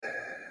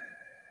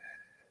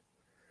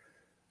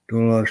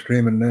Doing a lot of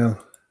streaming now.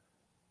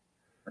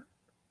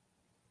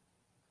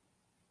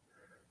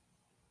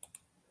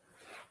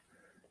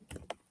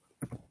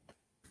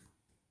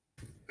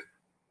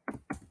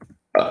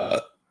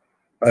 I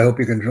hope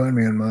you can join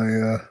me in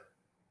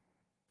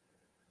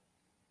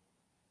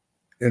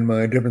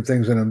my different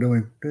things that I'm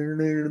doing.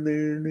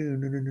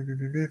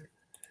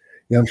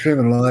 Yeah, I'm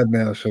streaming live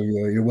now, so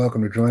you're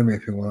welcome to join me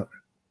if you want.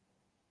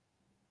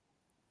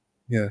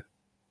 Yeah,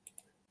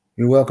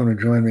 you're welcome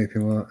to join me if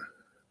you want.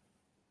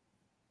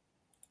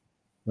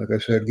 Like I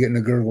said, getting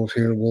the gurgles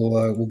here,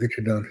 we'll get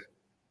you done.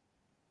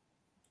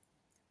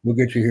 We'll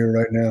get you here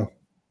right now.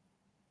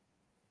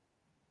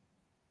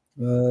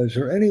 Is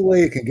there any way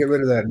you can get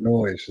rid of that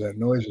noise? That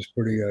noise is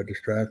pretty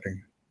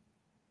distracting.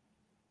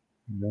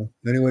 You know?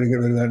 Any way to get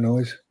rid of that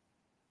noise?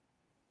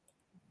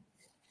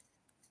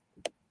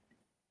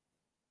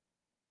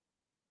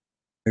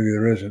 Maybe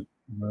there isn't.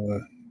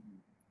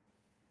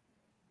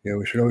 Yeah,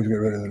 we should always get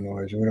rid of the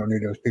noise. We don't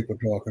need those people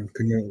talking.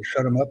 Can you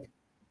shut them up?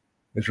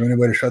 Is there any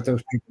way to shut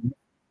those people up?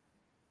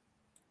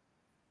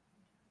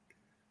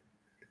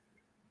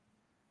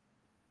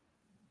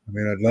 I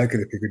mean, I'd like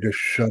it if you could just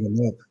shut them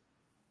up.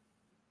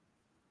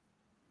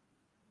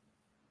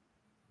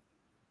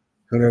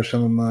 So there's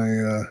some of my,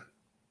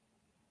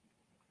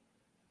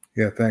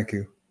 yeah, thank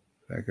you.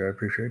 Thank you. I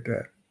appreciate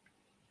that.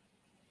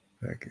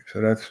 Thank you.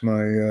 So that's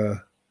my,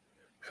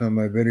 some of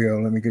my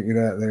video. Let me get you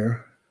that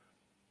there.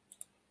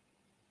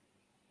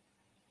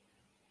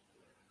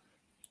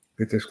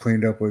 Get this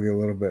cleaned up with you a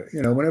little bit.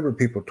 You know, whenever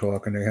people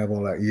talk and they have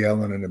all that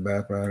yelling in the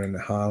background and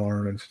the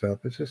hollering and stuff,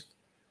 it's just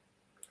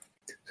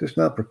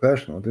not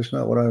professional. It's just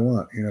not what I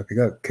want. You know, if you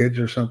got kids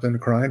or something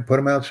crying, put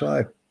them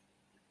outside.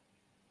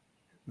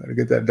 Got to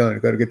get that done.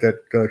 Got to get that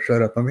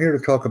shut up. I'm here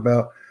to talk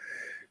about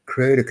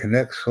create a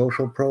Connect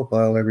social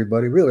profile,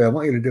 everybody. Really, I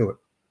want you to do it.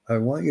 I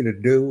want you to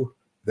do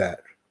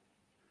that.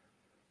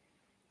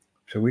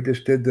 So we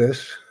just did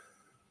this.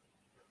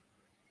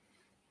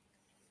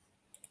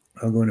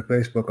 I'll go into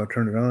Facebook. I'll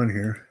turn it on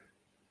here.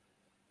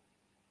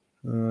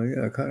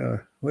 Yeah, kind of.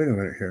 Wait a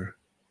minute here.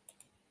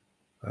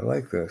 I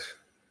like this.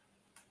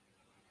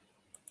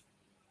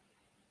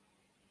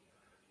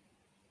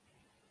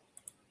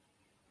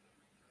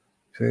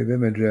 Save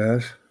image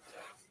as.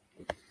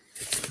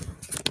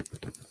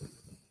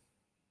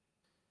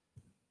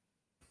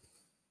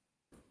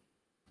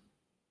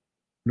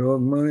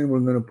 Dog money. We're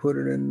going to put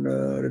it in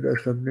the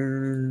desktop.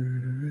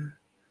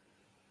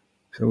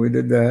 So we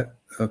did that.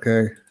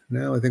 Okay.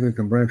 Now I think we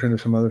can branch into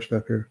some other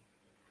stuff here.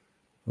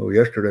 Oh,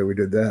 yesterday we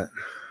did that.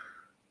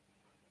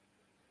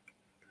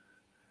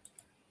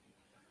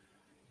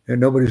 And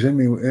nobody's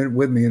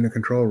with me in the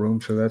control room,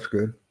 so that's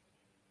good.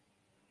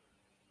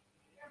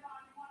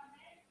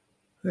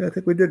 Yeah, I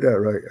think we did that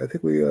right. I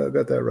think we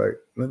got that right.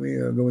 Let me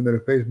go into the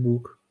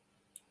Facebook.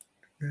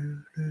 Let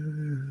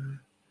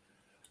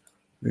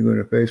me go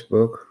into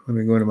Facebook. Let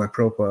me go into my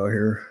profile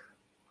here.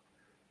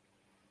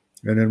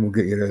 And then we'll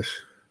get you this.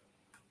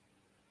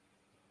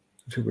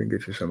 Let's see if we can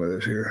get you some of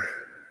this here.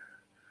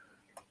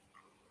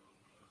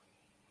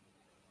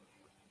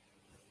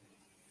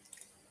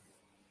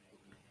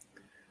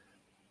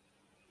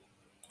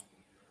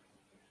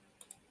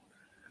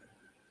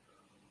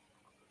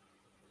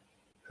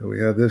 So we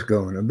have this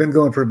going. I've been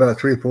going for about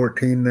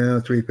 314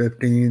 now,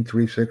 315,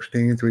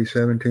 316,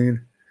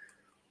 317.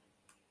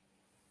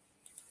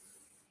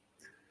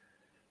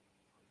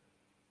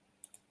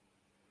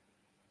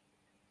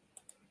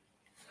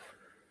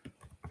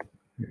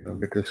 I'll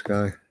get this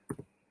guy.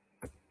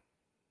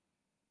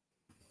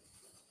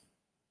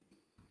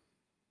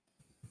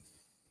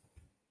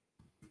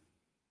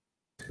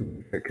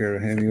 Take care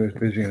of him. He was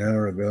busy an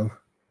hour ago.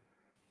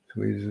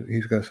 So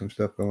he's got some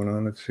stuff going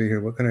on. Let's see here.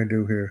 What can I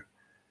do here?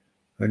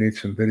 I need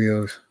some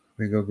videos.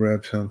 Let me go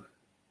grab some.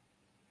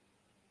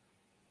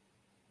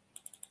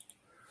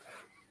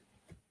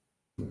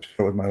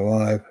 Start with my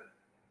live.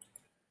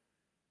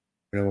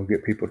 And then we'll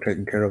get people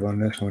taken care of on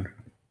this one.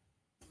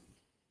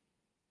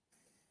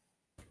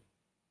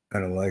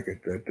 Kind of like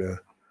it that,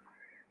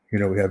 you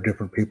know, we have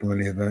different people in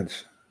the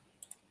events.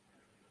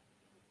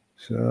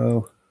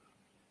 So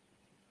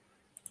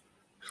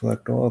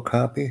select all,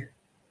 copy.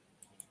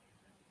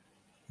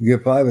 You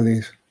get 5 of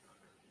these.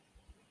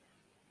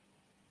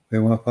 They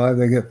want 5,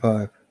 they get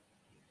 5.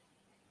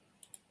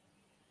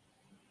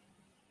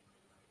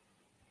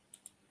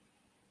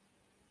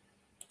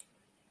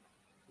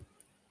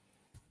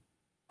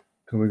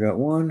 So we got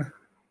 1.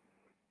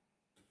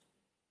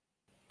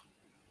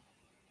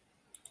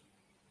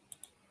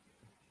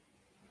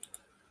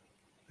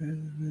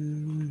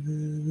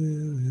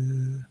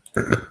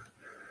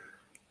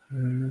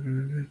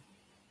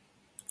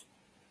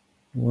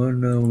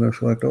 One, we're going to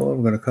select all.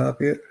 We're going to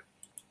copy it.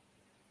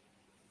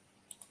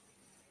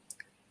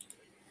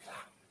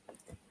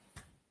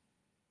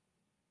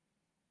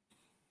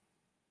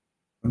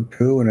 1,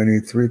 2, and I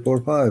need 3,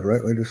 4, 5,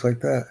 right? Just like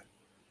that.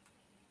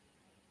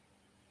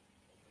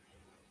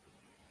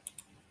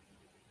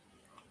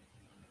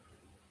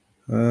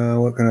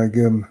 What can I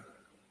give him?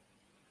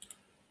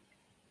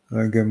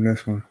 I give him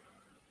this one.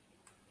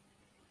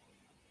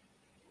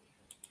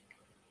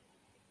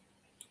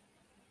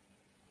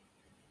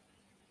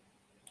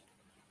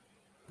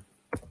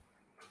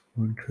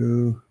 1,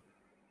 2.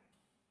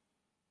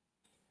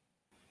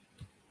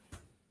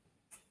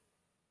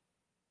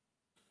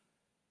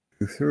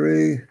 Two,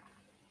 3.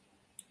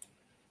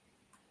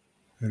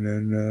 And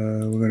then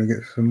we're going to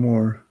get some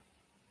more.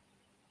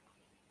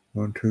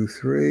 1, 2,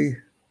 3.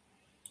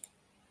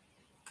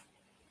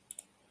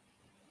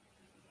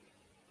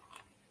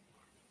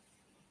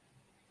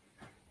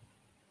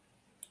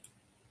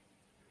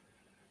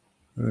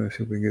 Let's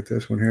see if we can get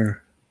this one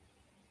here.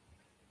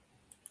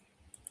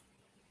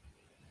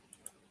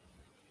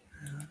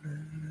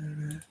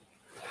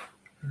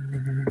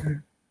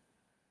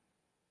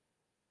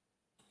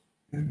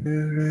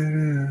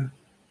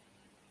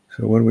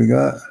 So what do we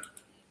got?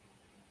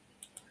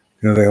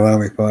 You know, they allow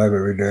me 5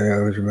 every day. I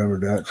always remember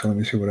that. So let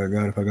me see what I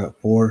got. If I got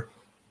 4.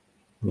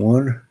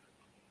 1,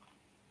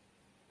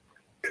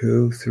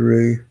 2,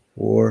 3,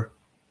 4.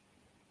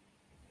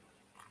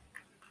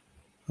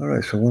 All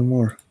right, so one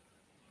more.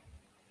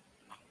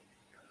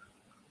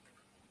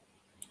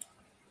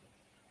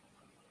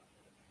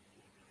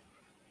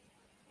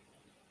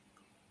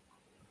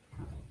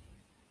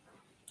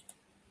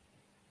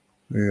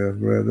 Yeah,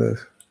 grab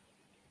this.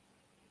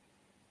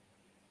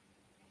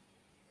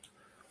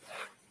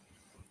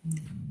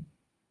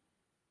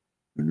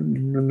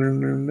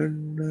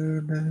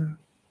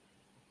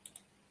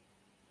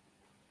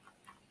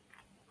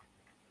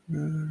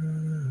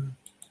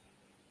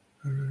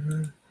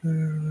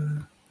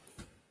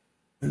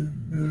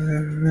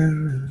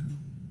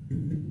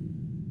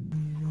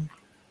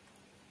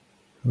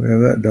 We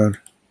have that done.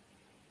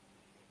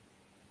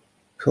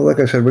 So like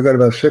I said, we got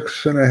about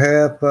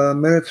 6.5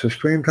 minutes of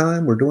stream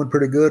time. We're doing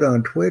pretty good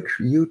on Twitch,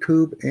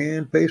 YouTube,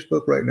 and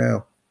Facebook right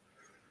now.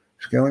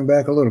 Scaling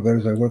back a little bit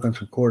as I work on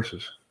some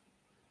courses.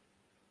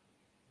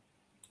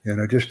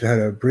 And I just had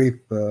a brief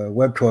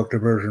Web Talk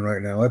diversion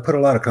right now. I put a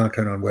lot of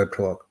content on Web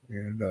Talk,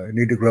 and I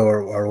need to grow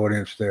our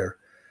audience there.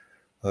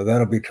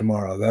 That'll be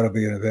tomorrow. That'll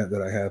be an event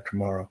that I have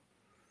tomorrow.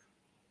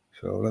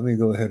 So let me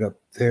go ahead up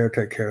there,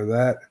 take care of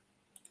that.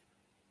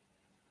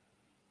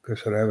 Like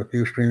I said, I have a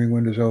few streaming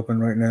windows open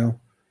right now.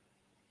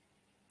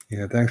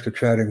 Yeah, thanks to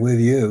chatting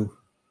with you,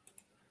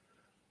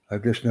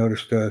 I've just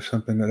noticed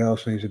something that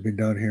else needs to be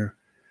done here.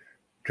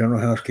 General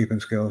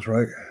housekeeping skills,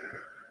 right?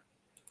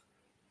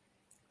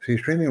 See,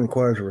 streaming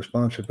requires a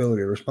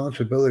responsibility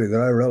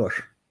that I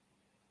relish.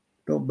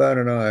 Don't bat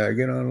an eye. I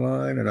get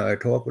online and I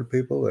talk with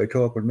people. They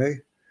talk with me.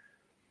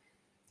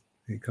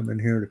 You come in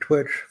here to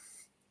Twitch.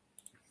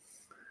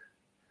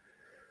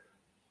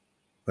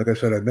 Like I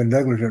said, I've been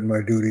negligent in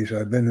my duties.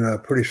 I've been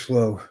pretty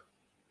slow.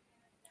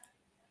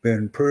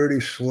 Been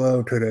pretty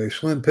slow today.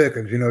 Slim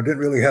pickings, didn't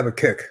really have a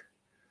kick.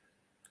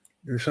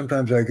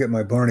 Sometimes I get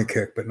my Barney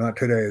kick, but not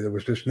today. There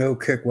was just no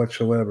kick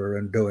whatsoever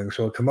in doing.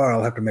 So tomorrow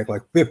I'll have to make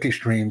like 50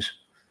 streams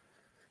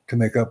to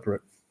make up for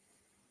it.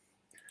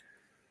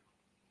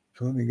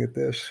 So let me get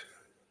this.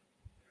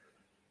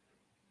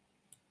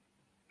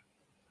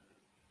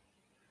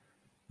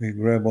 Let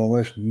me grab all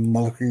this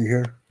monkey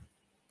here.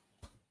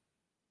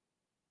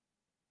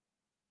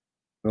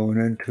 Going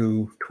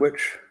into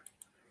Twitch.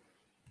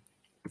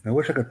 I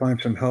wish I could find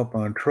some help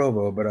on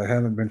Trovo, but I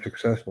haven't been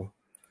successful.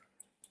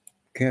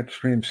 Can't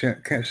seem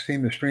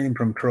to stream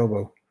from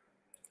Trovo.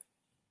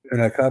 And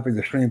I copied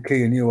the stream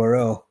key and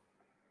URL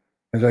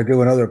as I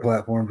do on other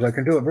platforms. I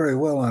can do it very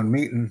well on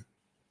Meetin.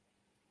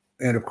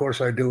 And of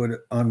course I do it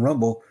on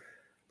Rumble.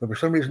 But for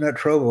some reason that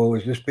Trovo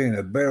is just being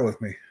a bear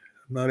with me.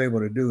 I'm not able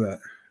to do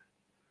that.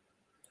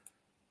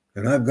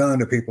 And I've gone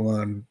to people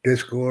on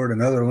Discord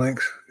and other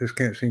links. Just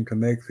can't seem to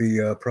make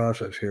the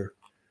process here.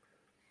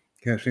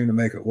 Can't seem to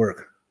make it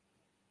work.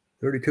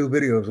 32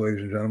 videos,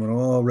 ladies and gentlemen,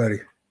 all ready.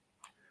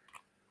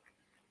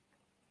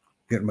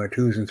 Getting my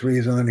 2s and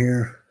 3s on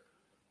here.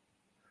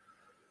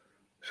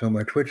 So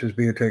my Twitch is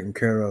being taken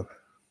care of.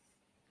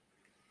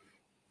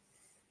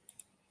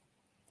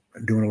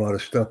 I'm doing a lot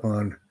of stuff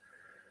on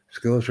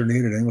Skills Are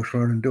Needed, English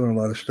Learning, doing a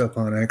lot of stuff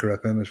on Anchor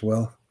FM as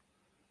well.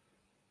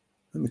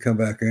 Let me come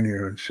back in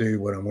here and see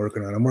what I'm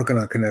working on. I'm working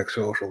on Connect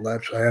Social.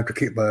 I have to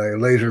keep my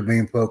laser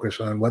beam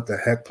focus on what the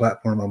heck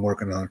platform I'm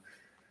working on.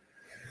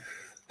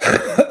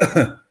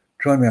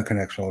 Join me on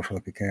Connect Social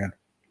if you can.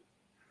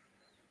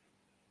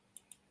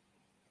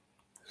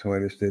 So I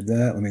just did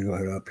that. Let me go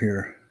ahead up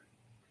here.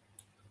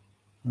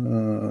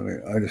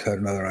 I just had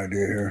another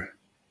idea here.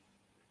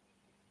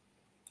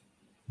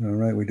 All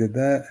right, we did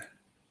that.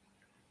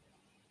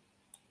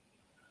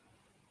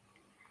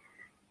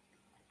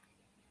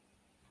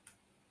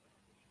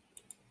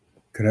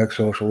 Connect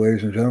Social,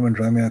 ladies and gentlemen.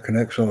 Join me on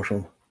Connect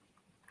Social.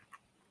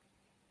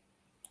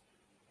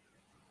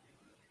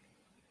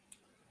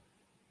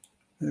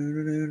 Let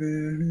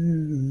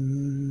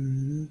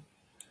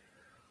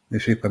me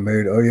see if I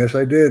made. Oh, yes,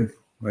 I did.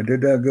 I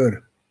did that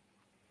good.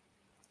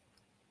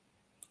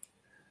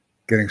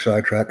 Getting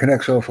sidetracked.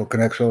 Connect Social,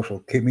 Connect Social.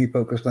 Keep me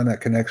focused on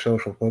that Connect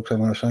Social, folks. I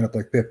want to sign up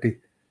like 50.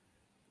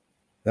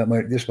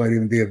 This might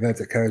even be an event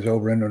that carries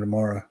over into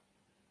tomorrow.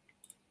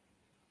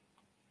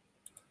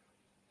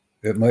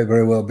 It might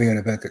very well be an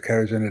event that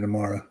carries into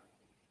tomorrow.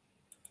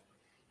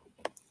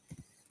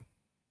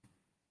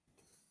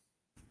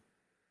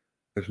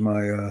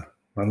 because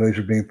my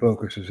laser beam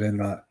focus is on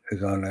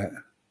that.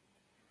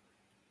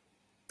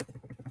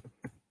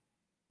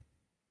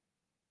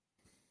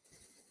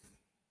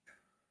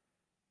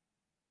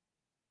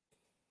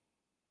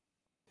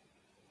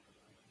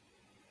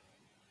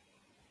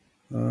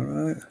 All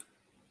right.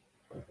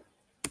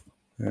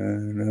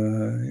 And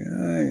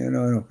yeah, I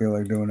don't feel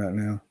like doing that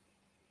now.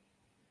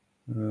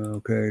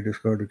 Okay,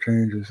 discard the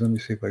changes. Let me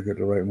see if I get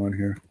the right one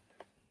here.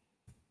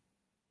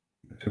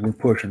 So we're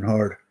pushing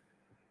hard.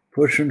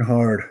 Pushing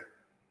hard.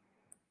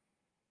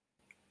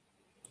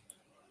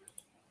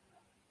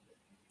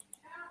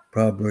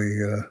 Probably,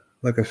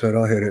 like I said,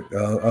 I'll hit it.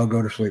 I'll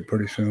go to sleep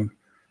pretty soon.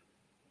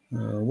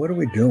 What are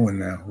we doing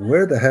now?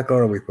 Where the heck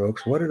are we,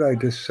 folks? What did I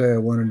just say I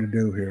wanted to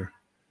do here?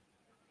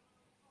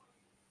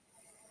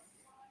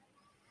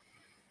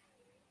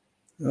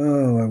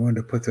 Oh, I wanted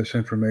to put this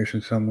information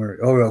somewhere.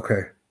 Oh,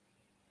 okay.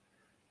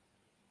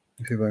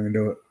 Let's see if I can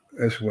do it.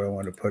 This is where I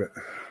wanted to put it.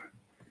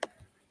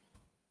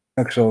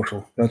 Next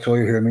social. That's all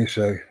you hear me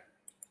say.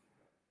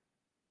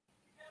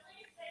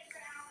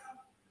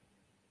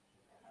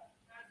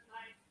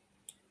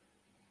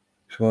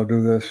 So I'll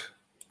do this.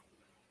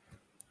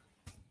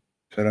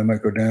 Said I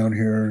might go down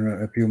here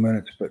in a few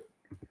minutes, but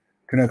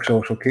Connect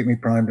Social, keep me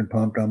primed and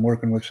pumped. I'm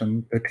working with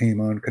a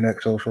team on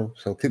Connect Social,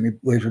 so keep me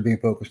laser beam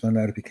focused on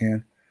that if you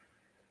can.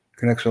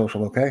 Connect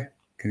Social, okay?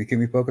 Can you keep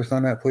me focused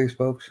on that, please,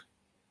 folks?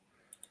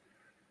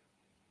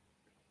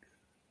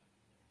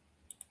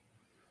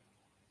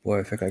 Boy,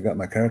 I think I got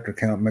my character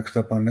count mixed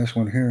up on this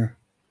one here.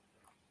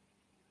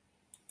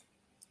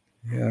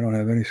 Yeah, I don't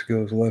have any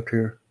skills left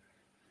here.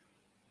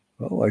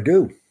 Oh, I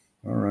do.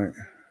 All right.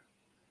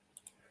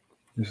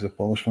 This is the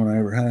fullest one I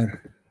ever had.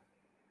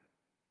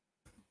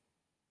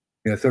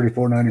 Yeah,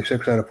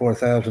 3496 out of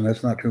 4,000.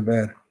 That's not too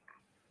bad.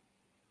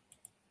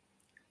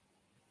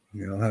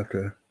 Yeah, I'll have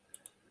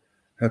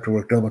to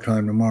work double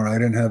time tomorrow. I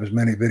didn't have as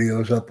many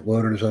videos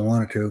uploaded as I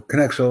wanted to.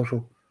 Connect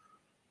Social.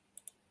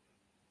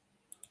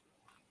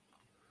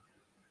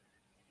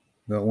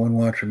 Got one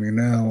watching me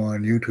now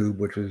on YouTube,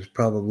 which is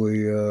probably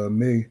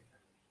me.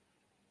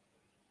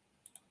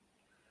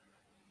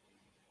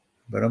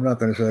 But I'm not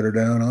going to set her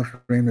down. I'll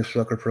stream this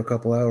sucker for a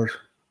couple hours.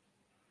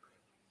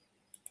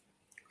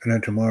 And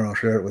then tomorrow I'll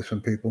share it with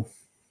some people.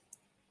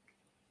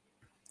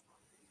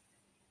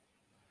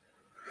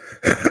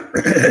 Let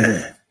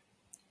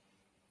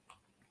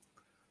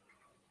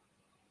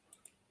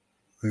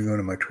me go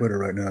to my Twitter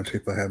right now and see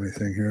if I have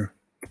anything here.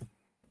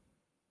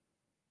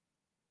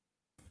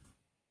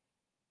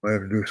 I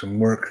have to do some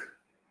work.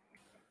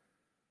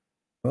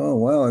 Oh,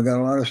 wow, I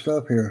got a lot of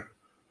stuff here.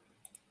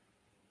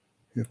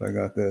 See if I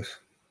got this.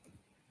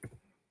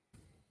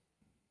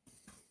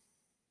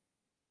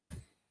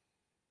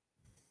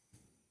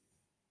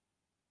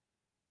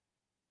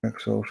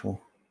 Next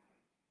social.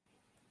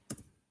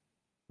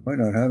 Might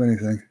not have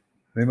anything.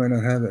 They might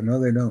not have it. No,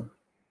 they don't.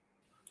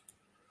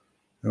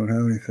 Don't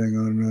have anything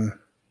on.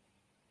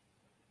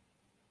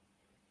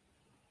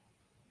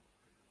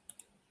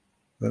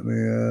 Let me,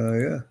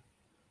 yeah.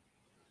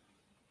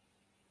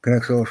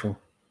 Connect Social.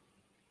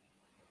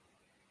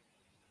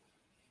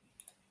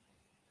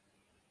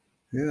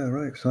 Yeah,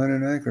 right. Sign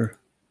in Anchor.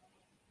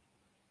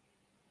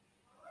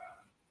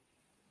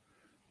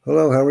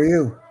 Hello, how are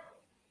you?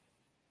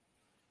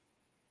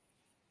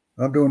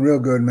 I'm doing real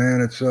good,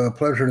 man. It's a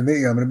pleasure to meet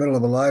you. I'm in the middle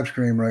of a live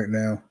stream right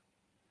now.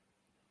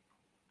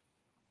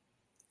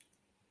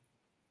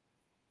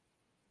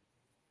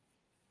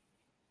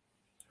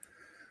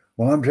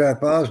 Well, I'm Jack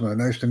Bosma.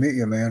 Nice to meet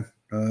you, man.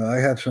 I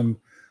have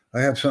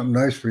something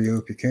nice for you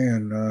if you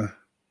can.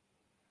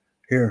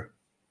 Here.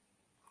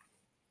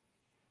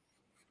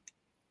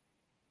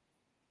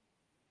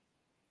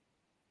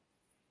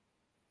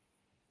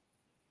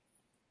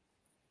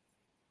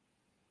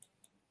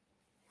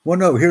 Well,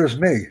 no, here's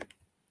me.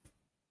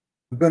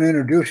 I'm going to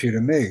introduce you to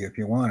me if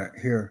you want it.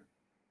 Here.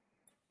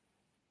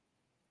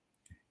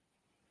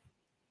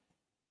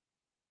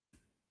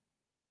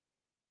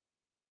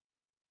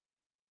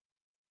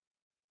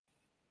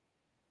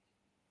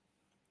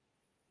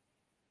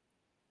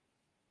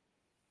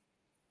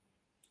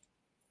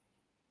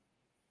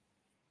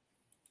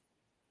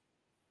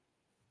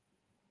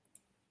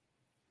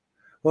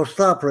 Well,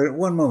 stop right.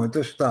 One moment.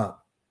 Just stop.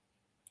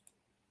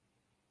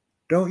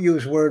 Don't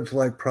use words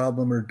like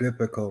problem or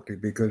difficulty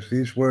because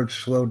these words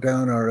slow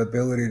down our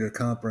ability to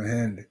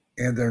comprehend,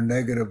 and they're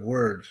negative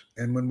words.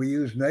 And when we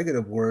use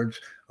negative words,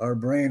 our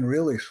brain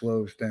really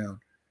slows down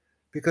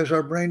because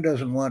our brain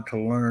doesn't want to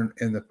learn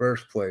in the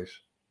first place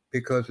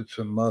because it's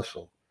a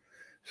muscle.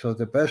 So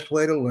the best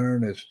way to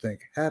learn is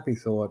think happy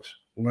thoughts,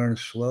 learn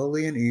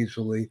slowly and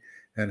easily,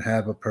 and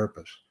have a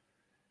purpose.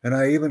 And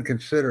I even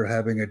consider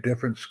having a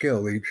different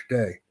skill each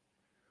day.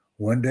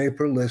 One day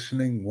for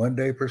listening, one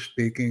day for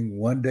speaking,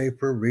 one day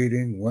for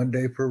reading, one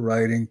day for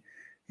writing,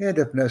 and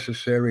if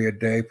necessary, a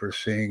day for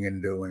seeing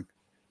and doing.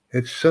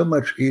 It's so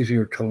much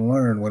easier to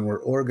learn when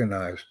we're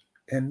organized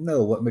and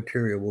know what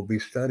material we'll be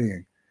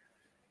studying.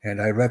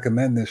 And I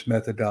recommend this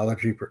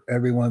methodology for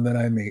everyone that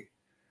I meet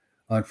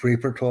on Free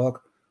for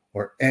Talk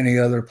or any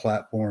other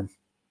platform.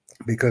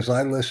 because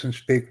I listen,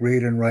 speak,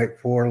 read, and write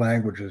 4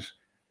 languages.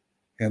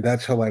 And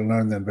that's how I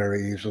learned them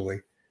very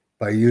easily,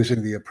 by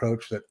using the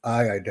approach that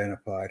I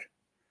identified.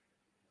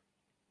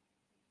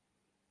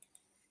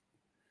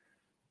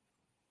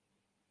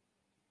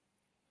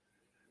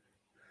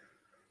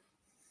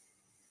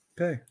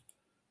 Okay.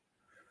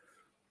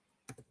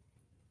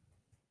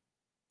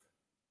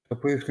 So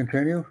please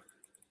continue.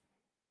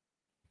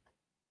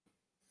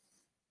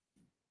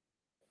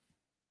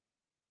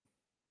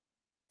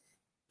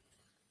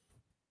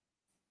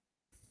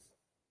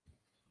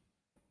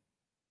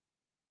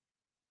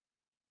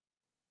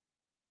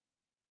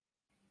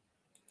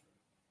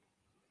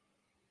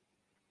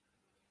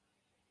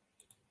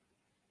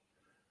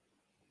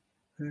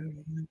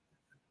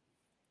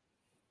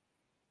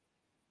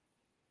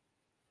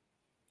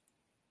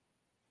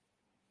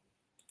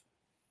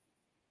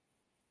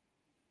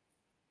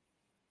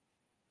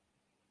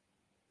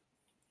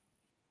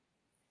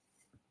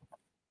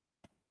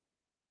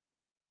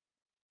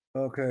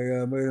 Okay,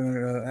 wait a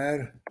minute.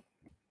 Add.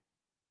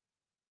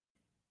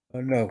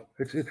 No,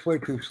 it's way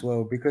too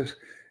slow, because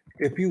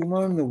if you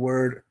learn the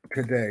word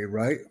today,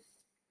 right?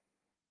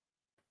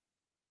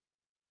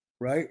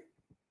 Right?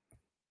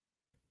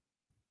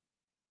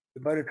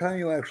 By the time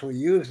you actually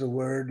use the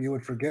word, you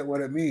would forget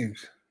what it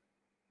means.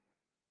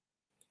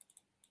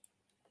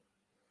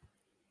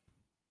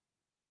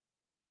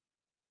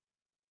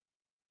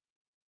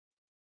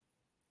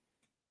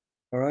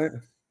 All right?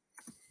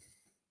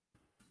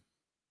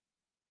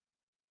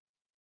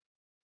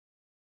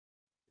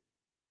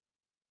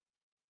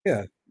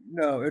 Yeah.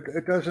 No,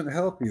 it doesn't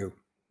help you.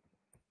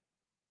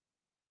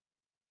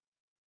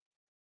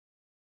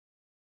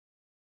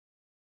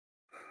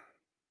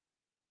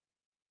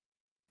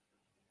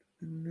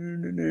 You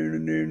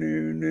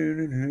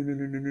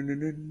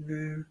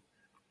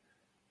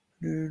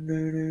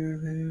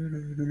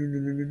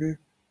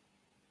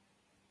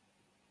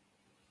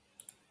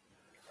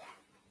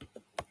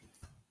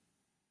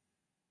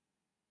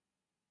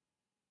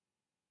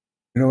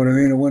know what I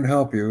mean? It wouldn't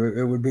help you.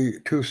 It would be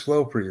too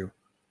slow for you.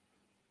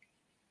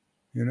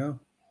 You know?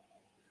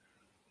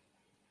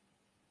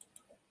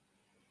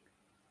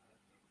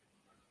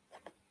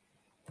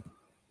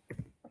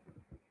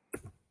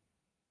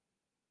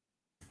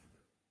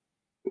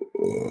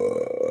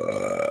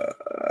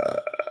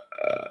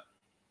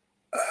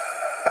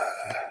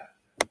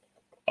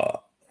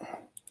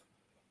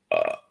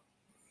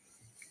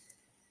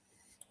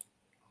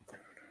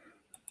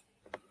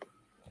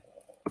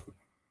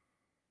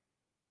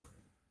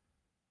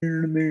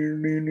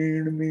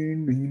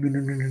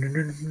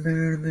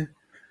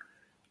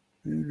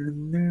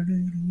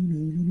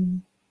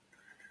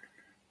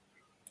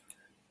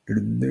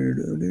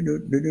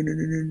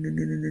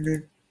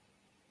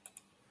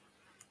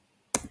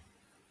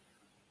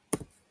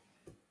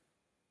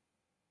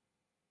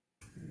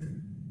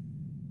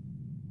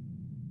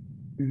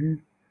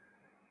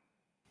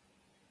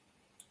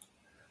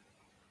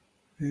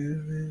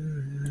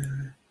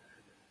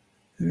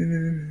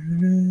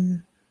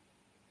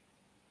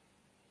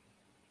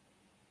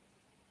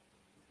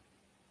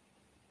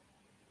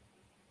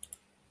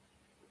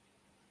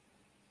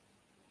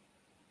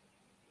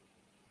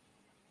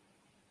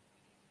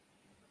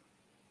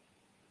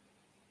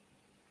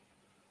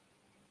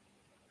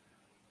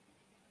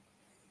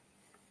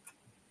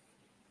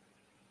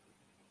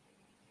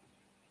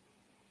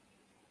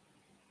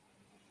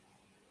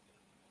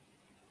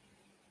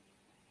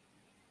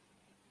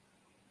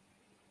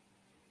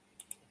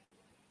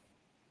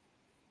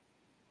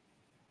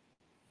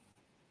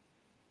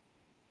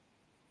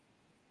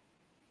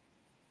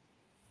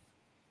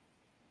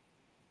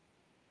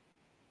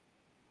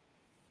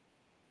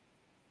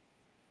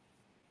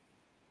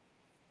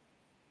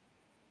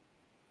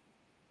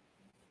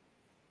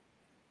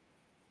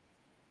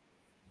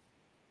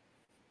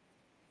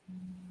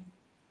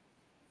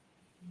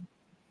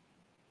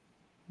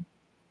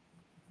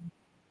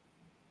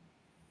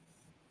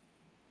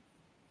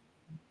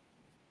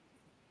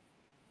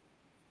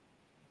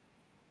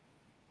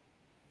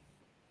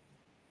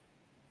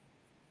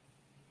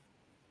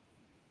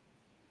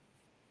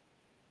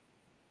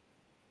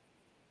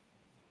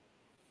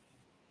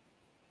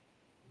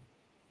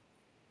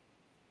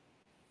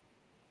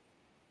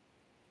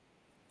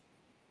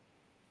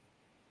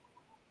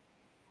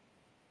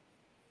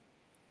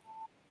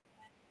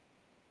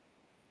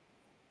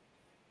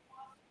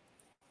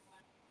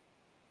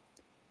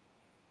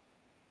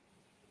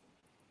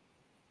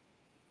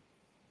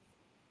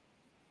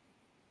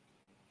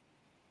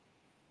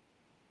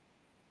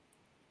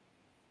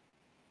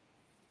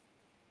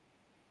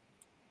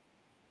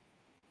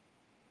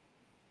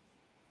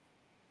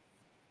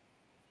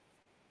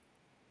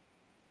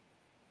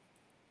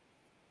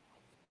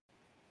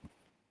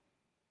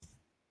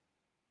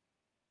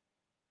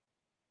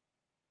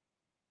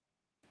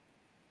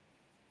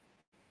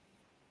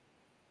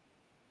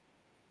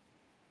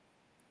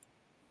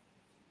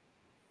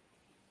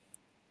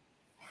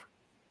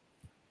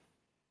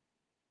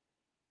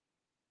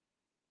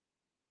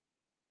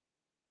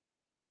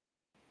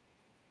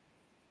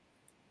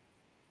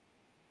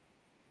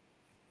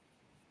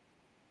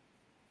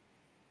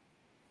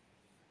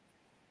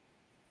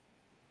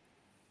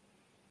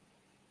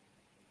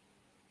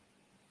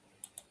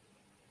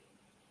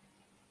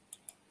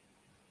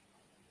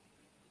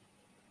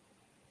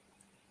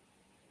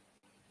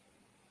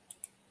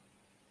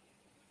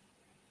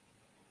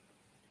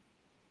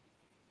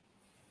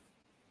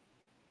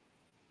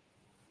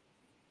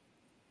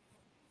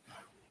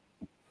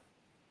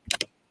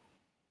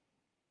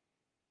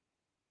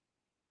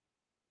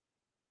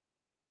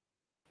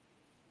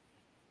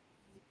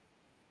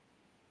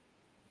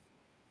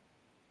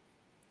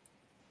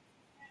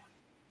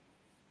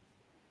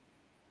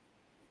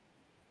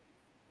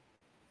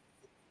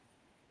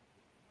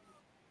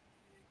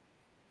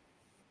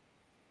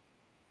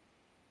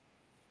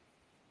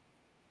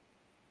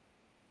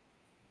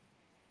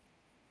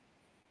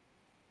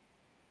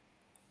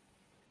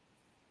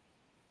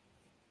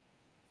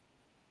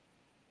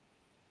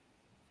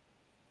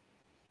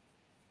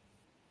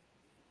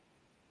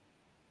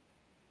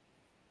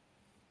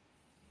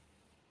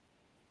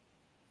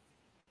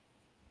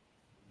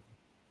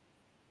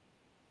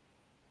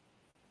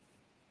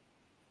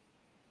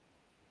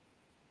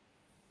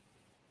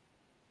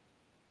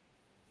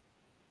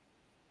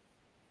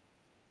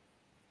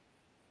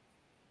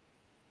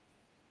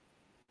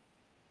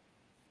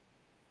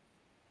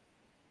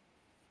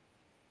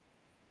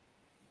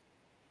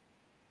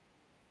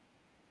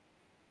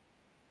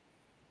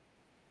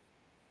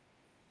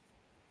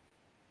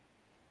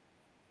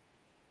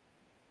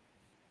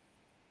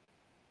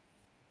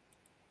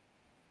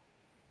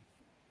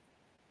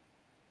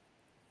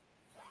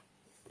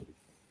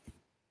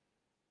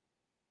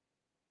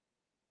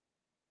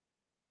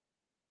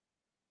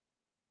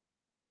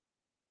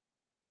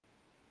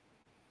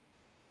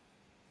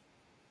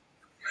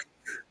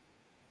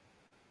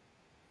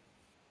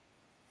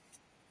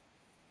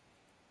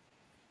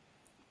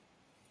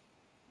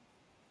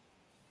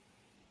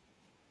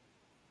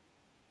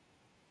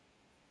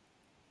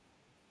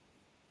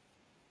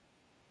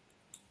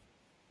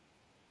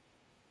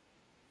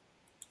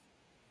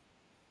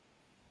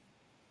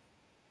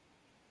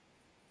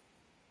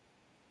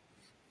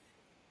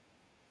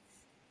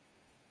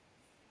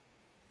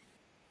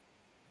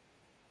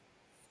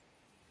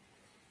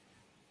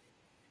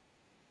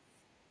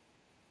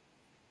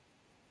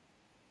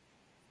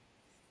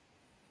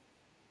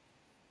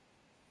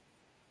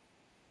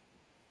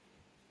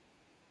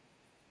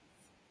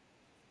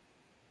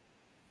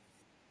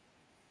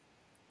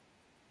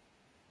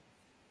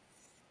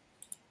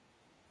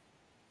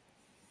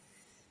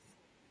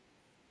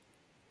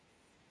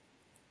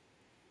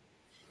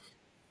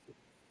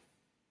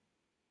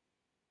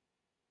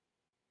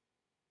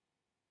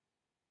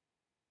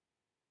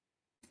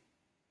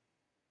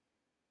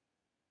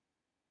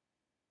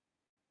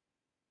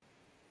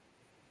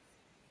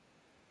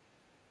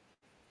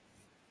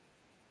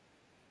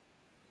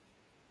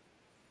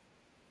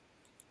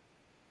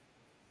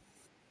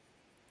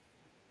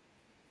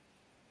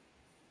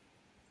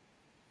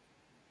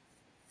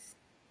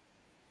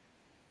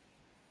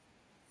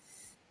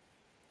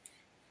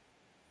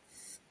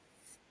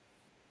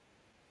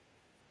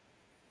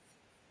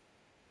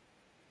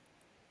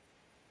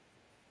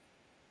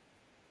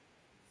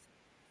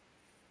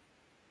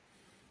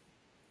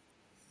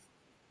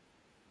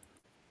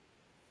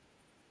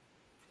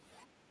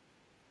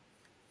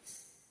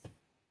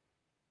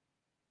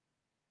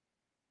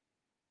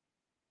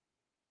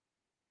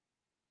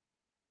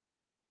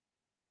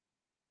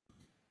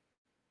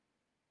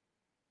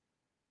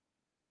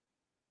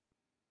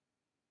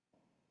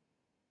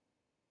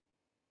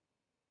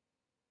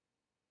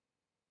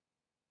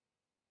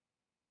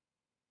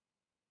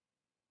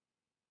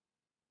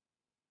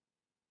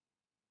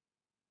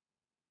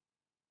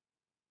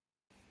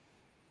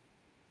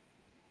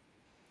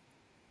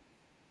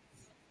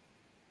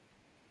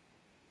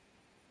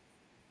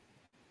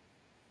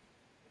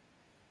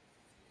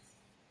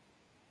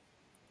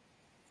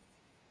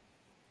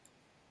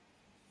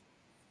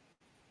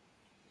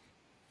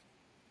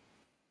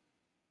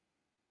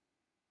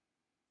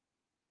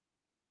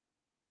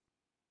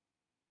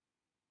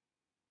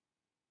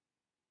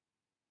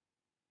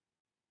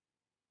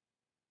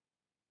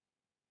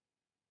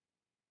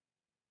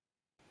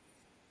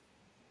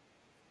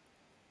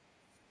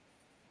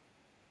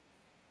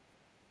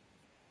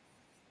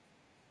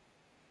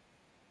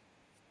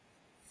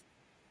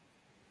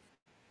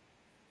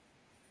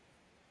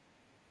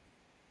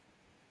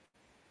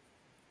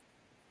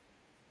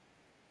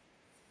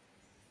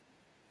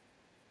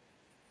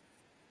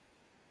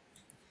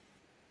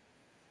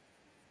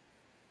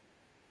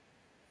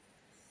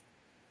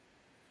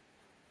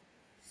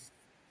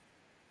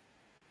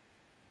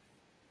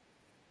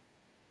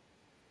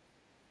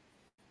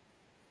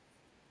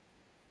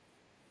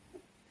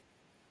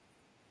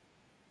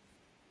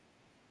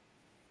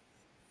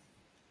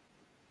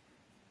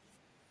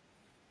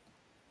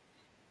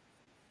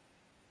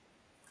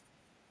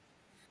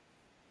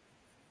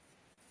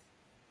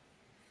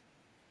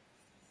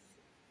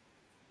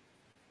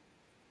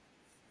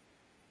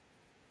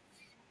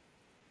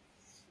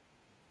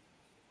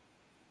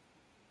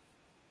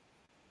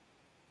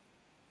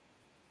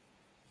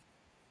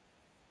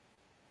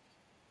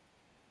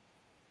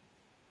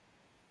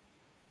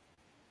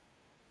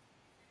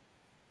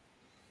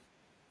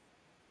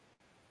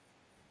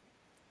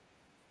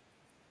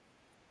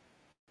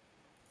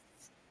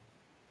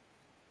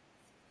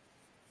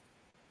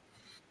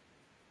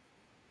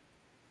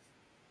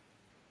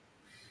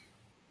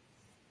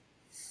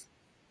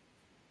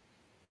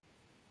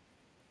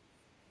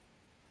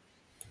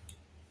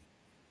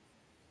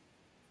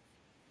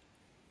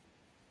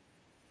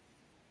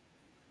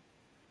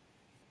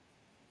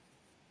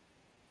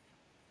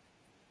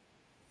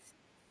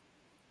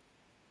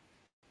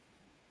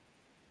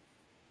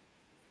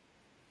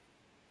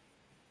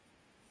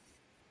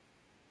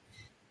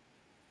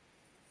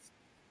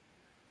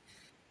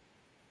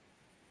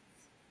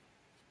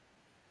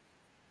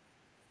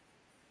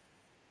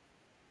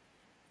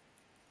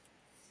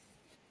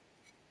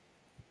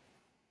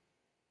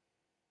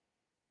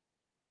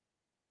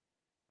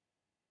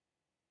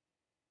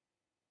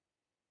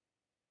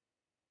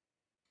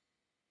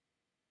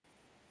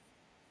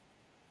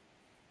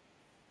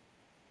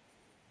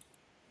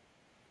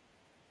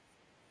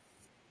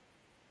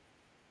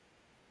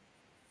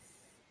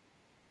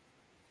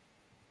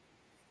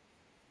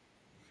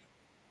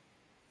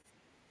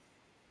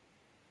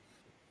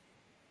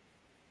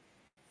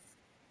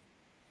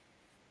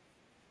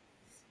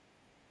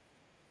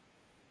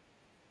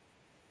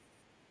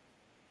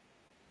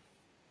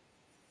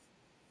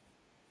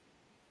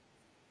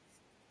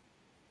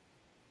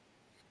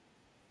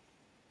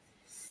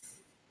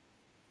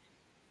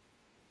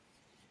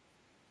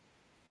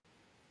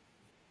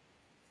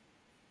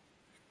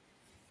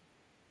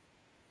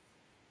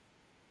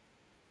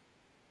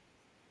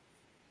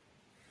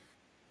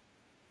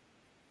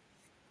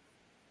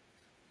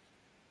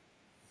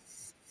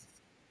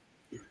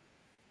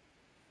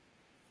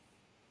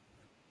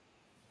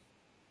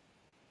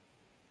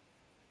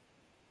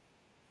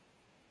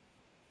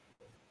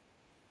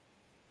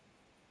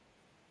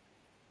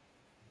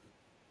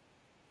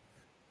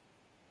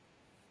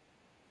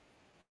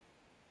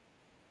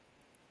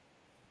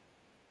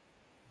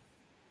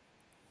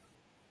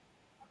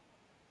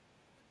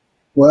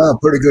 Wow,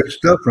 pretty good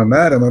stuff from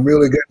Adam. I'm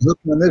really getting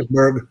hooked on this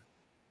burger.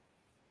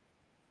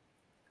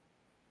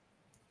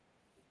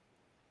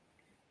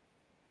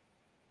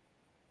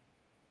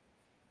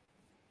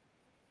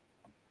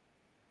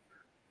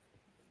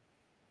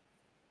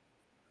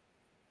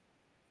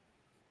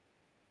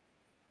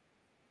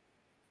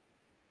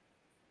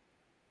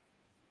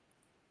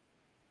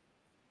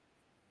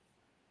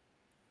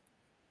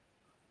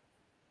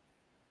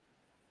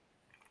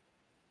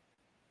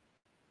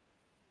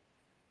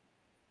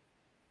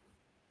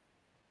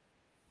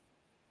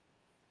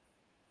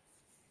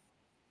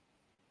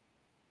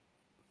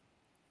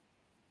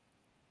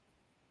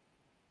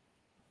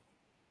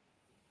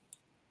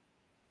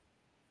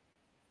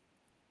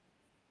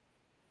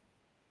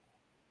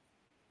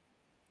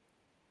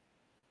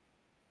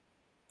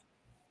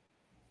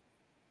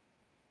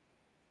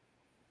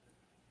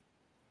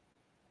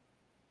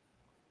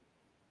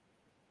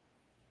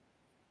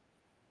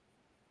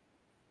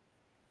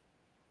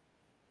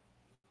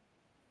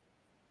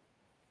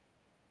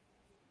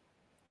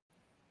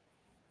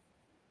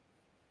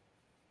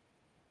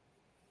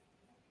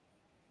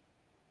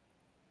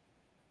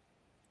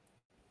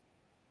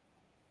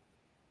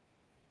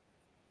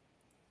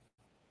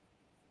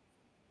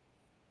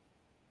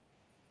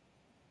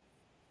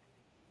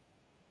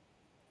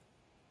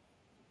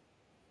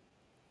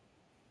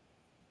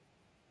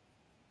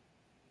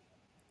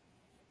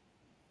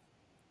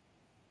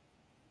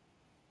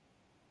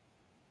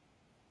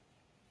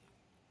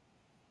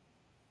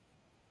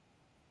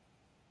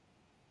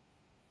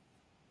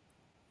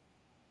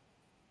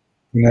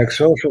 Connect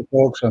Social,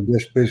 folks. I'm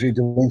just busy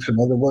doing some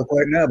other work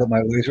right now, but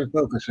my laser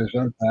focus is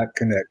on Pat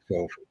Connect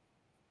Social.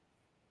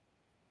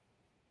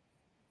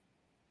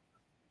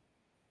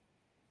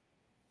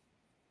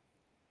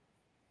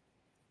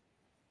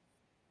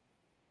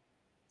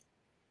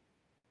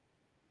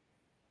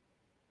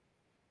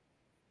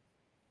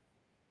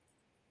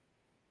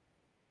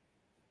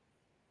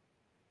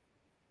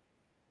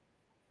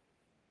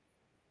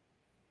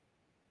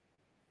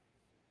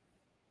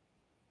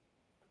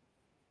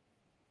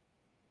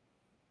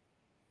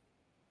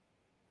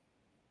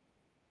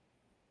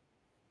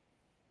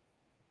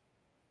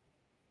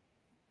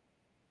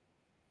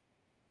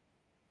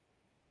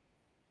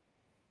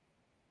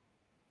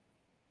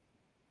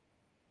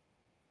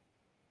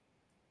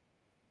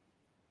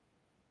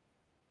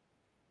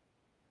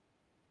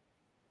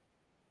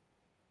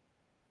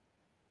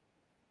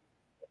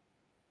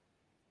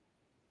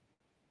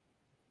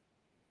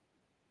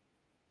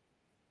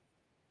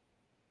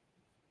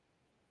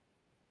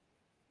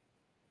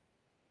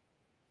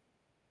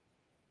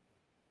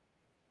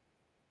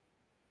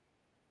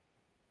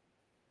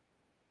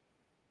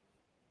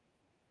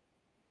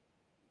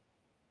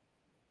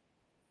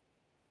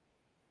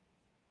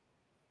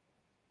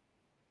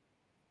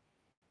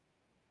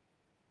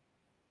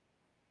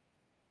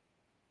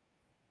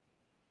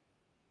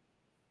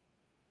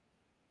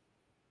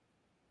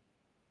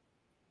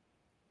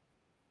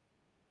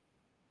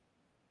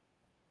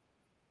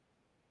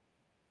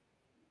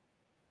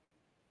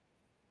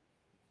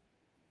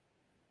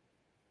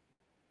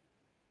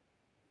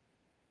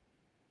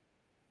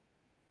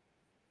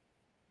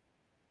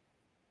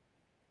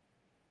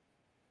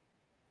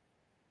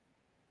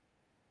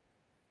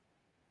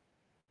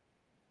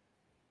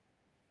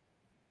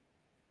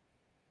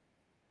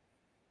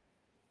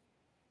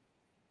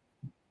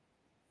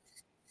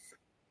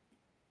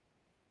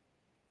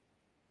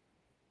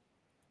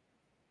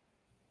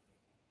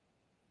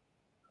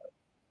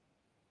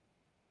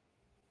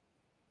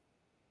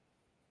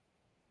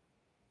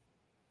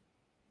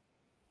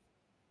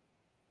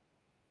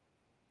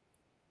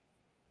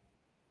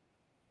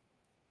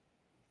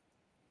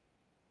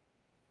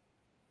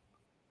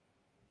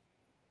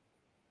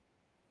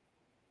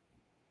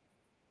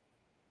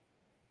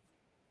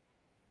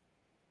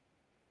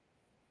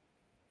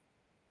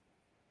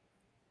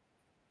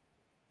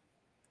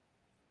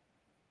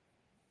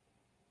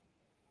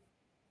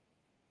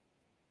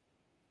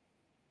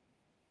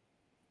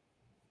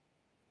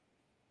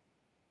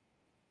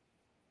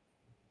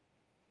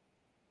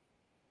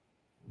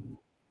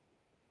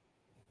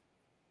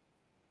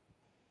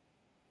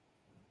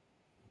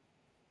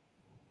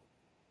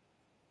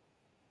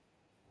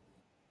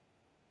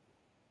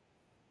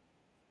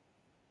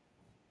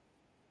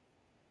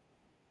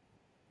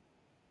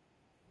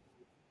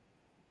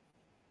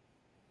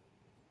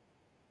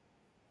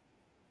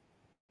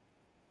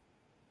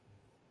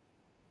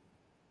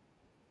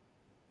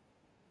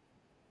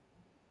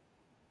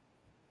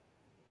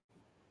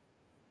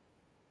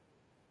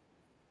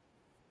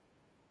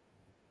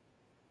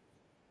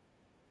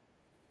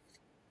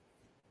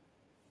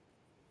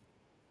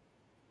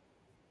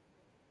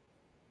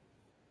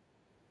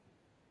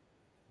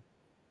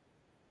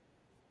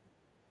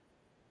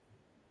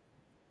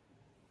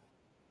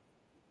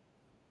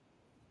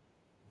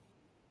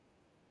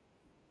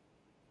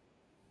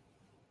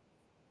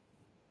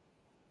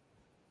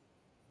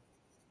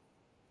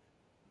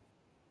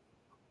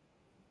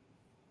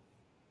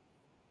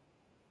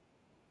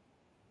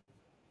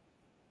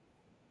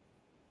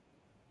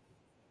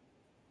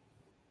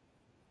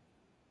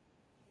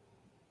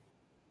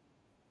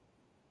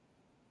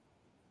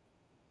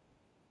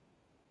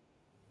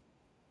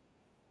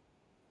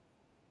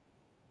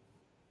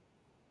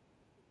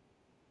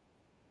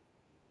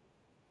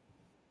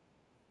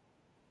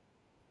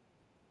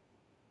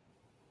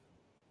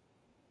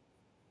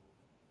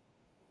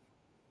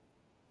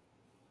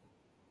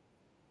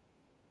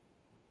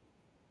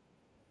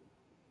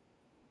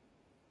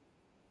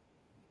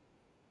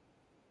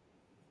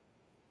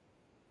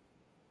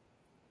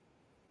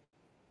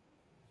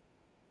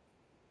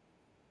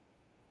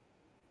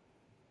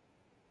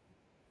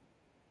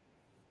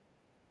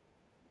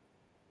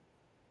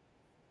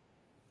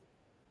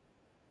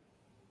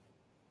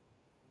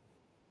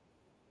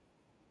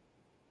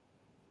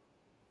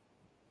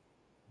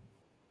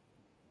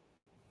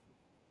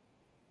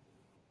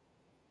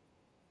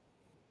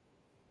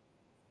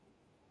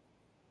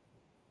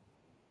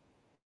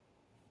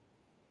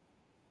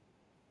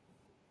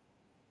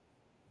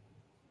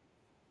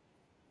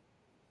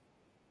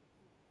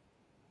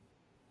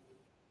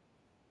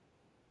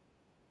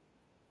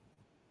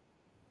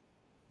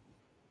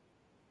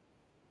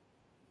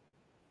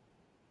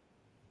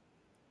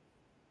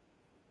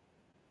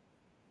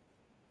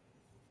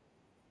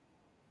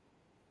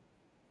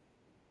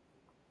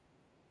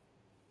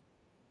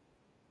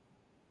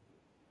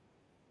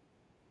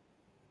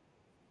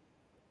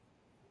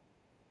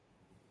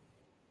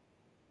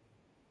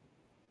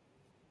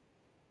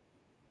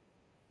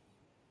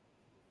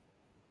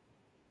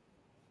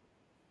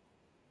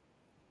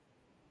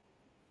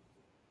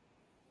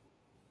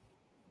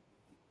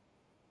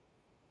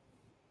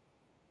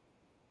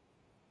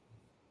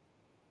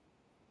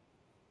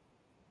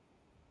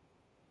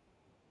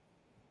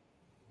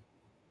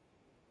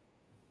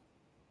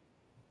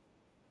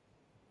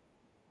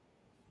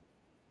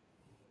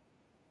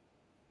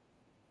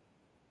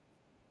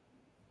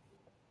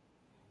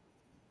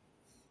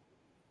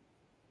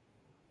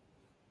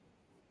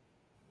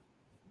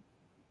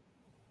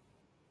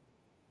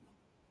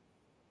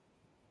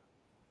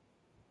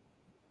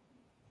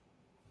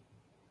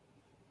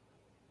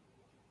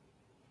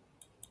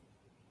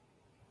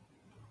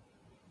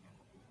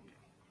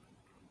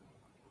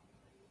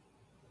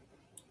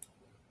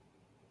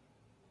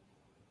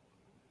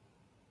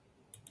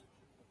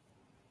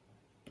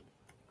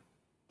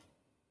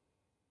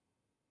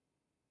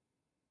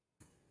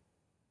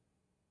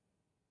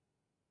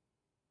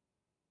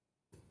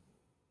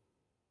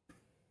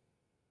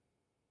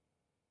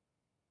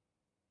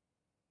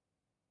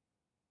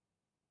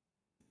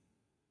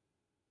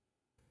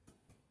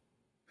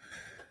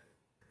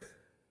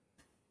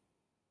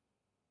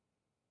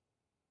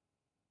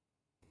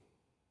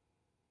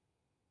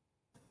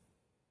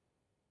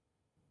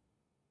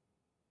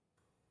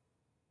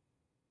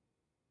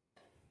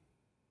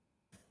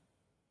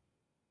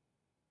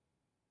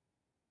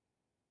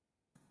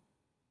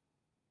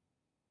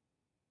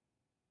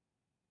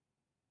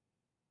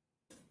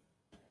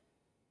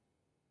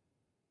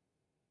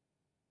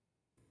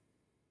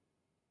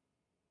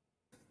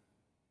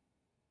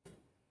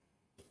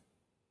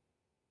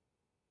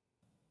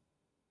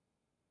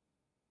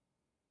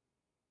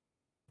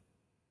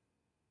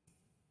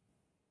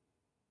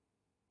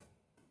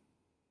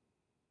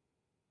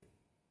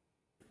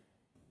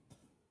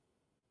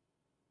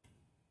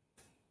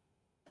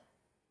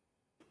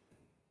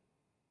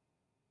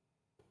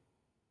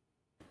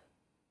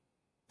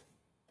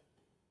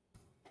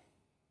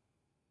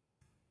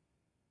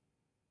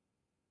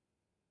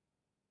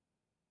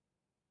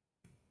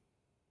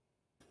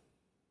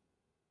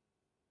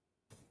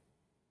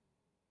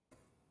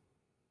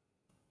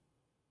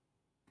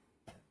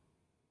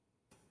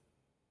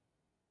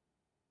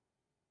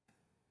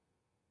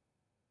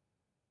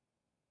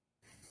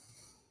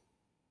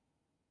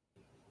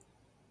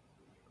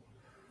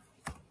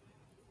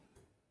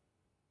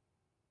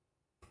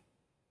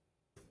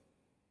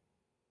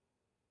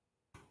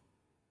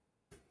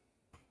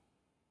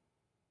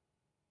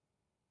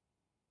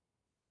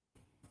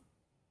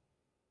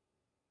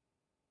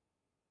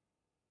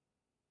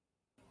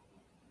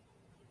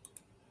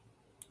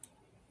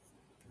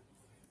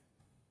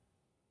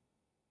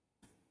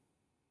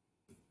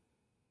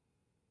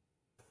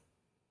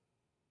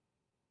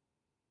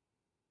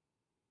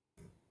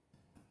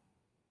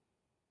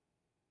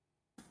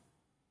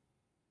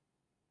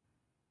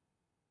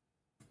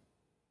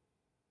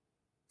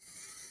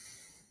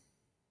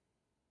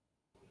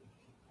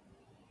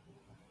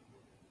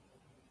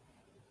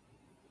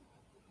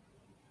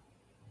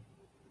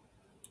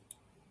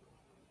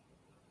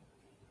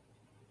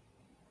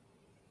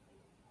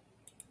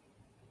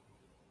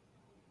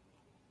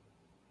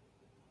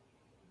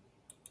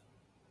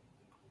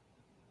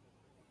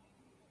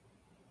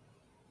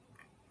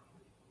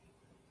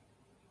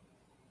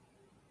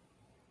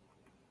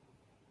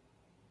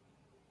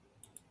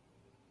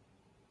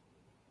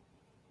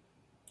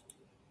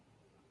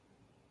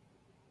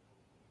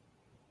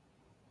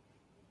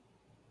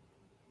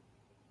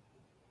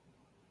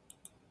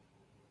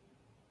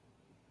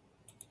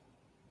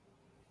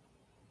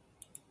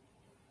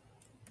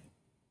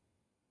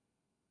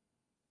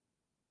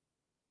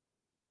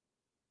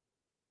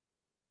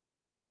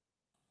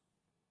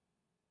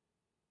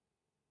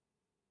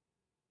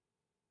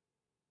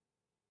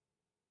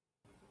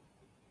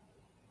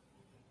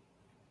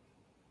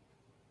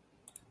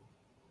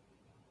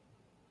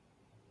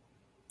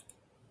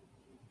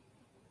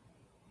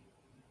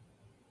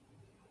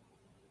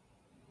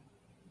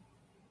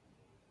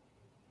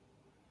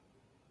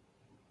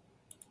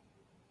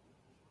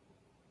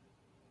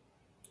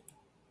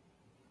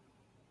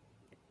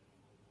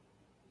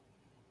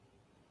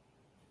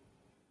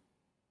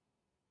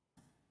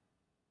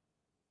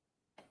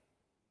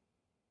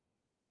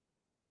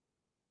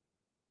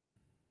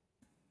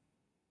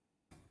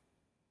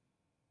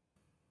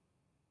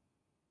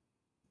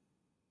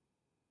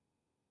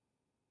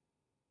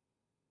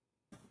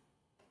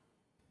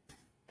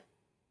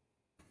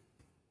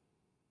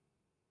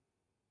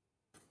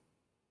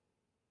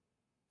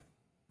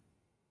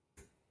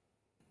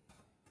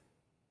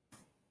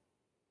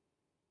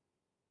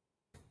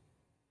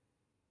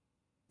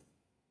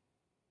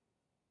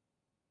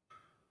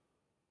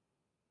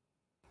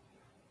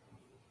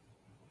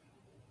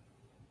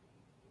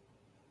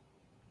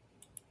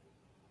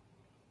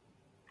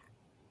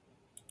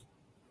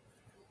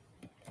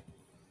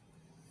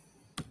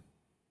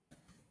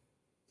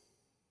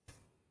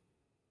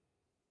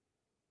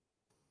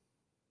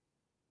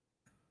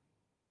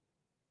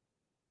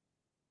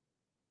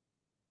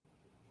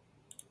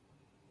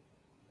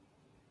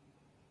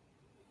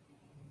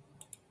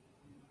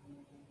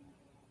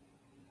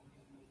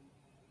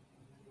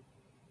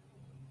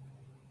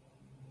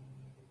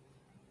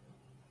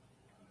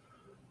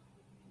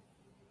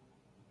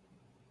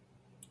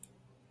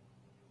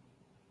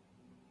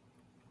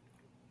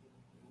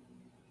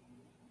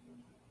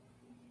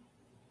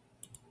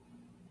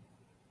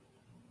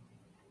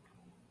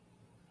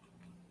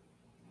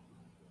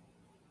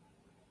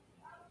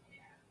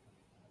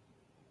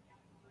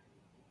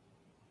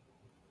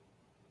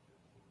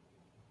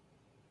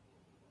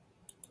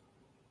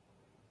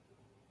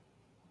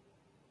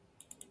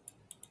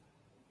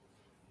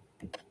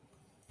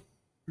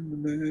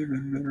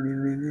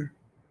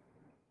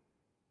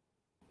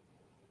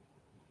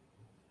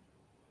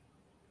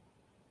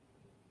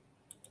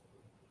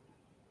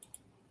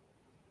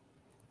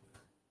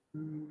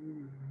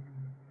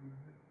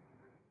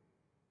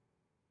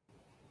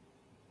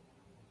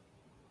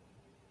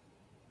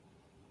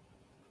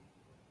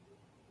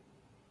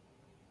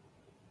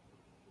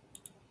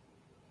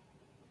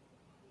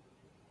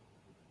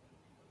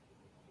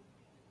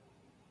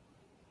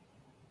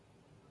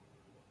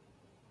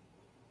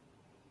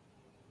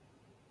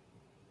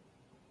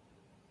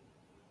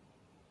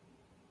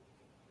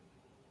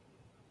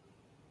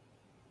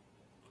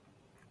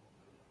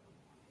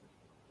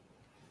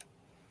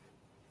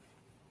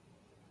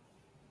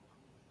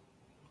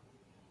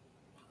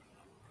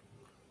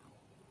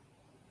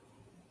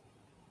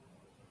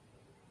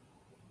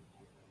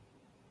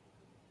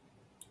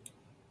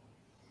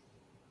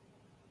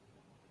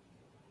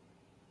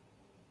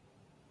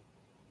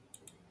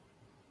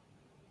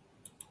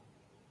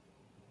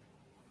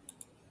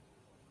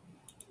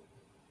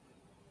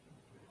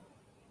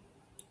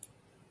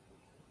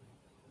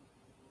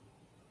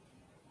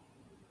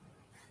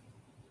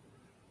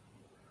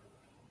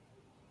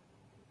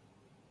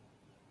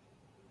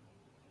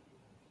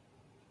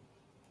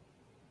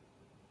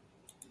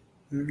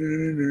 Okay,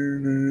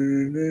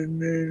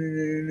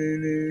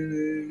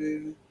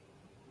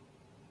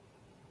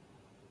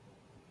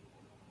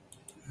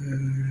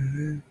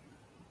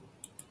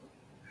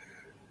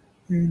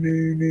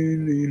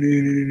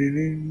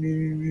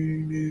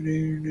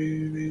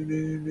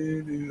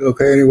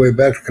 anyway,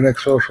 back to Connect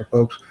Social,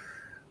 folks.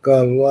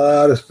 Got a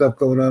lot of stuff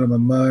going on in my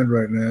mind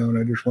right now, and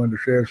I just wanted to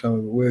share some of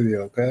it with you,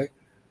 okay?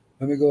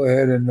 Let me go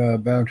ahead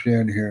and bounce you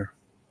in here.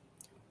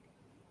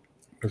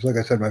 Because, like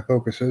I said, my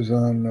focus is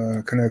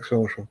on Connect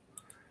Social.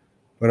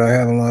 But I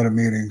have a lot of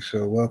meetings,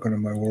 so welcome to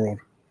my world.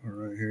 All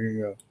right, here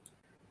you go.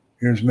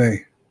 Here's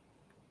me.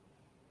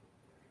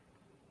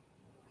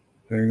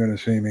 So you're going to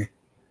see me.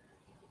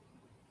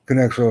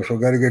 Connect Social.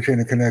 Got to get you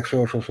into Connect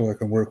Social so I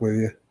can work with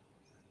you.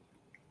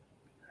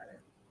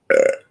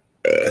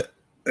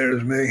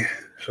 There's me.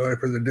 Sorry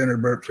for the dinner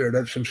burps there.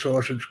 That's some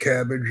sausage,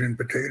 cabbage, and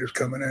potatoes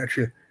coming at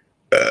you.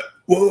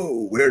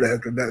 Whoa, where the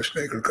heck did that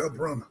sneaker come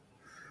from?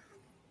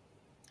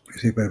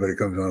 See if anybody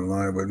comes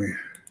online with me.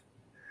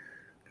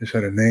 Just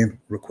had a name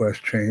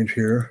request change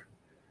here.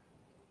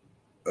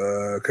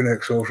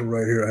 Connect Social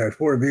right here. I had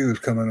 4 views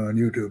coming on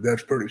YouTube.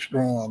 That's pretty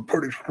strong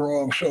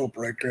soap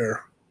right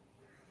there.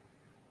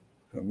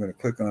 So I'm going to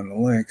click on the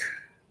link.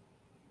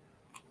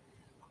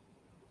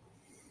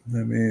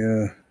 Let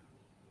me,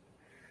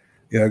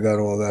 yeah, I got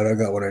all that. I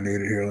got what I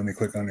needed here. Let me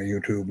click on the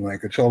YouTube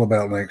link. It's all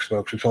about links,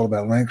 folks. It's all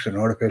about links and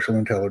artificial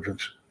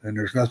intelligence. And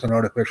there's nothing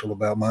artificial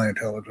about my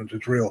intelligence.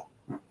 It's real.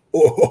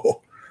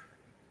 Oh,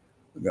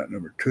 I got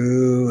number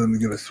 2. Let me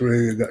give a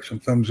 3. I got some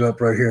thumbs up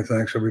right here.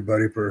 Thanks,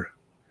 everybody, for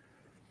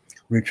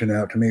reaching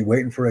out to me,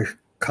 waiting for a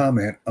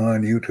comment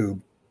on YouTube.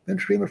 Been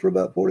streaming for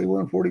about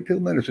 41, 42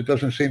 minutes. It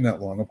doesn't seem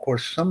that long. Of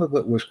course, some of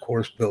it was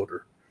Course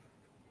Builder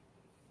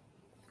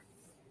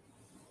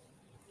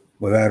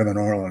with Adam and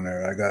Arlen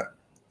there.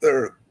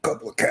 There are a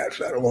couple of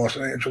cats out of Los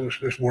Angeles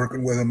just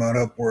working with them on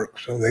Upwork.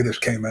 So they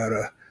just came out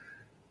of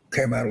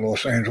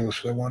Los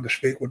Angeles. They wanted to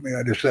speak with me.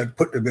 I just said,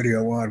 put the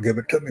video on, give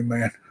it to me,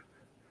 man.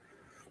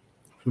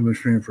 So I've been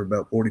streaming for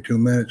about 42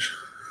 minutes.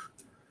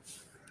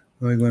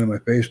 Let me go into my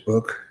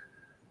Facebook.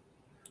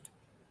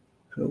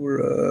 So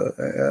we're,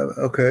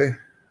 okay.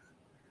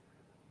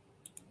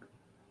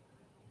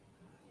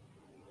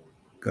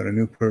 Got a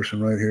new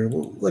person right here.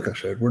 Well, like I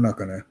said, we're not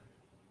going to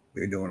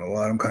be doing a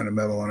lot. I'm kind of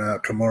mellowing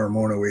out. Tomorrow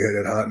morning we hit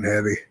it hot and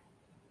heavy.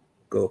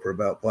 Go for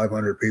about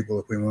 500 people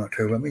if we want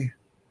to. Let me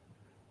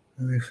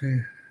see.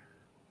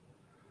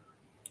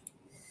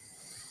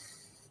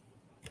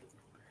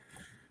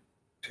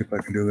 See if I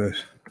can do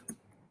this.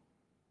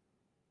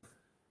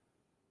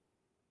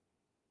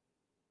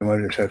 I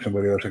might just have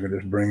somebody else I can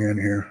just bring in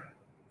here.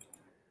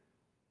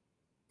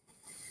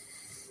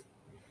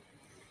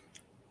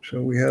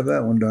 So we have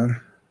that one done.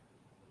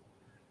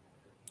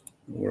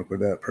 We'll work with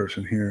that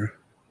person here.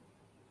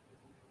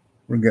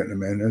 We're getting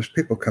them in. As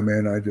people come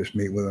in, I just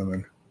meet with them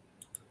and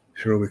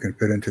sure we can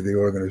fit into the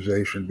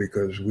organization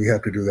because we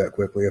have to do that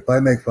quickly. If I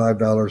make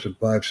 $5 in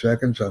 5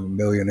 seconds, I'm a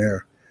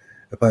millionaire.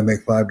 If I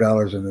make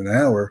 $5 in an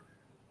hour,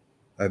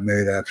 I've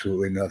made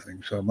absolutely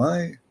nothing. So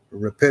my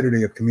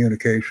rapidity of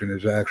communication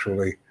is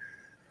actually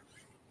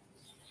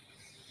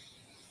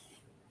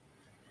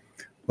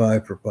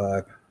 5 for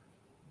 5.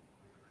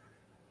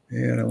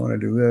 And I want to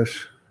do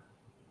this.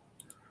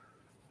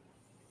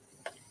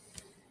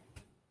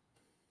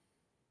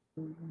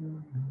 I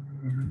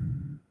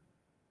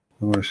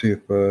want to see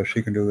if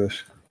she can do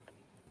this.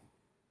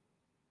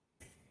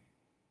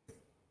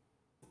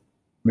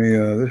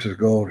 This is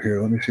gold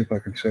here. Let me see if I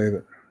can save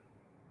it.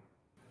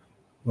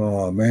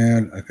 Oh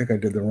man, I think I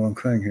did the wrong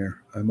thing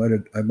here. I might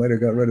have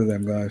got rid of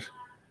them guys.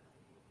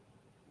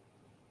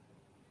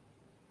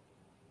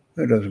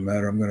 It doesn't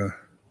matter. I'm gonna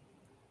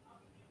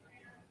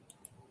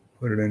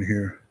put it in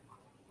here.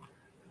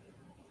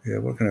 Yeah,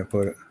 where can I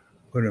put it?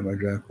 Put it in my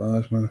Jack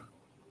Bosma.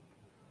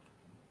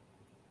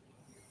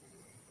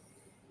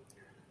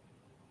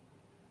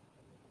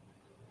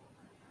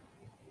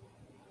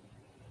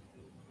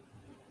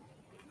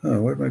 Oh,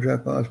 where'd my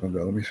Jack Bosma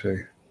go? Let me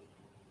see.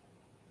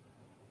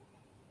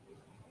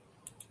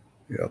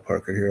 Yeah, I'll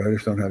park it here. I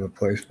just don't have a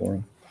place for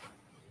him.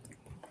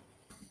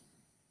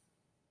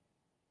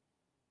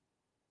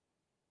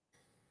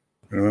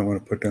 I don't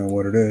want to put down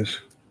what it is.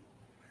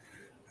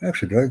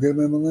 Actually, did I give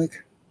him a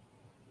link?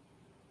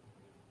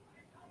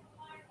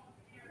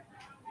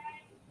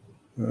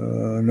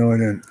 No, I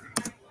didn't.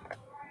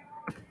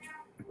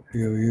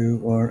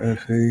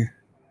 COURSE.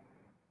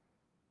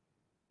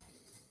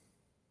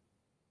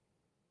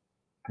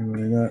 See what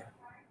I got?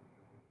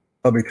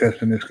 I'll be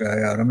testing this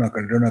guy out. They're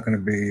not gonna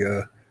be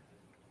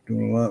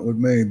doing a lot with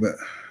me, but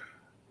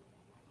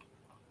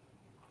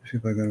let's see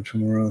if I got him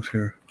somewhere else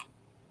here.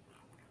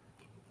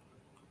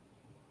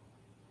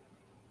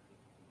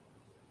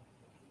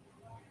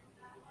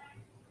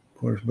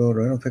 Course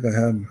builder. I don't think I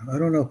have. I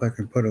don't know if I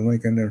can put a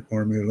link in there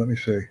for me. Let me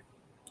see.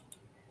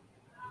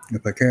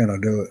 If I can, I'll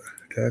do it.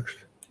 Text.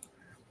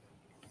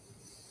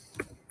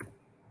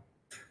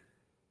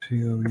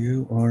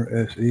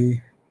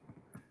 COURSE.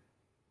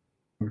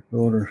 Course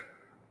builder.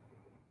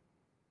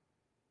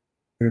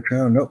 Get a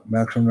channel. Nope.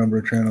 Maximum number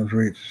of channels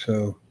reached.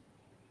 So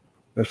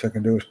best I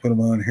can do is put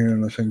them on here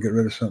unless I can get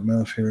rid of something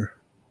else here.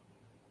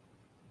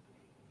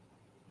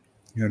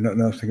 You know,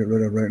 nothing else to get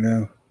rid of right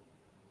now.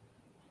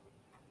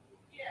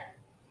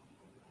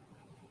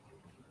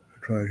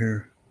 I'll try it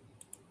here.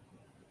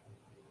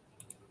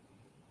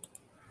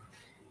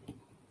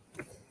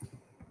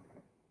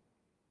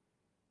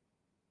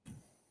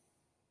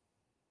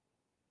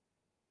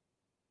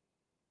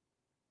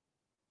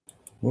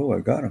 Whoa, I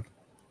got him.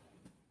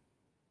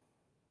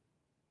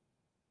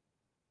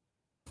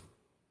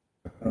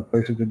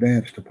 Places to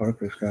dance to park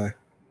this guy.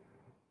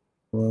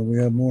 Well, we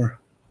have more.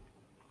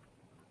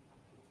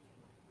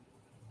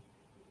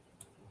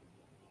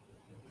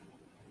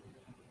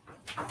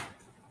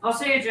 I'll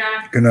see you,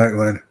 Jack. Good night,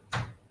 Lynn.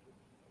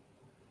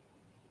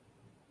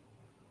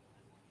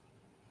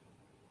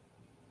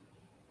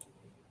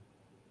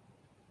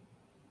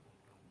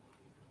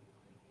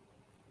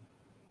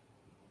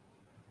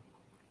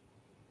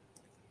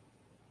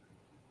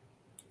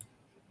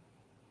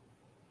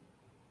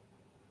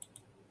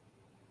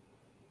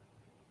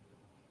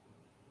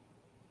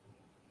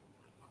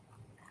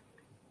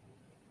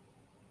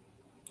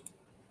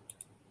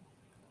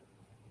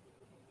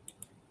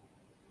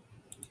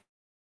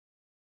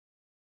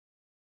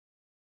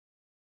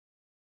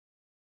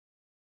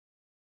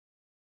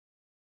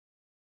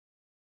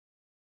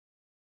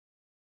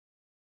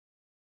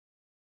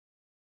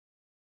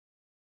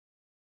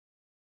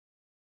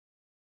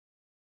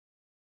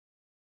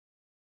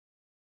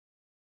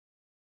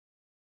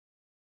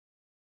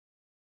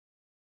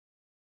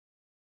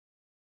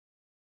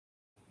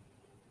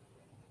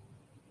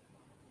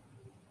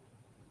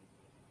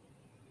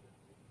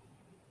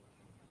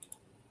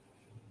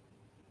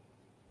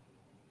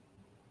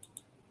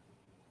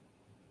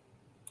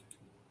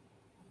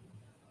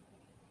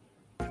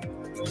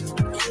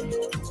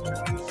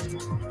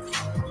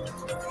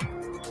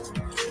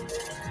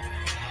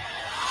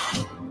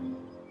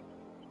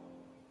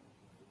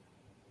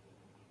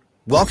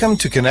 Welcome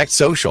to Connect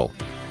Social.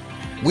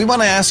 We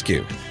want to ask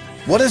you,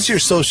 what is your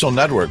social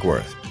network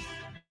worth?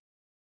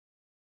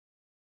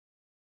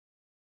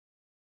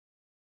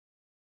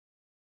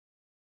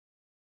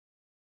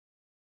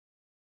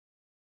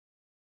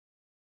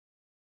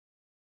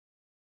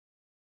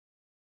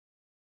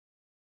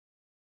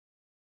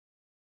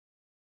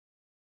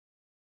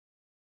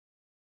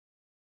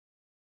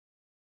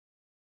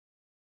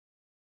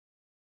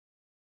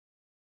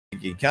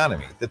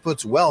 Economy that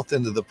puts wealth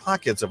into the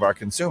pockets of our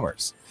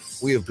consumers.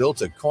 We have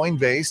built a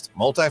coin-based,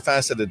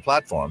 multifaceted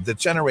platform that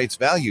generates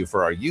value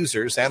for our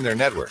users and their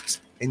networks,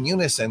 in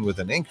unison with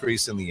an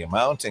increase in the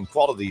amount and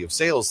quality of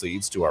sales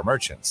leads to our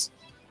merchants.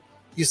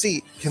 You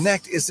see,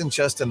 Connect isn't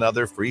just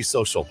another free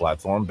social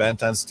platform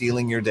bent on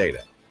stealing your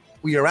data.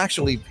 We are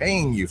actually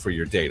paying you for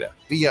your data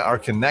via our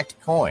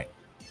Connect coin.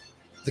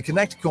 The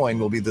Connect coin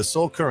will be the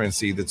sole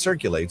currency that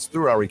circulates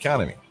through our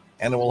economy,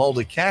 and it will hold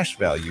a cash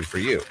value for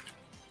you.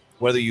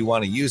 Whether you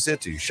want to use it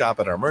to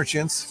shop at our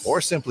merchants or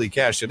simply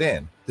cash it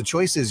in, the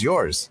choice is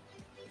yours.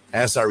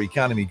 As our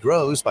economy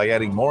grows by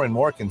adding more and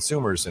more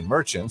consumers and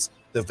merchants,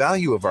 the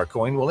value of our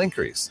coin will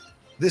increase.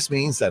 This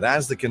means that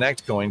as the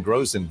Connect coin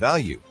grows in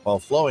value while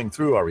flowing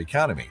through our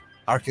economy,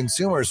 our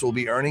consumers will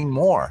be earning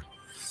more.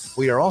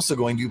 We are also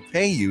going to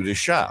pay you to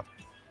shop.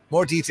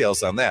 More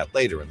details on that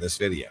later in this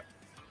video.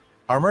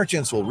 Our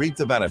merchants will reap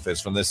the benefits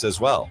from this as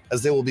well,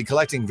 as they will be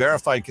collecting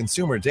verified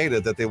consumer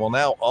data that they will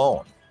now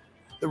own.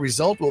 The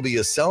result will be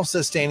a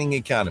self-sustaining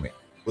economy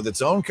with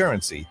its own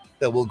currency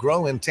that will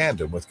grow in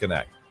tandem with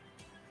Connect.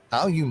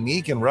 How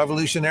unique and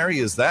revolutionary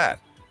is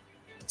that?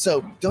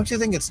 So, don't you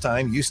think it's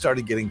time you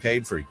started getting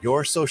paid for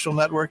your social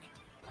network?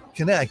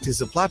 Connect is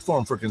a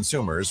platform for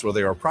consumers where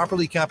they are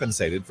properly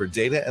compensated for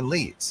data and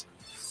leads.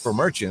 For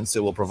merchants, it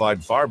will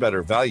provide far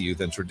better value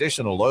than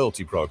traditional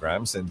loyalty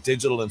programs and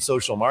digital and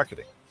social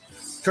marketing.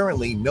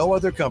 Currently, no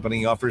other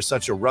company offers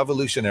such a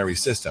revolutionary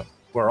system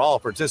where all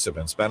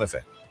participants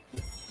benefit.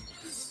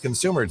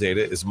 consumer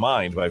data is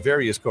mined by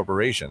various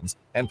corporations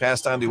and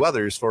passed on to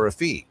others for a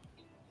fee.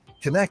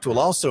 Connect will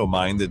also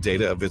mine the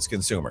data of its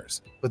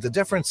consumers, but the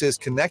difference is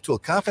Connect will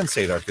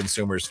compensate our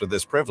consumers for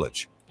this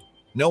privilege.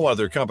 No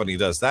other company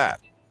does that.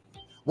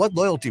 What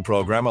loyalty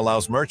program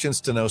allows merchants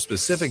to know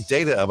specific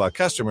data about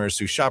customers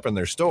who shop in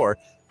their store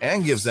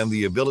and gives them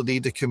the ability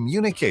to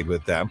communicate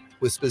with them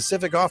with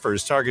specific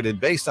offers targeted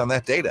based on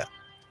that data?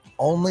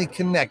 Only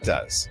Connect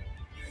does.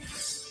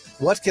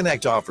 What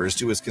Connect offers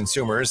to its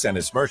consumers and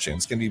its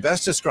merchants can be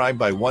best described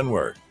by one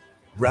word: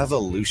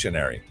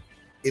 revolutionary.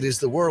 It is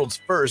the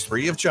world's first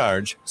free of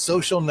charge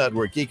social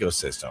network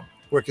ecosystem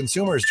where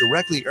consumers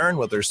directly earn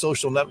what their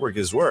social network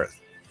is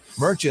worth.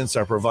 Merchants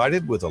are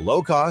provided with a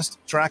low-cost,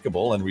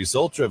 trackable, and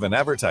result-driven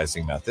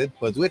advertising method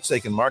with which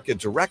they can market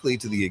directly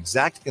to the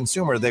exact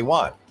consumer they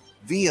want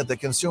via the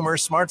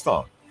consumer's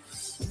smartphone.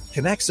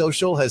 Connect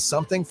Social has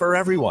something for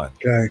everyone.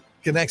 Okay.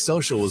 Connect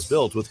Social was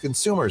built with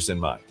consumers in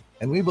mind,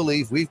 and we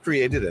believe we've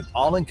created an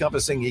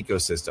all-encompassing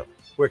ecosystem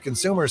where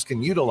consumers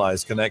can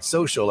utilize Connect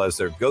Social as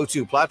their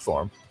go-to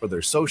platform for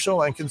their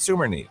social and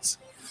consumer needs.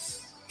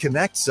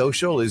 Connect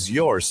Social is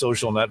your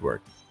social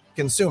network.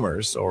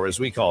 Consumers, or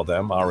as we call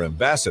them, our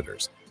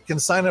ambassadors, can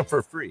sign up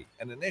for free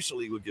and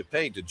initially would get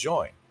paid to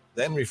join,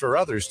 then refer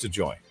others to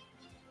join.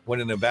 When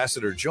an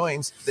ambassador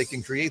joins, they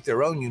can create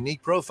their own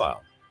unique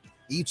profile.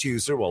 Each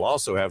user will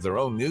also have their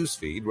own news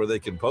feed where they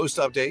can post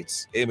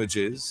updates,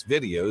 images,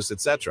 videos,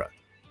 etc.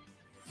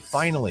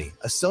 Finally,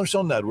 a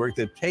social network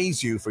that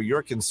pays you for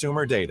your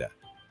consumer data.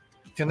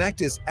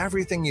 Connect is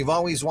everything you've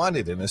always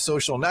wanted in a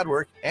social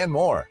network and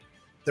more.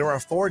 There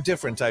are 4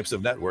 different types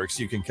of networks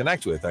you can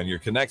connect with on your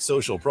Connect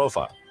Social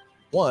profile.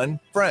 1.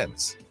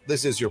 Friends.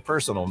 This is your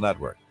personal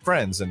network,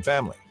 friends and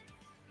family.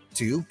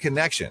 2.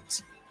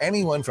 Connections.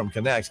 Anyone from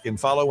Connect can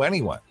follow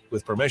anyone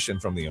with permission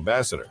from the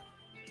ambassador.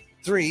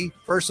 3.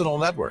 Personal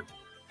network.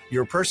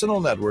 Your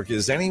personal network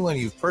is anyone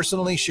you've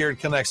personally shared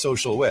Connect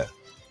Social with.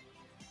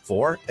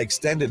 4.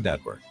 Extended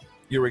network.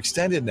 Your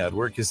extended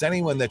network is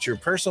anyone that your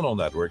personal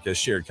network has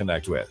shared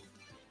Connect with.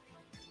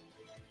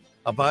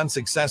 Upon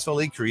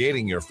successfully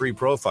creating your free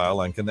profile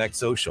on Connect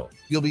Social,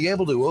 you'll be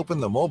able to open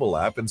the mobile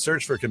app and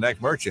search for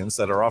Connect merchants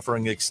that are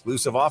offering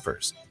exclusive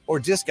offers or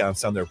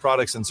discounts on their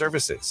products and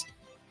services.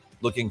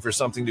 Looking for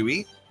something to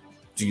eat?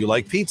 Do you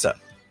like pizza?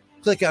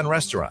 Click on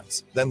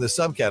Restaurants, then the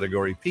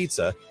subcategory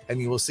Pizza, and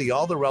you will see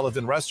all the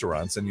relevant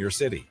restaurants in your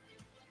city.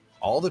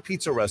 All the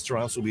pizza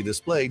restaurants will be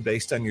displayed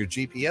based on your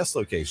GPS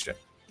location,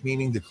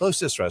 meaning the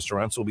closest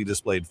restaurants will be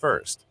displayed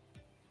first.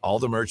 All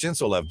the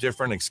merchants will have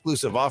different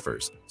exclusive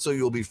offers, so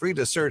you'll be free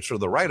to search for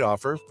the right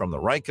offer from the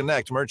right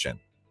Connect merchant.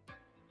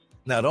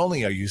 Not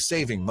only are you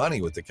saving money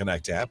with the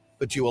Connect app,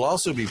 but you will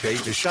also be paid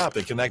to shop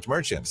at Connect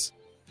merchants.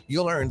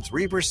 You'll earn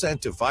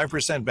 3% to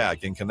 5%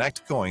 back in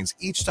Connect coins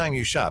each time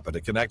you shop at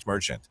a Connect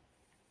merchant.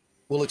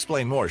 We'll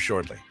explain more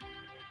shortly.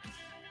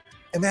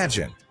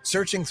 Imagine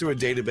searching through a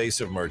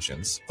database of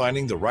merchants,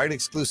 finding the right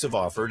exclusive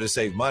offer to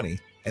save money,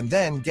 and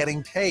then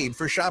getting paid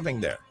for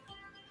shopping there.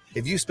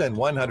 If you spend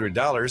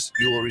 $100,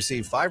 you will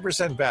receive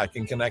 5% back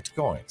in Connect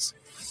coins.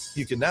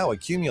 You can now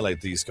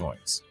accumulate these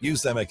coins,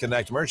 use them at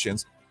Connect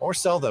merchants, or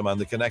sell them on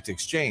the Connect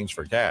exchange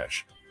for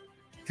cash.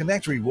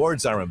 Connect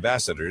rewards our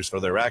ambassadors for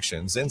their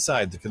actions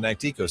inside the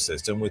Connect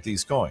ecosystem with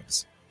these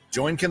coins.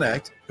 Join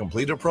Connect,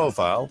 complete a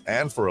profile,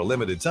 and for a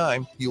limited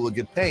time, you will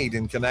get paid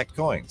in Connect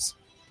coins.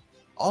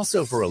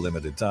 Also for a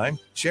limited time,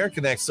 share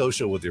Connect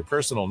Social with your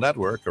personal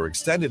network or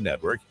extended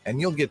network, and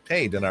you'll get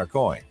paid in our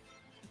coin.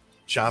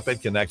 Shop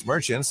at Connect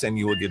merchants and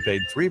you will get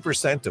paid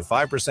 3% to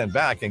 5%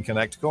 back in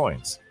Connect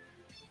coins.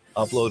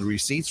 Upload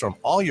receipts from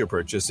all your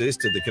purchases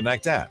to the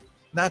Connect app,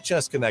 not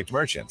just Connect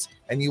merchants,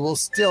 and you will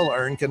still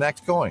earn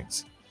Connect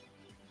coins.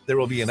 There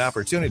will be an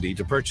opportunity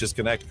to purchase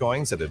Connect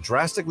coins at a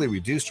drastically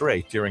reduced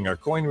rate during our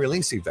coin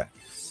release event,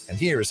 and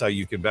here's how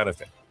you can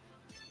benefit.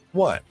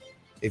 1.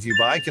 If you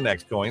buy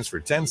Connect coins for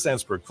 10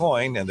 cents per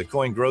coin and the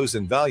coin grows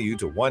in value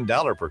to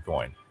 $1 per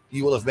coin,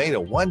 you will have made a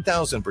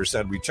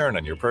 1,000% return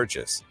on your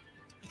purchase.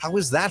 How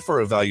is that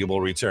for a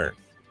valuable return?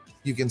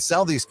 You can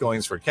sell these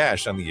coins for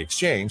cash on the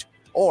exchange,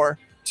 or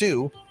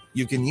 2,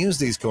 you can use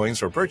these coins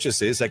for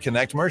purchases at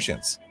Connect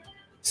merchants.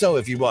 So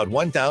if you bought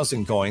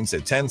 1,000 coins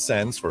at 10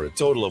 cents for a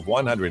total of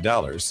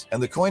 $100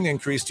 and the coin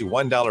increased to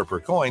 $1 per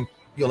coin,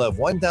 you'll have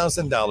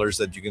 $1,000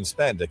 that you can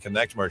spend at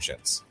Connect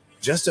merchants.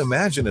 Just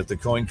imagine if the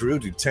coin grew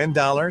to $10,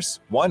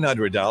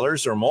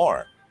 $100, or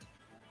more.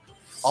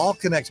 All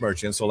Connect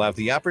merchants will have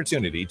the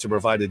opportunity to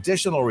provide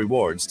additional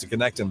rewards to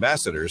Connect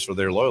ambassadors for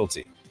their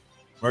loyalty.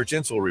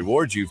 Merchants will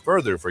reward you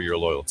further for your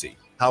loyalty,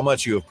 how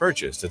much you have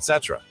purchased,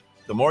 etc.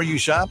 The more you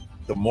shop,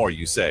 the more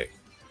you save.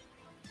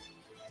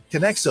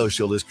 Connect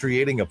Social is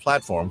creating a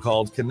platform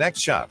called Connect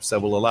Shops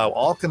that will allow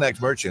all Connect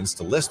merchants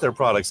to list their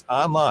products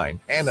online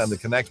and on the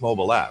Connect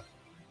mobile app.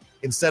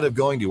 Instead of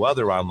going to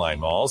other online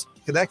malls,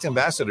 Connect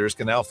ambassadors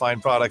can now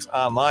find products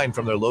online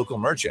from their local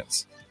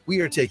merchants. We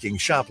are taking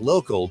Shop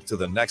Local to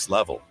the next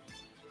level.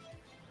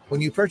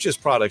 When you purchase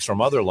products from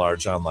other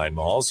large online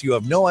malls, you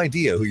have no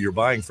idea who you're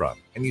buying from,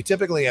 and you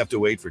typically have to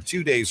wait for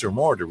 2 days or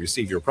more to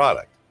receive your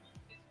product.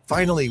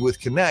 Finally, with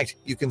Connect,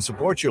 you can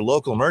support your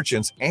local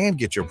merchants and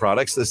get your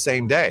products the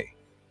same day.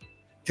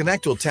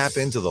 Connect will tap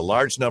into the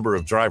large number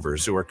of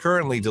drivers who are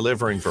currently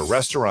delivering for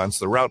restaurants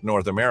throughout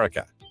North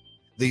America.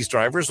 These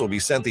drivers will be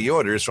sent the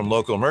orders from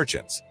local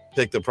merchants,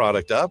 pick the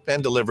product up,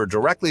 and deliver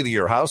directly to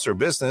your house or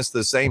business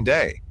the same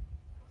day.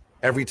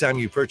 Every time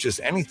you purchase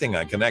anything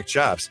on Connect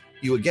Shops,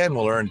 you again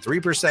will earn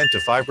 3% to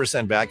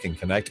 5% back in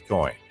Connect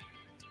coin.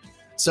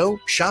 So,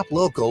 shop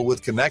local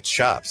with Connect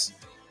Shops.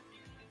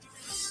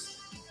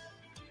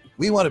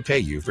 We want to pay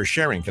you for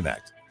sharing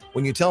Connect.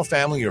 When you tell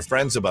family or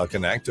friends about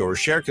Connect or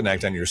share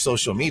Connect on your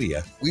social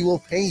media, we will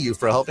pay you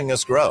for helping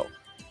us grow.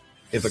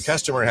 If a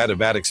customer had a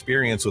bad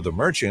experience with a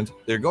merchant,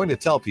 they're going to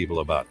tell people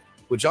about it,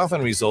 which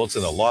often results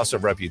in a loss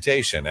of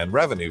reputation and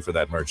revenue for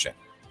that merchant.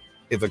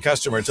 If a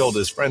customer told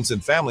his friends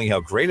and family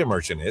how great a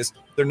merchant is,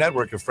 their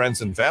network of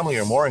friends and family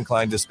are more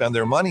inclined to spend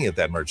their money at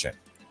that merchant.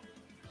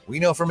 We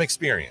know from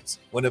experience,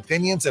 when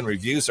opinions and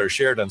reviews are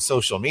shared on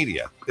social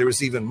media, there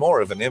is even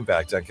more of an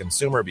impact on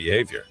consumer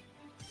behavior.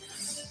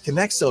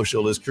 Connect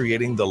Social is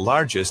creating the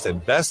largest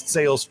and best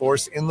sales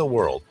force in the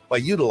world by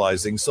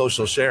utilizing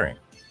social sharing.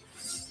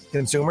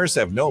 Consumers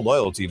have no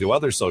loyalty to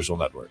other social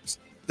networks.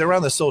 They're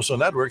on the social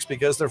networks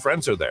because their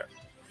friends are there.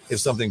 If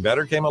something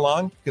better came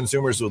along,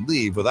 consumers would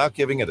leave without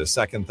giving it a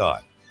second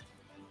thought.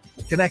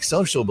 Connect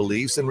Social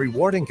believes in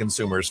rewarding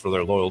consumers for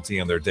their loyalty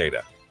and their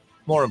data.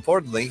 More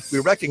importantly, we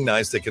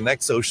recognize that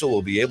Connect Social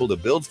will be able to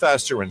build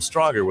faster and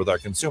stronger with our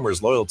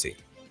consumers' loyalty.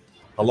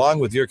 Along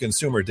with your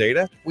consumer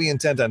data, we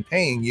intend on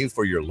paying you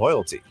for your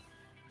loyalty.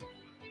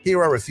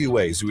 Here are a few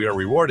ways we are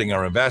rewarding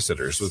our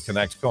ambassadors with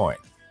Connect Coin.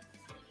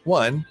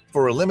 1.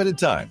 For a limited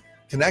time,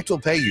 Connect will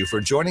pay you for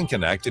joining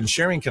Connect and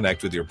sharing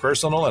Connect with your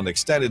personal and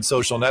extended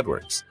social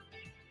networks.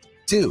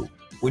 2.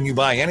 When you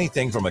buy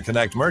anything from a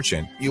Connect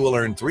merchant, you will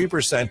earn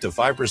 3% to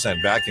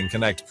 5% back in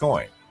Connect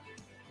Coin.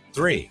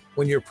 3.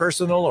 When your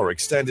personal or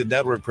extended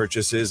network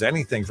purchases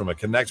anything from a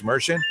Connect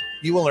merchant,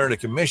 you will earn a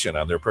commission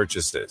on their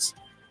purchases.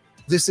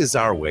 This is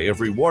our way of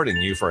rewarding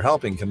you for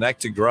helping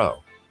Connect to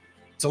grow.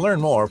 To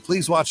learn more,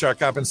 please watch our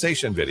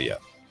compensation video.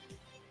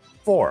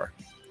 4.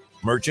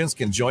 Merchants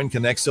can join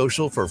Connect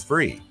Social for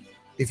free.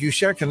 If you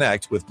share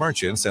Connect with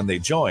merchants and they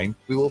join,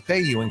 we will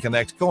pay you in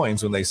Connect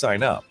coins when they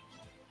sign up.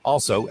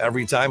 Also,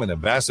 every time an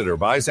ambassador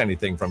buys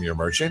anything from your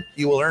merchant,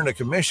 you will earn a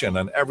commission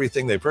on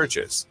everything they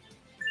purchase.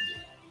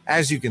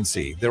 As you can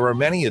see, there are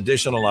many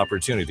additional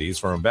opportunities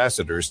for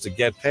ambassadors to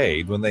get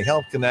paid when they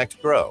help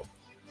Connect grow.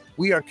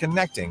 We are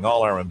connecting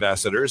all our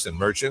ambassadors and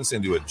merchants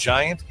into a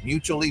giant,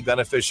 mutually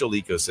beneficial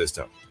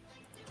ecosystem.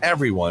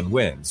 Everyone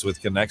wins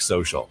with Connect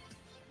Social.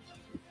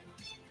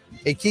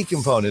 A key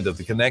component of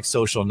the Connect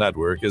Social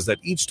network is that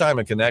each time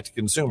a Connect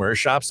consumer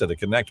shops at a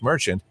Connect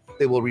merchant,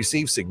 they will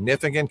receive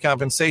significant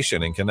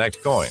compensation in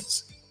Connect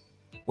coins.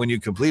 When you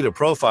complete a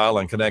profile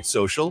on Connect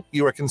Social,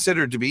 you are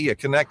considered to be a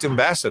Connect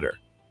ambassador.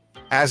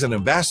 As an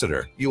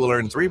ambassador, you will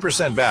earn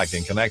 3% back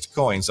in Connect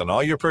coins on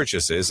all your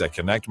purchases at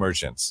Connect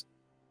merchants.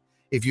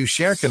 If you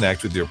share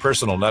Connect with your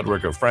personal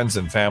network of friends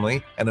and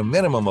family, and a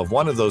minimum of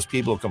one of those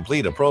people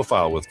complete a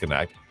profile with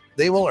Connect,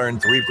 they will earn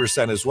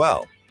 3% as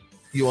well.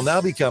 You will now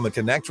become a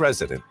Connect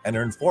resident and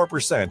earn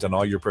 4% on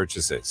all your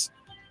purchases.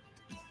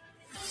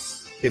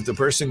 If the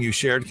person you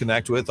shared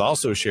Connect with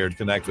also shared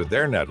Connect with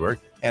their network,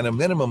 and a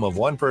minimum of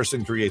one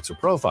person creates a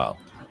profile,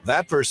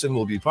 that person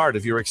will be part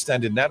of your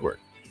extended network.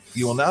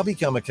 You will now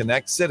become a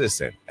Connect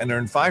citizen and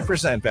earn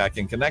 5% back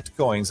in Connect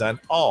coins on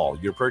all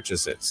your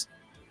purchases.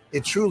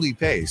 It truly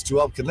pays to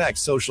help Connect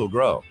Social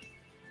grow.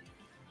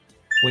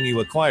 When you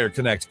acquire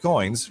Connect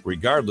coins,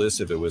 regardless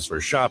if it was for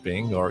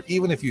shopping or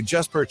even if you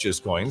just purchase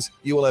coins,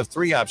 you will have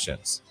 3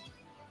 options.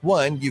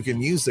 1. You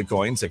can use the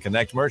coins at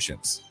Connect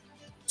merchants.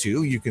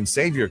 2. You can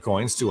save your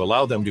coins to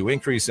allow them to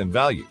increase in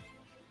value.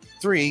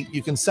 3.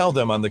 You can sell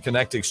them on the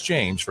Connect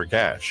exchange for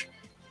cash.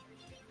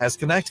 As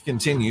Connect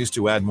continues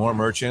to add more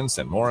merchants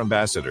and more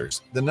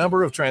ambassadors, the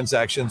number of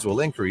transactions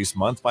will increase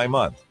month by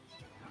month.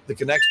 The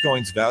Connect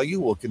coin's value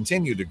will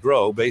continue to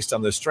grow based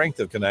on the strength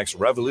of Connect's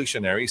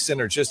revolutionary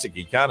synergistic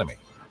economy.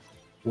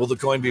 Will the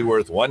coin be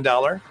worth $1,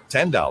 $10,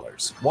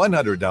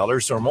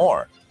 $100, or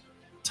more?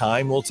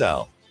 Time will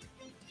tell.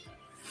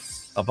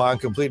 Upon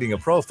completing a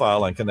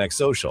profile on Connect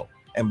Social,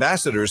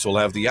 ambassadors will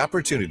have the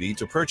opportunity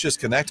to purchase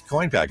Connect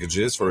coin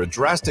packages for a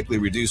drastically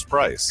reduced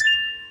price.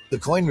 The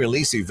coin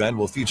release event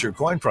will feature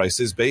coin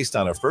prices based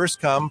on a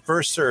first-come,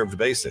 first-served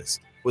basis,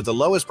 with the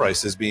lowest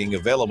prices being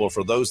available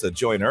for those that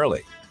join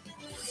early.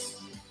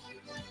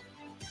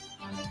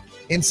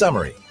 In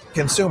summary,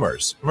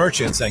 consumers,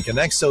 merchants, and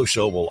Connect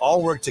Social will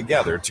all work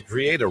together to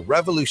create a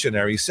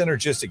revolutionary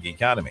synergistic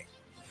economy.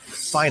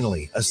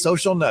 Finally, a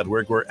social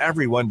network where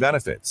everyone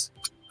benefits.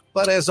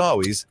 But as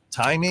always,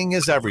 timing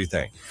is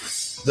everything.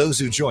 Those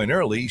who join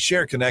early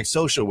share Connect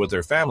Social with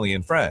their family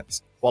and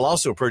friends, while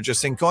also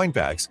purchasing coin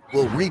packs,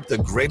 will reap the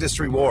greatest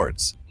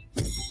rewards.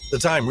 The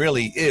time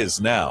really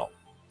is now.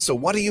 So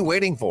what are you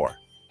waiting for?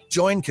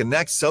 Join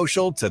Connect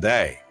Social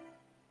today.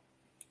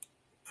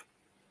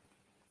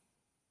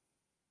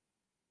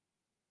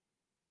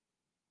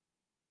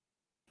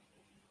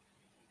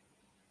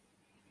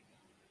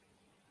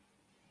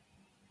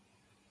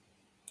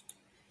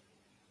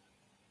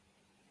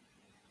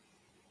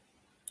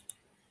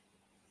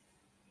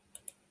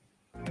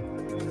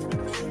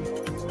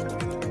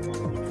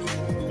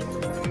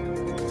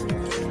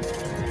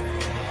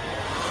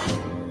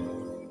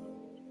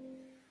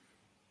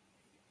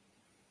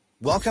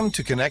 Welcome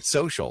to Connect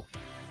Social.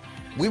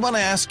 We want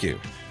to ask you,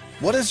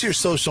 what is your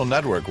social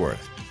network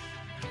worth?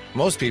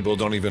 Most people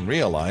don't even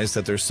realize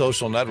that their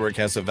social network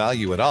has a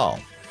value at all.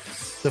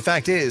 The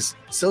fact is,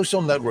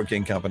 social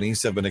networking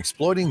companies have been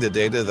exploiting the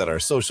data that our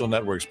social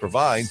networks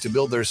provide to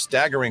build their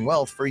staggering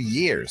wealth for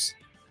years.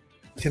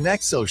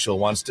 Connect Social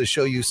wants to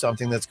show you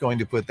something that's going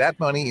to put that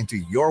money into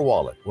your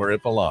wallet where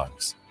it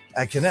belongs.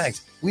 At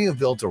Connect, we have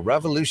built a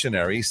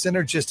revolutionary,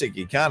 synergistic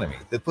economy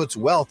that puts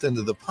wealth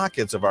into the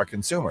pockets of our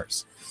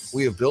consumers.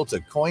 We have built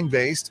a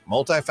coin-based,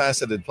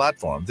 multifaceted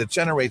platform that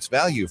generates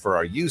value for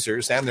our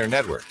users and their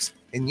networks,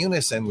 in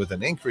unison with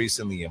an increase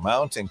in the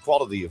amount and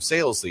quality of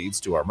sales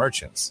leads to our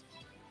merchants.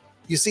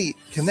 You see,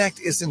 Connect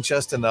isn't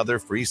just another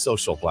free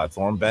social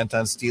platform bent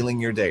on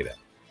stealing your data.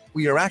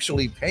 We are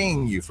actually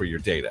paying you for your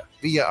data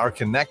via our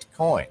Connect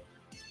coin.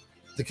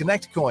 The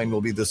Connect coin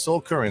will be the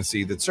sole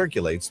currency that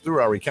circulates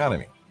through our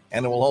economy,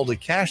 and it will hold a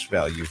cash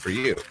value for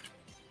you.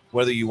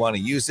 Whether you want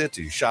to use it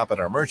to shop at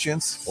our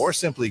merchants or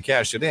simply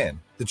cash it in,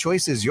 the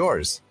choice is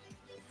yours.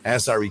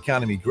 As our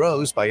economy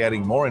grows by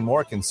adding more and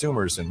more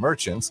consumers and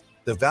merchants,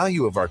 the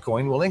value of our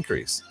coin will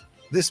increase.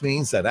 This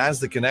means that as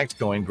the Connect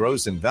coin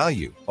grows in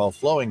value while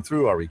flowing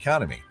through our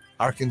economy,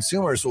 our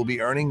consumers will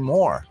be earning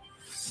more.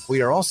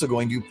 We are also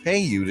going to pay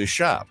you to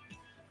shop.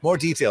 More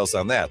details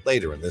on that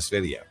later in this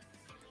video.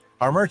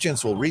 Our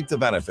merchants will reap the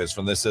benefits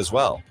from this as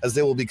well, as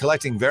they will be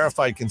collecting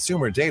verified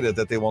consumer data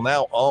that they will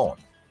now own.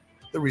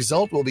 The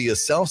result will be a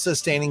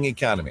self-sustaining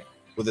economy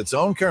with its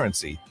own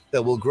currency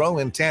that will grow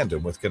in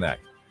tandem with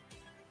Connect.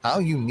 How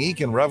unique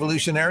and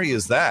revolutionary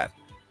is that?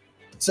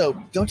 So,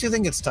 don't you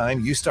think it's time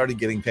you started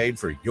getting paid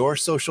for your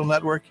social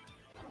network?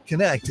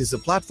 Connect is a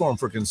platform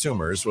for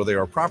consumers where they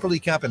are properly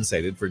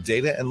compensated for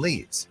data and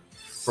leads.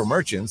 For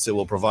merchants, it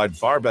will provide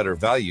far better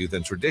value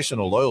than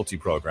traditional loyalty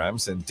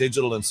programs and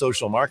digital and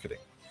social marketing.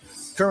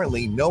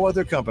 Currently, no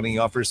other company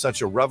offers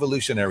such a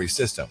revolutionary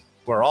system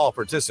where all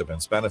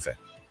participants benefit.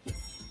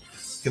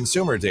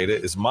 Consumer data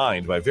is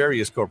mined by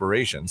various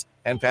corporations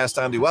and passed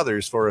on to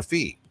others for a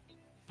fee.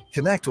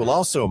 Connect will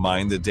also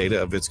mine the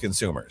data of its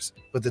consumers,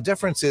 but the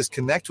difference is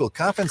Connect will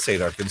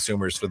compensate our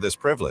consumers for this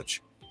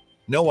privilege.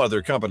 No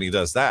other company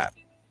does that.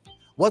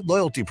 What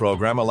loyalty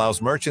program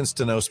allows merchants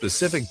to know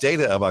specific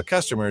data about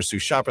customers who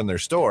shop in their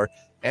store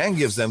and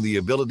gives them the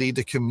ability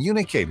to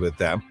communicate with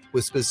them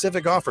with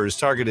specific offers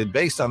targeted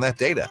based on that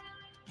data?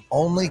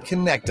 Only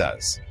Connect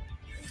does.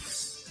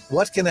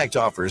 What Connect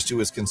offers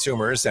to its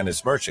consumers and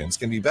its merchants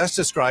can be best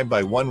described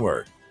by one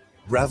word: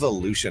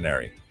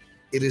 revolutionary.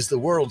 It is the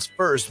world's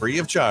first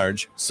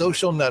free-of-charge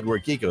social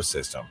network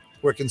ecosystem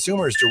where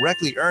consumers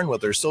directly earn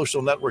what their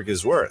social network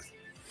is worth.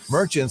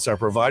 Merchants are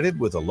provided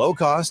with a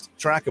low-cost,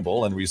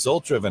 trackable, and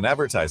result-driven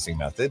advertising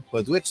method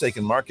with which they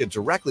can market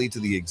directly to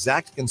the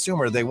exact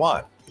consumer they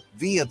want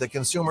via the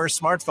consumer's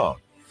smartphone.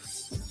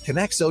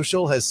 Connect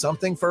Social has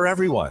something for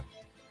everyone.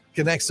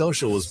 Connect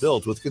Social was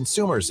built with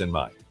consumers in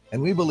mind,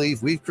 and we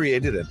believe we've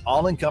created an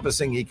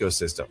all-encompassing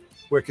ecosystem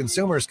where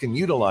consumers can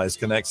utilize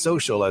Connect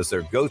Social as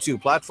their go-to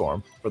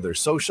platform for their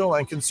social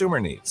and consumer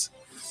needs.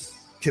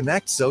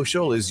 Connect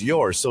Social is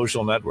your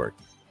social network.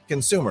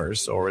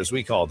 Consumers, or as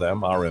we call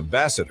them, our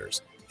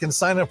ambassadors, can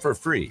sign up for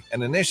free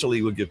and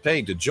initially would get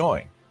paid to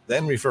join,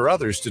 then refer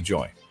others to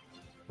join.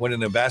 When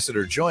an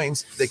ambassador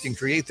joins, they can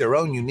create their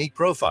own unique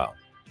profile.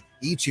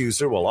 Each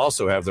user will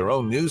also have their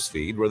own news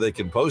feed where they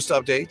can post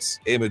updates,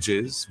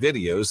 images,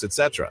 videos,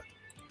 etc.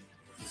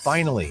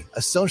 Finally,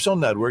 a social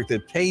network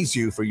that pays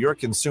you for your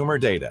consumer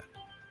data.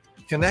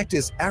 Connect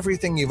is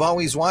everything you've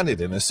always wanted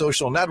in a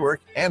social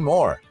network and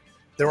more.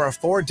 There are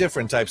 4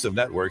 different types of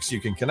networks you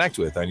can connect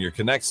with on your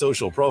Connect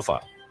Social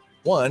profile.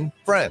 1.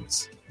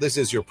 Friends. This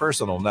is your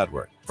personal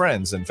network,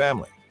 friends and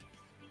family.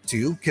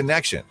 2.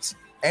 Connections.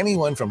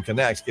 Anyone from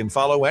Connect can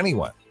follow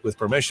anyone with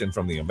permission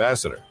from the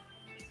ambassador.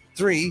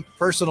 3.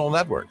 Personal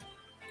network.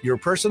 Your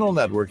personal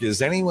network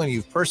is anyone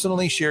you've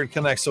personally shared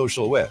Connect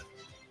Social with.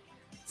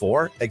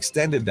 4.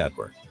 Extended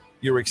network.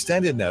 Your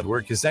extended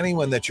network is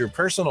anyone that your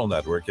personal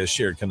network has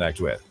shared Connect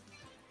with.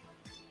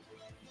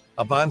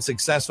 Upon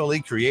successfully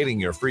creating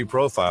your free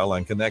profile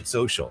on Connect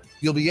Social,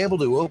 you'll be able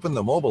to open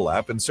the mobile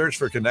app and search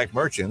for Connect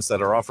merchants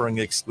that are offering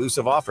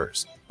exclusive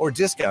offers or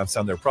discounts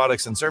on their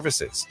products and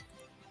services.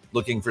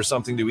 Looking for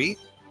something to eat?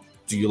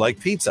 Do you like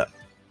pizza?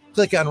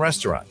 Click on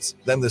Restaurants,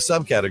 then the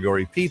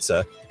subcategory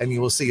Pizza, and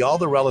you will see all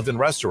the relevant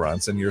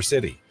restaurants in your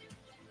city.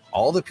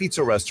 All the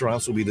pizza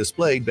restaurants will be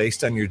displayed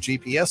based on your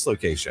GPS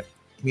location,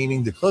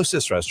 meaning the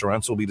closest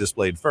restaurants will be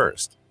displayed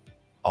first.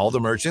 All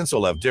the merchants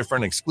will have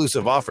different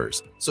exclusive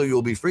offers, so you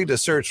will be free to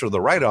search for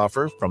the right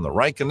offer from the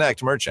right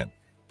Connect merchant.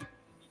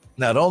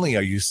 Not only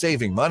are you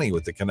saving money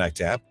with the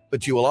Connect app,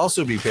 but you will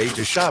also be paid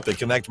to shop at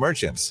Connect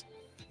merchants.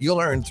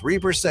 You'll earn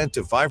 3%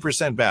 to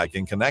 5% back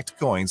in Connect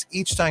coins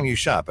each time you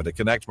shop at a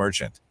Connect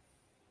merchant.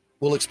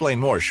 We'll explain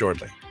more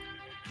shortly.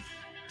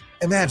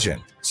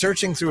 Imagine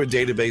searching through a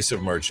database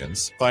of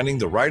merchants, finding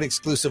the right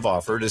exclusive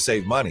offer to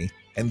save money,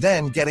 and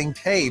then getting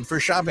paid for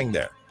shopping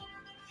there.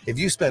 If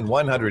you spend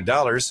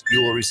 $100,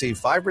 you will receive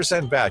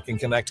 5% back in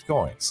Connect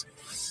coins.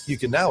 You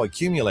can now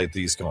accumulate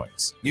these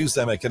coins, use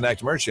them at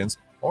Connect merchants,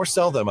 or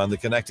sell them on the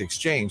Connect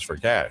exchange for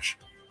cash.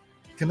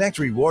 Connect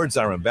rewards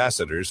our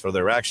ambassadors for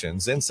their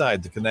actions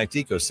inside the Connect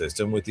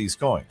ecosystem with these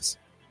coins.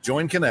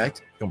 Join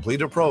Connect,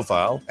 complete a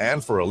profile,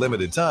 and for a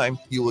limited time,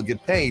 you will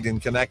get paid in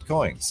Connect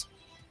coins.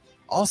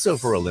 Also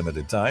for a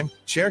limited time,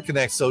 share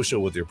Connect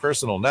Social with your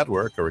personal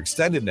network or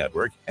extended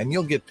network, and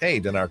you'll get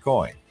paid in our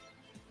coin.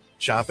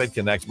 Shop at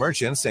Connect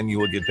merchants, and you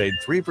will get paid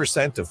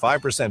 3% to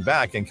 5%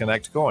 back in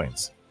Connect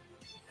coins.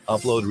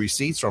 Upload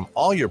receipts from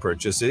all your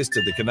purchases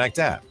to the Connect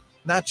app,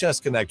 not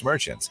just Connect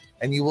merchants,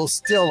 and you will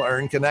still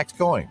earn Connect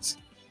coins.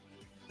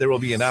 There will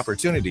be an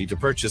opportunity to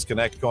purchase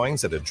Connect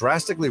coins at a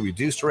drastically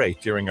reduced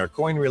rate during our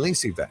coin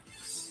release event,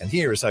 and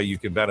here is how you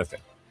can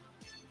benefit.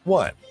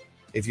 1.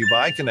 If you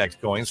buy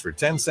Connect coins for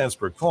 10 cents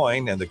per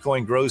coin and the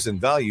coin grows in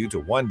value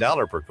to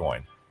 $1 per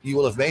coin, you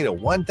will have made a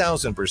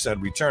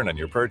 1,000% return on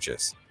your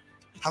purchase.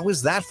 How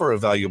is that for a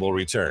valuable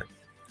return?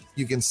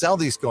 You can sell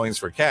these coins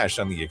for cash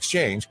on the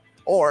exchange,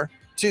 or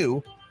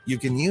 2, you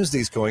can use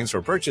these coins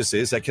for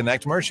purchases at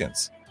Connect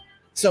merchants.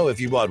 So if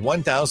you bought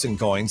 1,000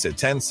 coins at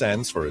 10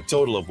 cents for a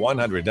total of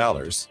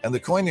 $100 and the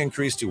coin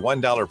increased to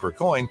 $1 per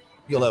coin,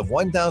 you'll have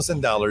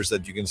 $1,000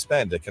 that you can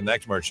spend at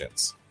Connect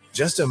merchants.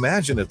 Just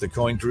imagine if the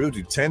coin grew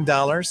to $10,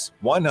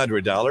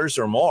 $100,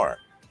 or more.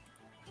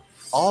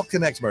 All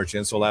Connect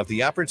merchants will have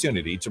the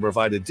opportunity to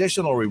provide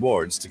additional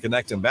rewards to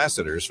Connect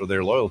ambassadors for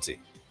their loyalty.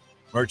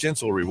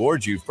 Merchants will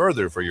reward you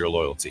further for your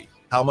loyalty,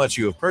 how much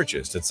you have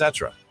purchased,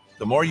 etc.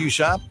 The more you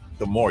shop,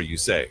 the more you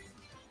save.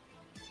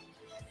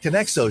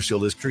 Connect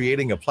Social is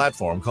creating a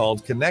platform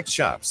called Connect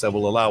Shops that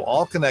will allow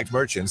all Connect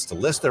merchants to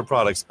list their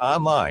products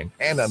online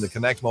and on the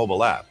Connect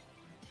mobile app.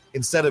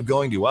 Instead of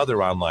going to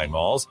other online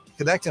malls,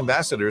 Connect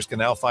ambassadors can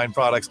now find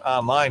products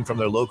online from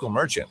their local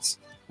merchants.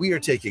 We are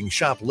taking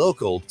Shop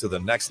Local to the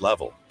next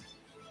level.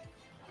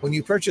 When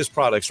you purchase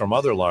products from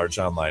other large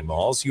online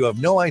malls, you have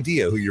no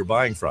idea who you're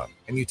buying from,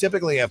 and you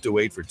typically have to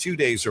wait for 2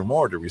 days or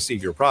more to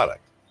receive your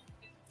product.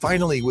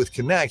 Finally, with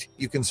Connect,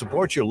 you can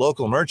support your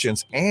local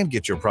merchants and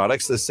get your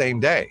products the same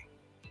day.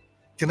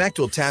 Connect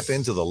will tap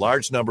into the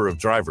large number of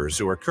drivers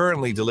who are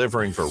currently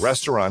delivering for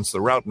restaurants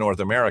throughout North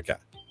America.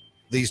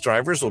 These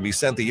drivers will be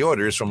sent the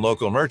orders from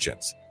local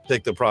merchants,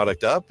 pick the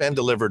product up, and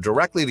deliver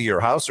directly to your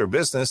house or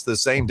business the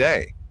same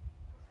day.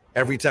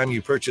 Every time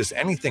you purchase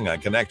anything on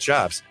Connect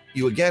Shops,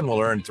 you again will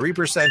earn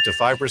 3% to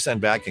 5%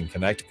 back in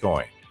Connect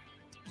coin.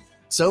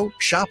 So,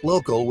 shop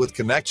local with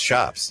Connect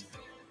Shops.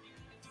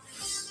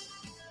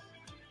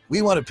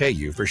 We want to pay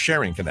you for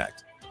sharing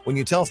Connect. When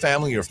you tell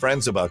family or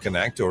friends about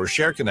Connect or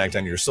share Connect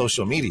on your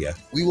social media,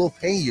 we will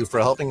pay you for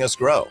helping us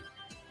grow.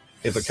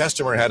 If a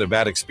customer had a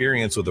bad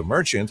experience with a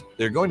merchant,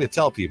 they're going to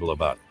tell people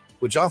about it,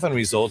 which often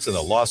results in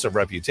a loss of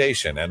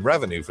reputation and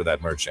revenue for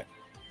that merchant.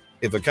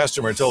 If a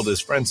customer told his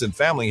friends and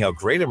family how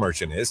great a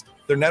merchant is,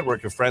 their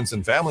network of friends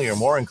and family are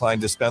more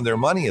inclined to spend their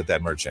money at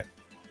that merchant.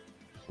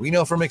 We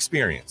know from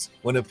experience,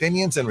 when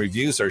opinions and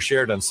reviews are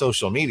shared on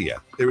social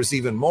media, there is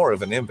even more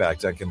of an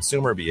impact on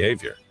consumer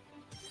behavior.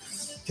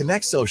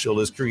 Connect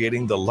Social is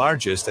creating the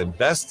largest and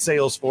best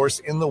sales force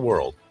in the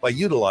world by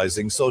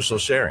utilizing social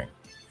sharing.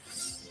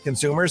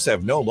 Consumers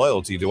have no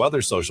loyalty to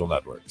other social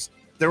networks.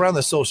 They're on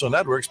the social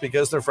networks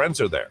because their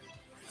friends are there.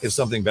 If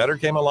something better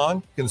came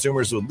along,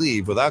 consumers would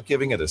leave without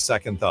giving it a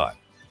second thought.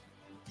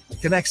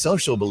 Connect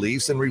Social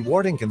believes in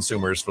rewarding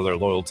consumers for their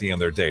loyalty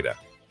and their data.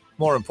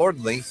 More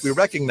importantly, we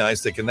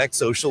recognize that Connect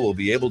Social will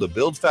be able to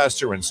build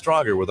faster and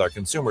stronger with our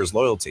consumers'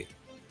 loyalty.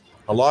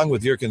 Along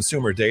with your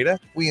consumer data,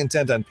 we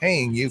intend on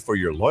paying you for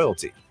your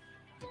loyalty.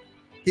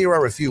 Here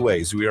are a few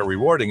ways we are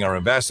rewarding our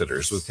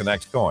ambassadors with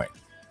Connect Coin.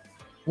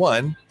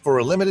 1. For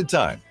a limited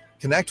time,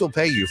 Connect will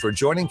pay you for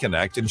joining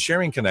Connect and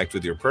sharing Connect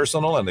with your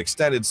personal and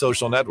extended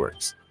social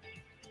networks.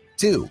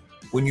 2.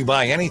 When you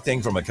buy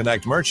anything from a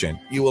Connect merchant,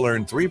 you will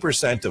earn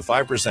 3% to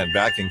 5%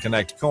 back in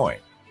Connect Coin.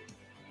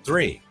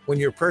 3. When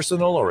your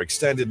personal or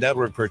extended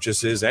network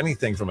purchases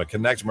anything from a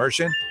Connect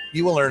merchant,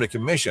 you will earn a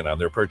commission on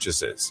their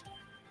purchases.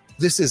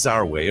 This is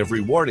our way of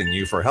rewarding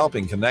you for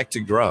helping Connect to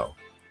grow.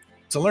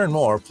 To learn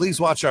more, please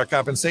watch our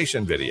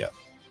compensation video.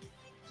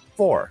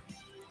 4.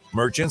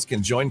 Merchants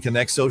can join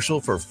Connect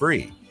Social for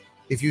free.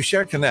 If you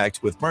share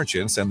Connect with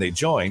merchants and they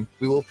join,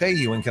 we will pay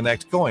you in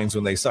Connect coins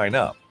when they sign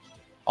up.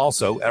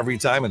 Also, every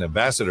time an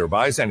ambassador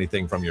buys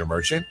anything from your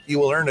merchant, you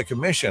will earn a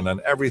commission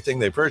on everything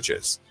they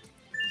purchase.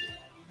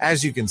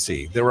 As you can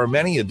see, there are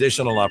many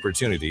additional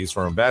opportunities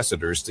for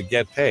ambassadors to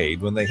get paid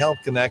when they help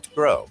Connect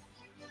grow.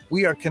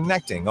 We are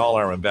connecting all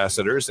our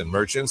ambassadors and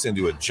merchants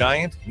into a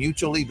giant,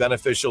 mutually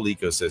beneficial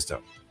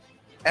ecosystem.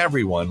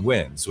 Everyone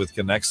wins with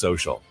Connect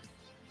Social.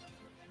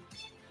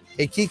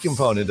 A key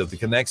component of the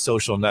Connect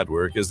Social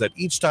network is that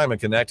each time a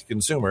Connect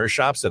consumer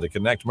shops at a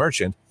Connect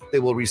merchant, they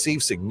will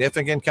receive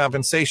significant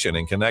compensation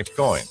in Connect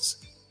coins.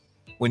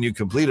 When you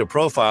complete a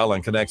profile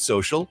on Connect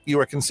Social,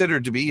 you are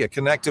considered to be a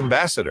Connect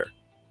ambassador.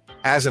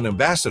 As an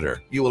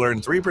ambassador, you will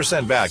earn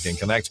 3% back in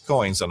Connect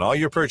coins on all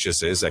your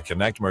purchases at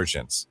Connect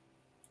merchants.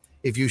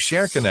 If you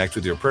share Connect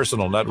with your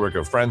personal network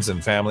of friends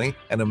and family,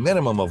 and a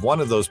minimum of one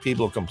of those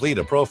people complete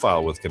a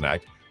profile with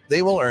Connect,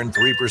 they will earn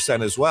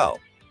 3% as well.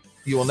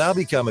 You will now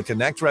become a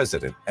Connect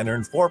resident and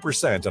earn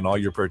 4% on all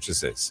your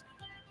purchases.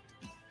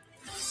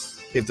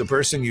 If the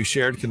person you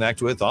shared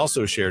Connect with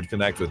also shared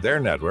Connect with their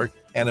network,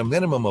 and a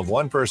minimum of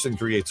one person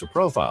creates a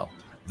profile,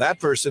 that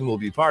person will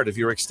be part of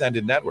your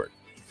extended network.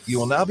 You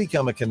will now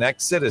become a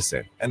Connect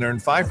citizen and earn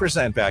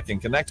 5% back in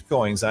Connect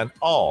coins on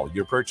all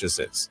your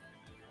purchases.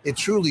 It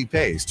truly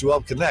pays to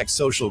help Connect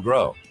Social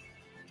grow.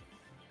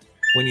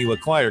 When you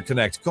acquire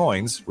Connect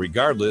coins,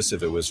 regardless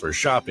if it was for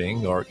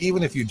shopping or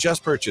even if you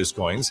just purchase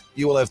coins,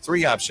 you will have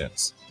 3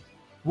 options.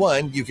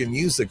 1, you can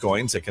use the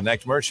coins at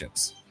Connect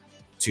merchants.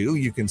 2,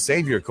 you can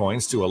save your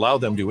coins to allow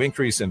them to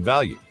increase in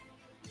value.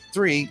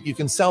 3, you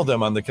can sell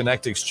them on the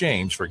Connect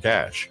exchange for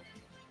cash.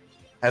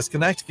 As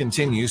Connect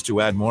continues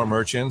to add more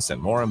merchants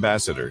and more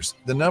ambassadors,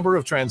 the number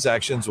of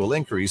transactions will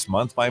increase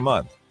month by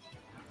month.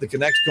 The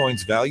Connect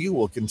coins value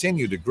will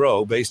continue to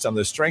grow based on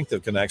the strength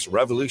of Connect's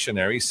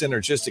revolutionary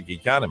synergistic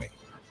economy.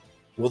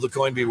 Will the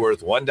coin be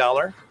worth $1,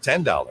 $10,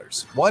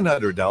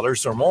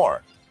 $100, or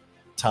more?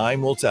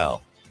 Time will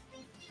tell.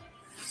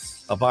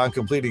 Upon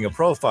completing a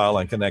profile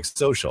on Connect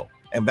Social,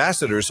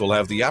 ambassadors will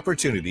have the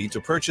opportunity to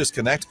purchase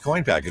Connect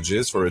coin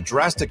packages for a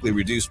drastically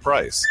reduced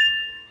price.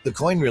 The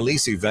coin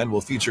release event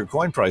will feature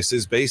coin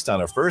prices based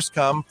on a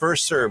first-come,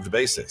 first-served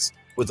basis,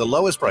 with the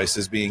lowest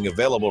prices being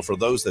available for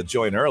those that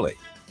join early.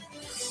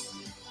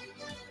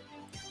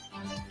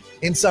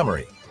 In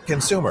summary,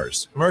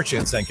 consumers,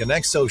 merchants, and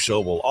Connect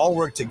Social will all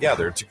work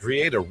together to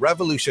create a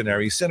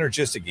revolutionary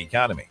synergistic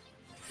economy.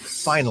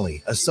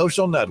 Finally, a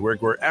social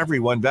network where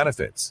everyone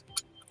benefits.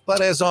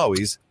 But as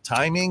always,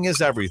 timing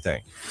is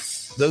everything.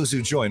 Those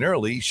who join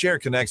early share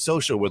Connect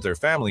Social with their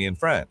family and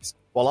friends,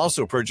 while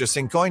also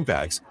purchasing coin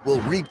packs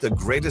will reap the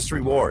greatest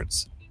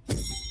rewards.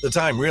 The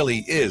time really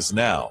is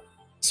now.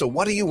 So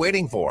what are you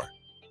waiting for?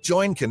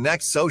 Join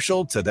Connect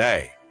Social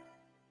today.